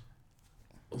R Us.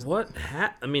 What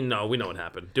I mean, no, we know what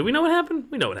happened. Do we know what happened?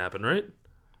 We know what happened, right?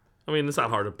 I mean, it's not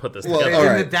hard to put this Well, They together.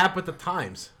 didn't right. adapt with the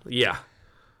times. Yeah.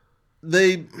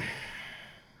 They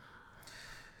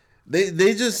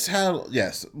just had,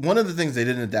 yes, one of the things they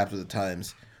didn't adapt with the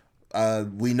times.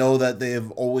 We know that they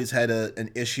have always had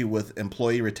an issue with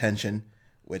employee retention,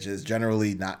 which is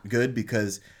generally not good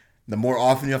because the more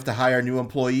often you have to hire new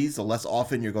employees, the less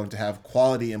often you're going to have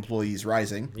quality employees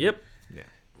rising. Yep.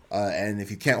 And if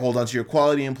you can't hold on to your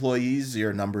quality employees,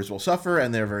 your numbers will suffer,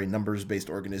 and they're a very numbers-based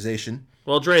organization.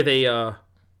 Well, Dre, they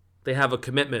have a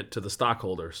commitment to the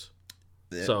stockholders.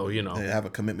 So, you know. They have a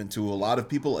commitment to a lot of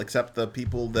people, except the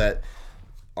people that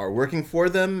are working for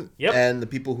them and the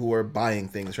people who are buying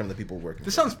things from the people working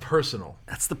This for sounds personal.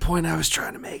 That's the point I was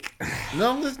trying to make. them.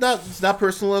 No, it's not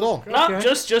personal at all. No,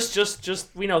 just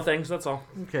we know things, that's all.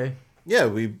 Okay. Yeah,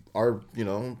 we are,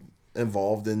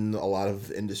 involved in a lot of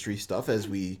industry stuff as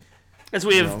we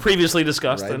have previously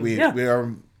discussed. right.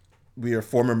 And, We are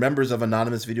former members of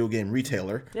anonymous video game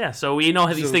retailer. Yeah, so we know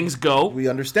how these things go. We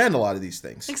understand a lot of these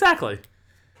things. Exactly.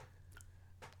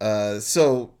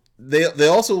 So they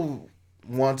also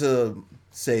want to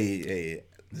say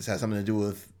this has something to do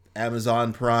with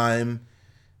Amazon Prime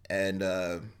and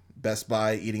Best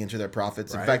Buy eating into their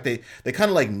profits. Right. In fact, they kind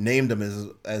of like named them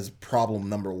as problem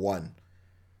number one.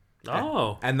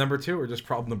 Oh. And number two, or just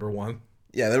problem number one?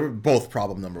 Yeah, they were both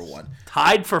problem number one.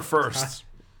 Tied for first.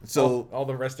 So All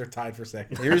the rest are tied for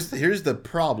second. here's the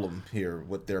problem here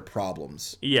with their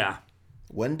problems. Yeah.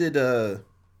 When did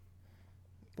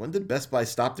Best Buy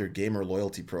stop their gamer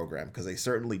loyalty program? Because they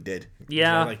certainly did.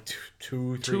 Yeah. Like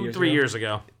two, 3 years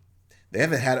ago. They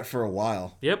haven't had it for a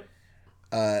while. Yep.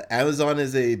 Amazon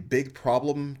is a big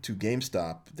problem to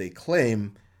GameStop, they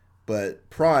claim, but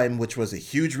Prime, which was a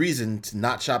huge reason to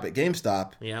not shop at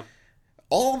GameStop, Yep.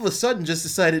 all of a sudden just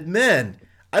decided, man,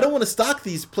 I don't want to stock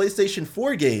these PlayStation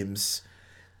 4 games.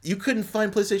 You couldn't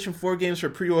find PlayStation 4 games for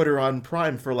pre-order on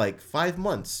Prime for like 5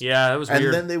 months. Yeah, it was and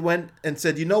weird. then they went and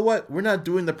said, you know what? We're not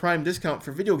doing the Prime discount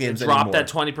for video games Dropped anymore. that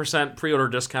 20% pre-order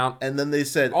discount. And then they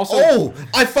said, Also-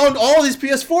 I found all these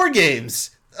PS4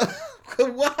 games.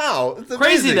 Wow. It's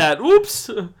Crazy amazing. that. Oops.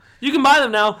 You can buy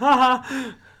them now.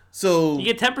 Haha. So, You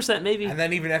get 10% maybe. And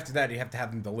then even after that, you have to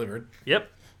have them delivered. Yep.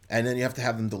 and then you have to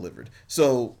have them delivered.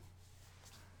 So,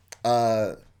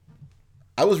 I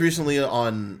was recently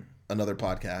on another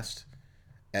podcast,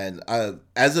 and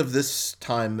as of this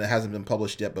time, it hasn't been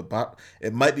published yet, but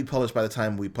it might be published by the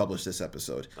time we publish this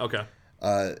episode. Okay.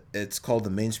 It's called the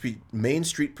Main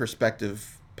Street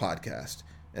Perspective podcast.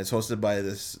 And it's hosted by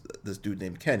this dude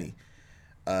named Kenny.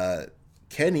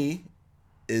 Kenny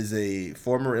is a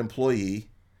former employee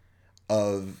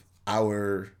of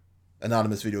our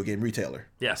anonymous video game retailer.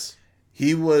 Yes.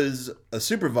 He was a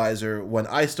supervisor when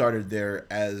I started there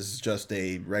as just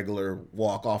a regular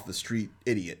walk off the street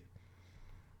idiot.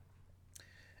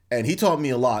 And he taught me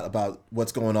a lot about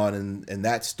what's going on in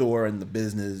that store and the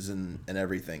business and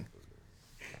everything.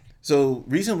 So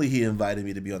recently he invited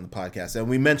me to be on the podcast, and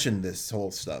we mentioned this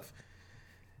whole stuff.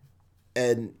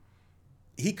 And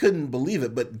he couldn't believe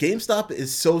it, but GameStop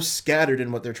is so scattered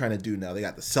in what they're trying to do now. They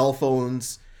got the cell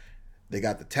phones, they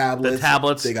got the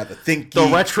tablets, they got the ThinkGeek, the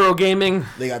retro gaming,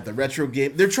 they got the retro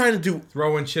game. They're trying to do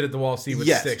throwing shit at the wall, see what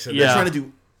sticks. They're trying to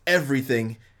do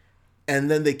everything,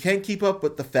 and then they can't keep up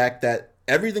with the fact that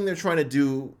everything they're trying to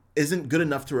do isn't good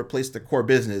enough to replace the core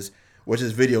business, which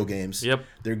is video games. Yep.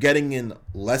 They're getting in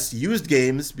less used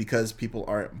games because people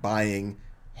aren't buying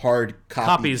hard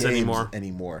copies games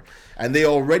anymore. And they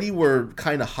already were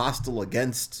kind of hostile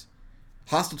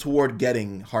toward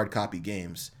getting hard copy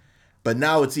games. But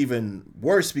now it's even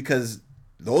worse because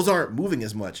those aren't moving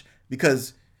as much.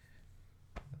 Because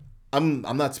I'm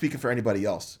not speaking for anybody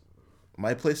else.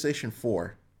 My PlayStation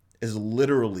 4 is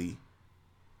literally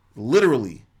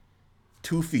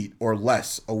 2 feet or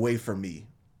less away from me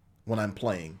when I'm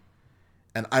playing,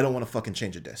 and I don't want to fucking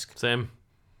change a disc. Same.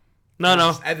 No.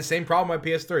 I had the same problem with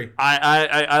my PS3.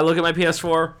 I look at my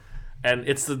PS4, and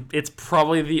it's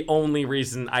probably the only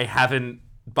reason I haven't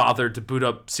bothered to boot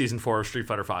up Season 4 of Street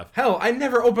Fighter V. Hell, I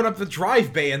never open up the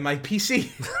drive bay in my PC.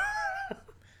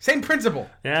 Same principle.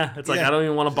 Yeah, it's like I don't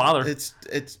even want to bother. It's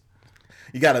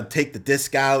you got to take the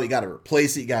disc out, you got to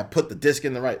replace it, you got to put the disc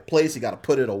in the right place, you got to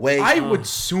put it away. I would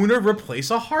sooner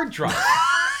replace a hard drive.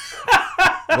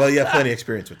 Well, you have plenty of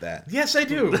experience with that. Yes, I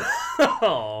do.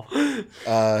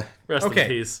 Rest in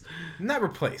peace. Not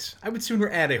replace. I would sooner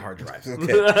add a hard drive.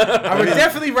 Okay. I would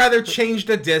definitely rather change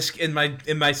the disc in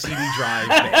my CD drive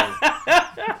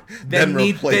bay than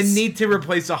need to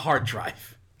replace a hard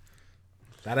drive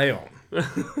that I own.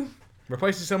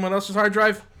 Replacing someone else's hard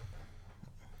drive?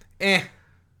 Yeah.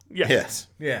 Yes.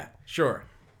 Yeah, sure.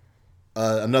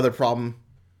 Another problem,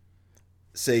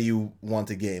 say you want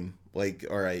a game. Like,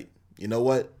 all right, you know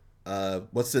what?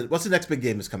 What's the next big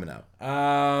game that's coming out?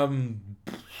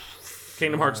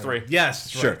 Kingdom Hearts 3. Yes,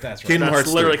 sure. Right, that's right. Kingdom Hearts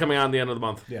That's literally 3. coming out at the end of the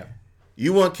month. Yeah.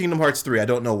 You want Kingdom Hearts 3. I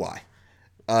don't know why.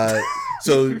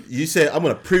 So you say, I'm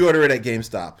going to pre-order it at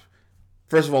GameStop.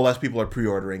 First of all, less people are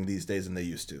pre-ordering these days than they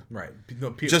used to. Right.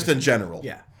 Just in general.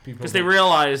 Yeah. Because they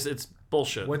realize it's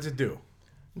bullshit. What's it do?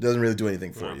 It doesn't really do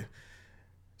anything for you.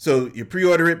 So you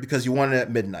pre-order it because you want it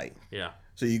at midnight. Yeah.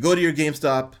 So you go to your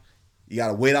GameStop. You got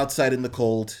to wait outside in the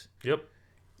cold. Yep.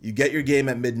 You get your game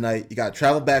at midnight. You got to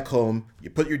travel back home. You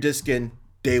put your disc in,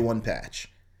 day one patch.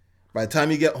 By the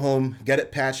time you get home, get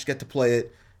it patched, get to play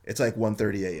it, it's like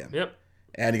 1:30 a.m. Yep.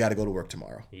 And you got to go to work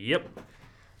tomorrow. Yep.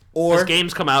 Or Those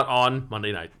games come out on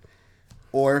Monday night.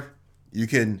 Or you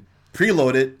can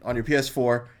preload it on your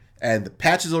PS4, and the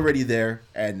patch is already there,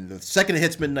 and the second it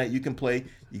hits midnight, you can play.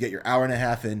 You get your hour and a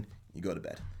half in, you go to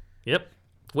bed. Yep.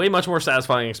 Way much more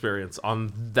satisfying experience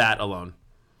on that alone.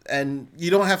 And you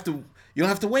don't have to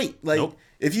wait. Like, Nope.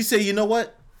 if you say, you know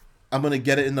what, I'm going to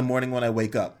get it in the morning when I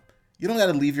wake up. You don't got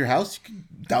to leave your house. You can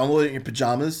download it in your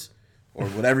pajamas or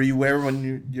whatever you wear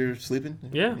when you're sleeping.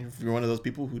 Yeah. If you're one of those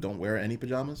people who don't wear any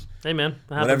pajamas. Hey, man.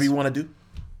 Whatever you want to do.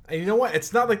 And you know what?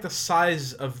 It's not like the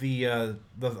size of the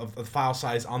file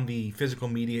size on the physical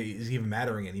media is even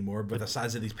mattering anymore, but the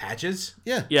size of these patches.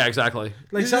 Yeah. Yeah, exactly.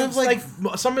 Like You have,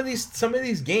 some of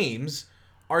these games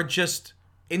are just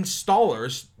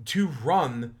installers to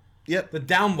run Yep. the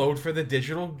download for the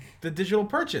digital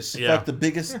purchase. Yeah. In fact,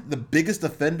 the biggest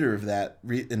offender of that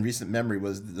in recent memory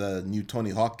was the new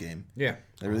Tony Hawk game. Yeah.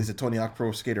 They released a Tony Hawk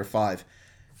Pro Skater 5.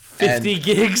 50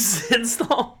 gigs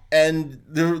install. And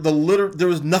there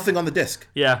was nothing on the disc.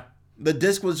 Yeah. The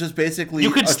disc was just basically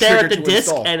You could a stare at trigger the to disc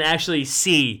install. and actually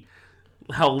see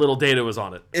how little data was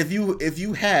on it. If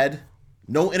you had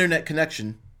no internet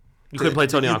connection, You couldn't play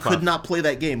Tony Hawk You could 5. not play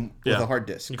that game with Yeah. a hard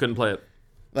disk. You couldn't play it.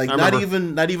 Like I not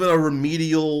remember. even a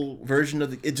remedial version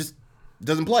of it just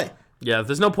doesn't play. Yeah,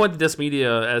 there's no point to disc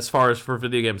media as far as for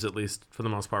video games, at least for the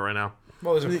most part right now.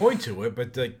 Well, there's a point to it,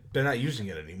 but they're not using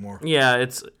it anymore. Yeah,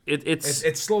 it's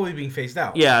It's slowly being phased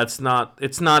out. yeah, it's not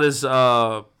as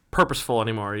purposeful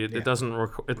anymore. It doesn't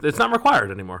it's not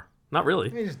required anymore. Not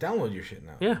really. You just download your shit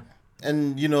now. Yeah.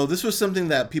 And this was something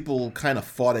that people kind of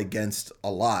fought against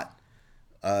a lot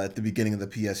at the beginning of the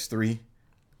PS3.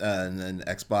 and then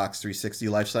Xbox 360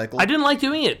 life cycle. I didn't like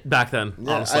doing it back then,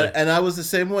 honestly. I was the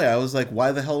same way. I was like,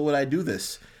 why the hell would I do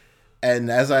this? And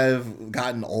as I've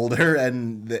gotten older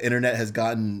and the internet has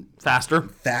gotten faster,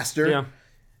 yeah,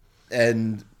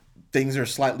 and things are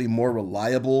slightly more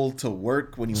reliable to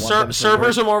work when you want them to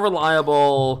servers work. are more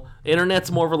reliable,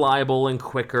 internet's more reliable and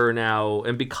quicker now,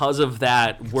 and because of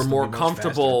that, we're more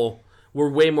comfortable. Faster. We're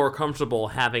way more comfortable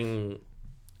having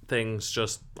things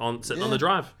just sitting on the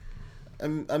drive.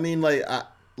 I mean, like,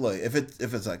 look, if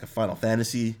it's like a Final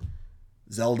Fantasy,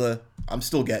 Zelda, I'm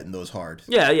still getting those hard.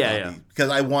 Yeah. Because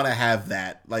I want to have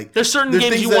that. Like, there's certain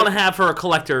games you want to have for a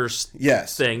collector's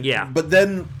thing. Yeah. But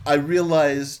then I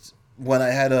realized when I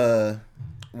had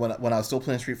when I was still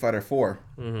playing Street Fighter 4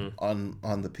 on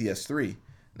the PS3,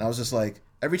 and I was just like,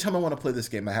 every time I want to play this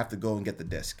game, I have to go and get the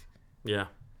disc. Yeah.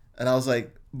 And I was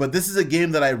like, but this is a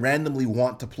game that I randomly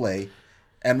want to play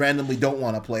and randomly don't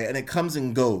want to play, and it comes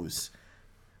and goes.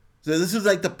 So this is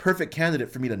like the perfect candidate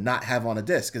for me to not have on a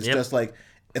disc. It's just like,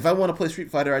 if I want to play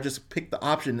Street Fighter, I just pick the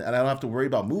option, and I don't have to worry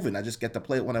about moving. I just get to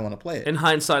play it when I want to play it. In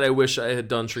hindsight, I wish I had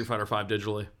done Street Fighter 5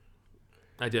 digitally.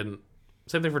 I didn't.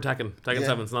 Same thing for Tekken. Tekken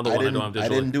 7 is another one I don't have digitally. I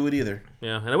didn't do it either.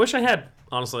 Yeah, and I wish I had,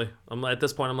 honestly. At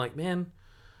this point, I'm like, man,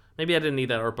 maybe I didn't need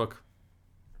that art book.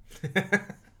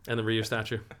 And the Ryu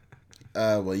statue.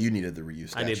 Well, you needed the Ryu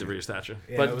statue. I need the Ryu statue.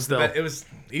 Yeah, but it was, still. it was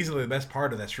easily the best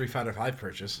part of that Street Fighter 5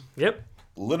 purchase. Yep.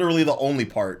 Literally the only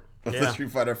part of the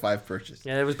Street Fighter 5 purchase.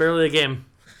 Yeah, it was barely a game.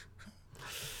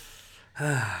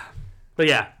 But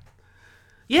yeah.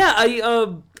 Yeah,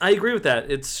 I agree with that.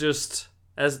 It's just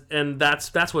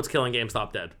that's what's killing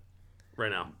GameStop dead right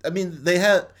now. I mean, they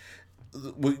have.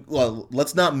 Well,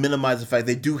 let's not minimize the fact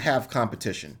they do have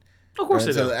competition. Of course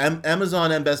they do. So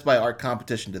Amazon and Best Buy are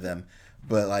competition to them,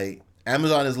 but like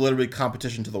Amazon is literally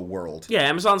competition to the world. Yeah,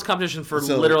 Amazon's competition for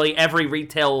literally every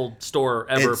retail store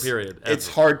ever. Period. Ever. It's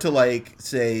hard to like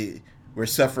say we're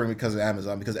suffering because of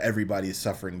Amazon because everybody is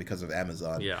suffering because of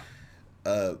Amazon. Yeah.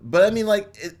 But I mean,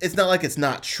 like, it's not like it's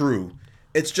not true.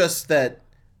 It's just that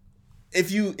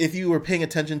if you were paying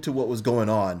attention to what was going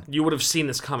on, you would have seen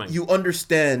this coming. You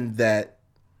understand that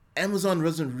Amazon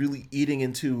wasn't really eating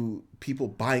into people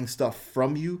buying stuff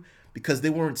from you because they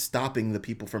weren't stopping the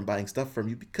people from buying stuff from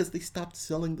you because they stopped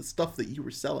selling the stuff that you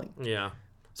were selling. Yeah.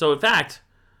 So in fact,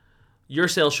 your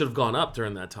sales should have gone up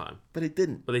during that time. But it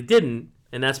didn't. But they didn't,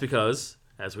 and that's because,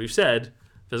 as we've said,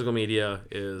 physical media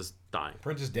is dying.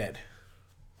 Print is dead.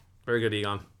 Very good,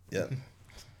 Egon. Yeah.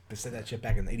 They said that shit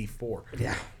back in '84.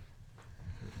 Yeah.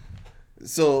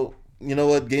 So, you know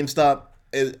what, GameStop,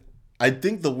 I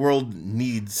think the world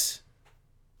needs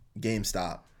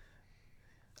GameStop.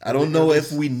 I don't know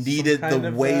if we need it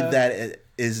the way that it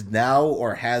is now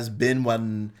or has been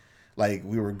when like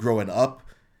we were growing up,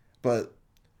 but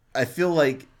I feel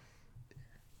like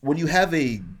when you have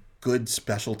a good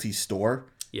specialty store,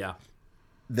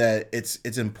 that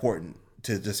it's important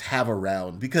to just have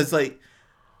around because like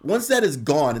once that is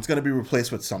gone, it's going to be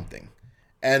replaced with something.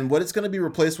 And what it's going to be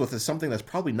replaced with is something that's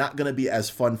probably not going to be as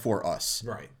fun for us.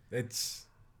 Right. It's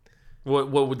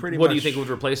what do you think would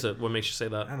replace it? What makes you say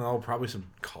that? I don't know. Probably some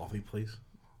coffee, please.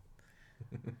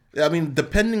 I mean,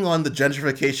 depending on the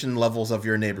gentrification levels of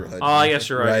your neighborhood. Oh, I guess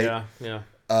you're right. Yeah.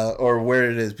 Or where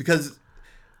it is, because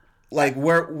like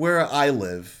where I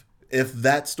live, if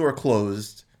that store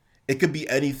closed, it could be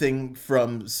anything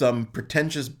from some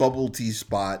pretentious bubble tea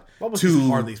spot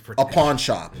to a pawn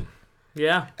shop.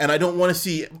 Yeah. And I don't want to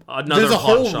see... There's a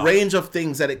whole range of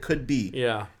things that it could be.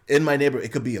 Yeah. In my neighborhood. It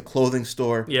could be a clothing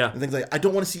store. Yeah. And things like I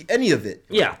don't want to see any of it.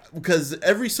 Yeah. Because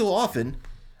every so often,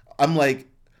 I'm like,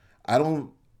 I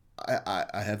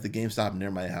have the GameStop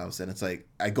near my house. And it's like,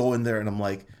 I go in there and I'm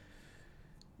like,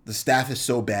 the staff is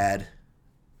so bad.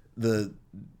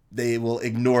 They will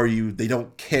ignore you. They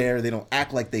don't care. They don't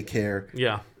act like they care.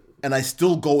 Yeah. And I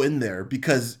still go in there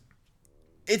because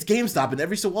it's GameStop. And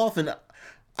every so often...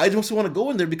 I just want to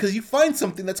go in there because you find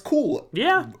something that's cool.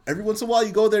 Yeah. Every once in a while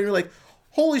you go there and you're like,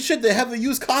 holy shit, they have the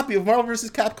used copy of Marvel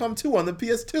vs. Capcom 2 on the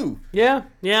PS2. Yeah.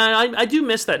 I do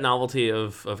miss that novelty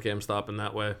of GameStop in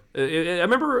that way. I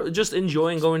remember just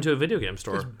enjoying going to a video game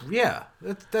store. Yeah,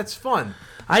 that's fun.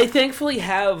 I thankfully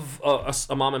have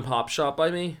a mom and pop shop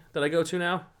by me that I go to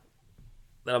now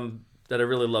that I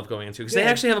really love going into because they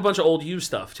actually have a bunch of old used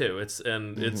stuff too. It's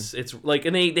like,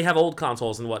 and they have old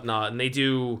consoles and whatnot, and they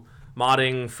do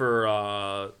modding for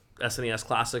SNES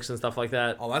classics and stuff like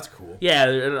that. Oh, that's cool. Yeah,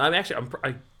 and I'm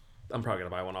probably gonna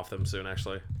buy one off them soon.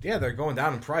 Actually. Yeah, they're going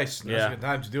down in price. Now's a good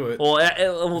time to do it. Well,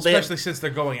 especially since they're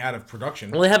going out of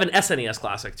production. Well, they have an SNES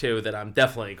classic too that I'm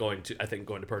definitely going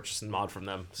to purchase and mod from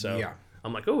them. So yeah.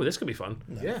 I'm like, oh, this could be fun.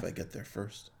 If I get there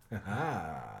first.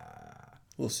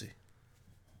 We'll see.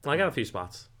 I got a few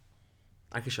spots.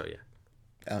 I can show you.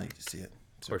 I don't need to see it.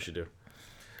 Of course you do.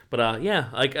 But yeah,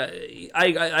 like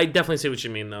I definitely see what you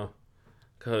mean though,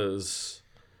 because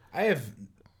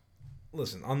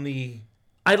listen on the.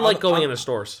 I like going into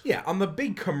stores. Yeah, on the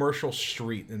big commercial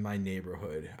street in my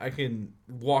neighborhood, I can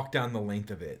walk down the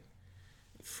length of it,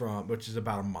 which is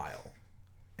about a mile,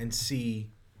 and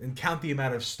count the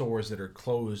amount of stores that are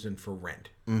closed and for rent.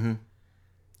 Mm-hmm.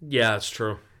 Yeah, it's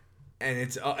true. And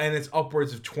it's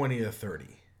upwards of 20 to 30.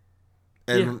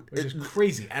 And Which is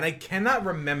crazy. And I cannot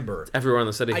remember. Everywhere in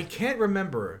the city. I can't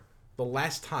remember the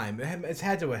last time. It's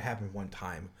had to have happened one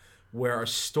time where a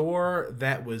store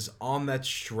that was on that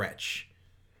stretch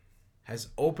has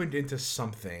opened into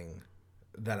something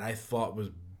that I thought was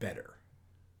better.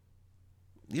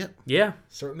 Yep. Yeah.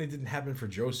 Certainly didn't happen for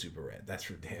Joe's Super Red. That's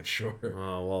for damn sure.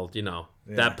 Oh, well,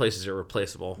 that place is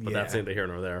irreplaceable, but that's neither here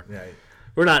nor there. Right.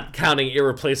 We're not counting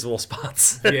irreplaceable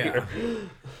spots. Yeah.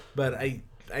 But I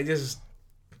just,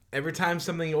 every time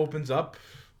something opens up,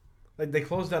 like they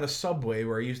closed down a Subway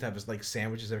where I used to have like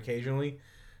sandwiches occasionally,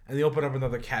 and they open up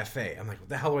another cafe. I'm like, what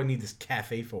the hell do I need this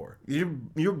cafe for?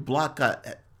 Your block got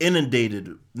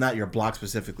inundated, not your block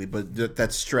specifically, but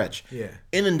that stretch. Yeah.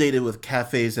 Inundated with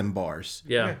cafes and bars.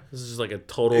 Yeah. This is just like a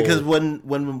total... Because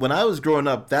when I was growing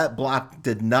up, that block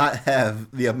did not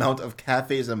have the amount of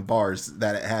cafes and bars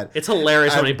that it had. It's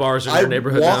hilarious how many bars are in your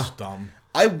neighborhood now. Dumb.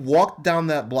 I walked down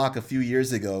that block a few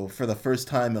years ago for the first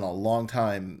time in a long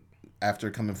time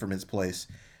after coming from his place.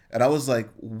 And I was like,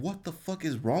 what the fuck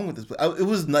is wrong with this place? It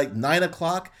was like 9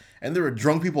 o'clock and there were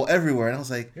drunk people everywhere. And I was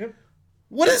like, Yep.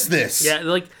 What is this? Yeah,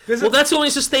 like, that's the only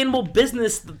sustainable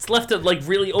business that's left to, like,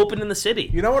 really open in the city.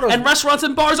 You know what? And restaurants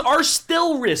and bars are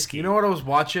still risky. You know what I was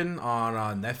watching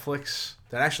on Netflix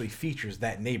that actually features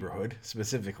that neighborhood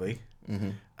specifically?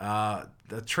 Mm-hmm.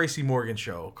 The Tracy Morgan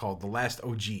show called The Last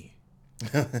OG.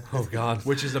 Oh, God.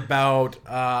 Which is about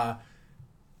a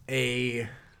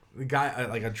guy,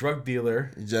 like a drug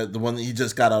dealer. The one that he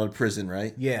just got out of prison,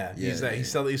 right? Yeah.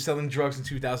 He's selling drugs in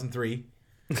 2003.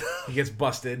 He gets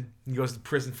busted. He goes to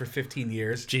prison for 15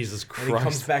 years. Jesus Christ. And he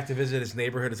comes back to visit his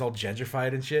neighborhood. It's all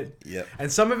gentrified and shit. Yep.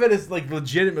 And some of it is like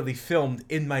legitimately filmed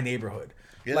in my neighborhood.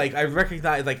 Yep. Like I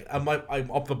recognize, like I'm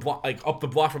up the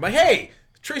block from like, hey,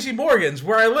 Tracy Morgan's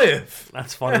where I live.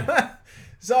 That's funny.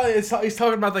 So he's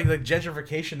talking about like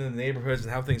gentrification in the neighborhoods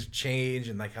and how things change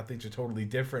and like how things are totally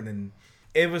different, and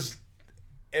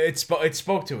it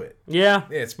spoke to it. Yeah.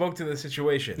 Yeah, it spoke to the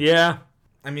situation. Yeah.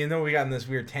 I mean, I know we got in this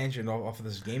weird tangent off of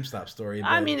this GameStop story. But,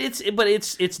 I mean, it's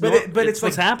it's what's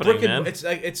like happening, man.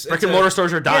 Brick and mortar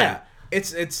stores are dying. Yeah,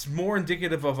 it's more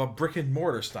indicative of a brick and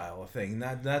mortar style of thing,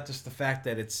 not just the fact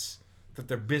that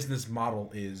their business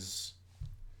model is,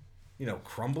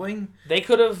 crumbling. They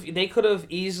could have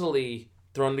easily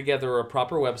thrown together a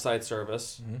proper website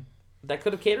service that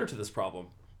could have catered to this problem.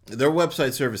 Their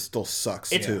website service still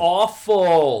sucks, It's too.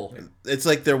 awful. It's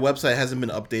like their website hasn't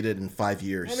been updated in 5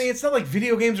 years. I mean, it's not like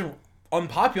video games are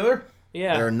unpopular.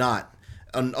 Yeah. They're not.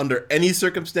 Under any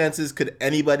circumstances, could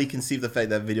anybody conceive the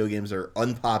fact that video games are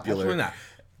unpopular? Absolutely not.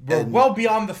 We're well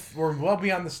beyond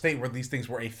the state where these things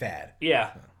were a fad.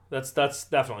 Yeah. That's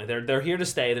definitely. They're here to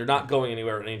stay. They're not going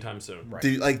anywhere anytime soon.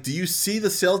 Right. Do you see the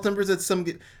sales numbers at some...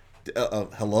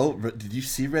 hello? Did you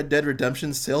see Red Dead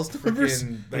Redemption's sales numbers?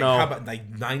 No. How about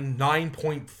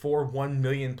 9.41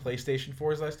 million PlayStation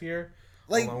 4s last year?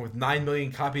 Like, along with 9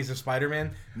 million copies of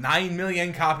Spider-Man. 9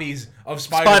 million copies of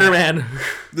Spider-Man.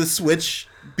 The Switch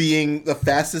being the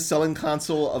fastest selling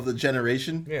console of the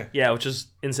generation. Yeah. Yeah, which is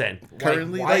insane.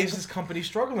 Currently, why is this company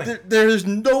struggling? There's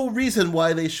no reason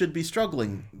why they should be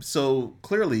struggling. So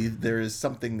clearly there is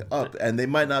something up, and they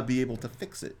might not be able to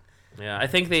fix it. Yeah, I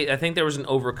think there was an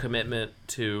overcommitment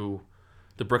to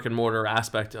the brick and mortar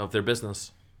aspect of their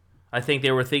business. I think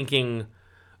they were thinking,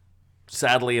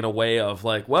 sadly, in a way of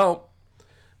like, well,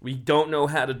 we don't know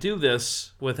how to do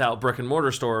this without brick and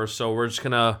mortar stores, so we're just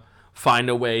gonna find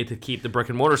a way to keep the brick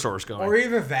and mortar stores going. Or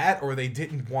either that, or they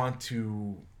didn't want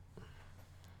to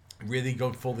really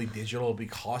go fully digital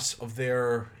because of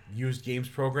their used games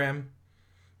program,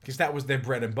 because that was their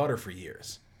bread and butter for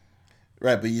years.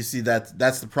 Right, but you see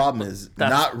that's the problem is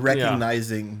not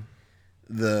recognizing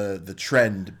the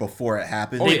trend before it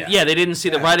happened. They didn't see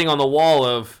the writing on the wall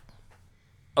of,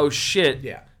 oh shit.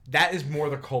 Yeah, that is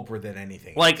more the culprit than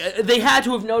anything. Like, they had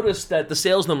to have noticed that the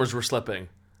sales numbers were slipping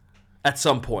at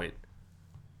some point.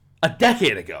 A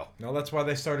decade ago. No, that's why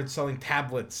they started selling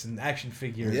tablets and action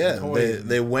figures. Yeah, and toys.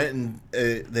 they went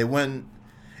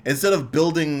instead of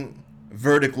building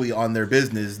vertically on their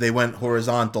business, they went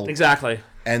horizontal. Exactly.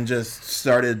 And just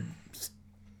started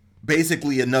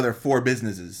basically another 4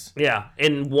 businesses. Yeah,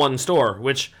 in one store,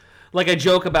 which, Like, I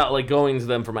joke about, like, going to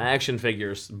them for my action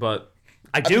figures, but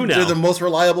I do now. They're the most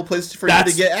reliable place for you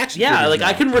to get action figures. Yeah, like, now.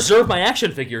 I can reserve my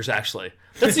action figures, actually.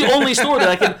 That's the only store that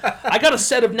I can... I got a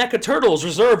set of NECA Turtles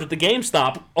reserved at the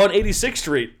GameStop on 86th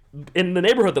Street in the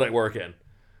neighborhood that I work in.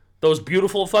 Those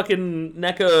beautiful fucking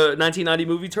NECA 1990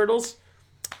 movie turtles.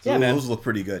 Yeah, those look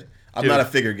pretty good. I'm not a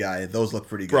figure guy. Those look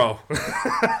pretty good. Bro,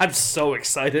 I'm so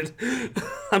excited.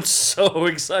 I'm so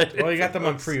excited. Well, you got them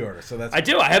on pre-order, so that's... I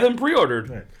do. I have them pre-ordered.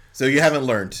 Right. So you haven't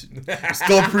learned.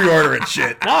 Still pre-ordering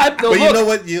shit. But you know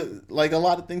what? You like a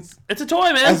lot of things. It's a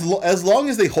toy, man. As long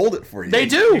as they hold it for you. They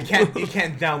do. You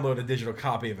can't download a digital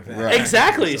copy of it. Right.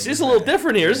 Exactly. It's just a little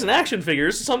different here. It's an action figure.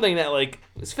 It's something that, like,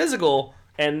 is physical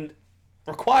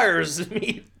requires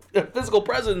me a physical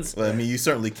presence. Well, I mean, you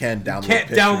certainly can download. Can't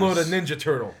download a Ninja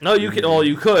Turtle. No, you can. Oh,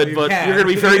 you could, You but can. you're going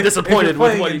to be very disappointed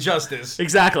with what Injustice.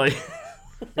 Exactly.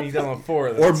 And you download 4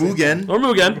 of them. Or Mugen. Or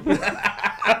Mugen.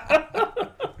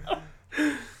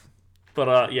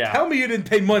 But yeah. Tell me you didn't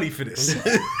pay money for this.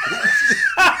 That's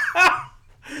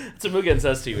what Mugen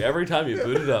says to you every time you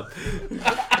boot it up.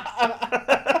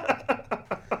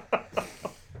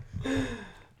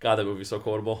 God, that movie's so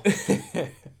quotable.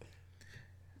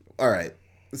 All right.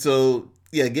 So,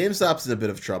 yeah, GameStop's in a bit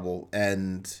of trouble,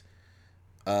 and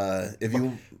if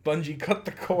you... Bungie cut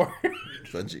the cord.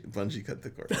 Bungie cut the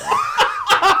cord.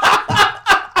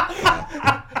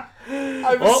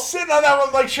 I was sitting on that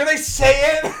one like, should I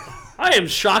say it? I am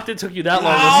shocked it took you that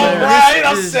long to All say it. right,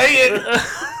 I'll say it.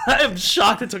 I am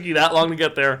shocked it took you that long to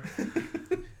get there.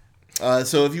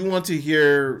 So if you want to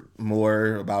hear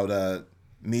more about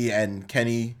me and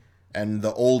Kenny and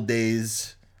the old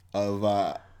days of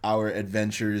our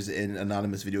adventures in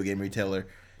Anonymous Video Game Retailer,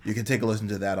 you can take a listen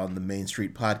to that on the Main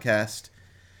Street Podcast.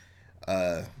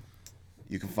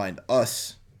 You can find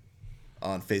us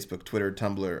on Facebook, Twitter,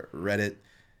 Tumblr, Reddit,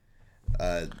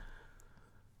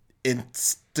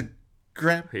 Instagram.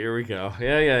 Here we go.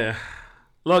 Yeah.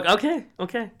 Look, okay.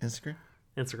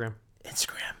 Instagram.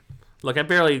 Look, I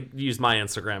barely used my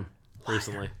Instagram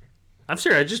recently. I'm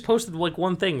serious. I just posted like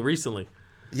one thing recently.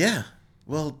 Yeah.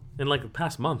 Well, in like the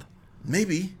past month.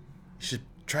 Maybe you should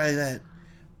try that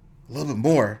a little bit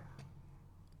more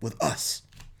with us.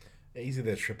 Easy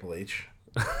there, Triple H.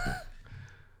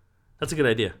 That's a good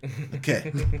idea.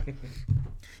 Okay.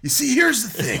 You see, here's the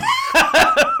thing.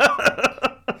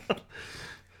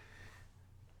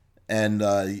 And,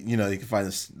 you can find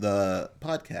the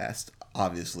podcast,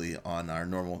 obviously, on our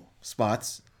normal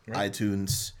spots. Right.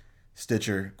 iTunes,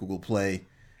 Stitcher, Google Play,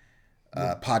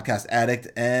 Podcast Addict,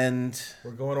 and...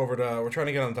 We're trying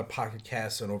to get onto Pocket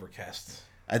Casts and Overcast.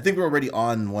 I think we're already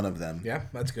on one of them. Yeah,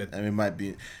 that's good. I mean, it might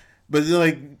be... But,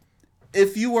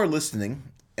 if you are listening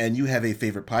and you have a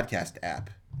favorite podcast app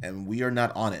and we are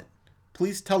not on it,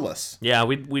 please tell us. Yeah,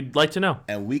 we'd like to know.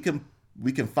 And we can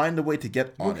find a way to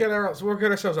get on it. We'll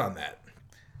get ourselves on that.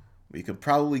 We could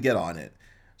probably get on it.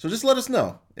 So just let us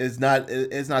know. It's not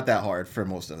that hard for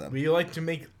most of them. We like to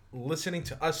make listening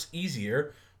to us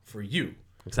easier for you.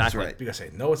 Exactly. That's right. Because I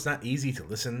know it's not easy to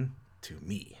listen to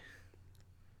me.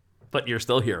 But you're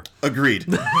still here. Agreed.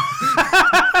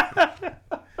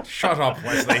 Shut up,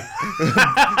 Wesley.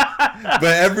 But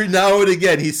every now and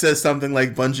again, he says something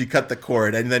like Bungie cut the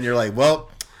cord, and then you're like, well,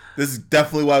 this is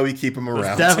definitely why we keep him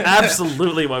around.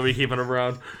 Absolutely why we keep him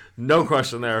around. No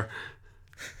question there.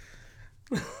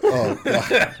 Oh,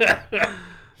 God.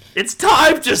 It's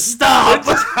time to stop.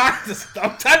 It's time to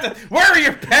stop. Where are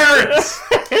your parents?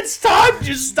 It's time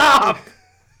to stop.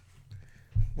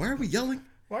 Why are we yelling?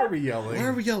 Why are we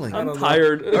yelling? I'm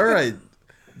tired. All right.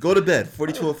 Go to bed.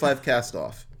 4205 cast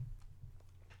off.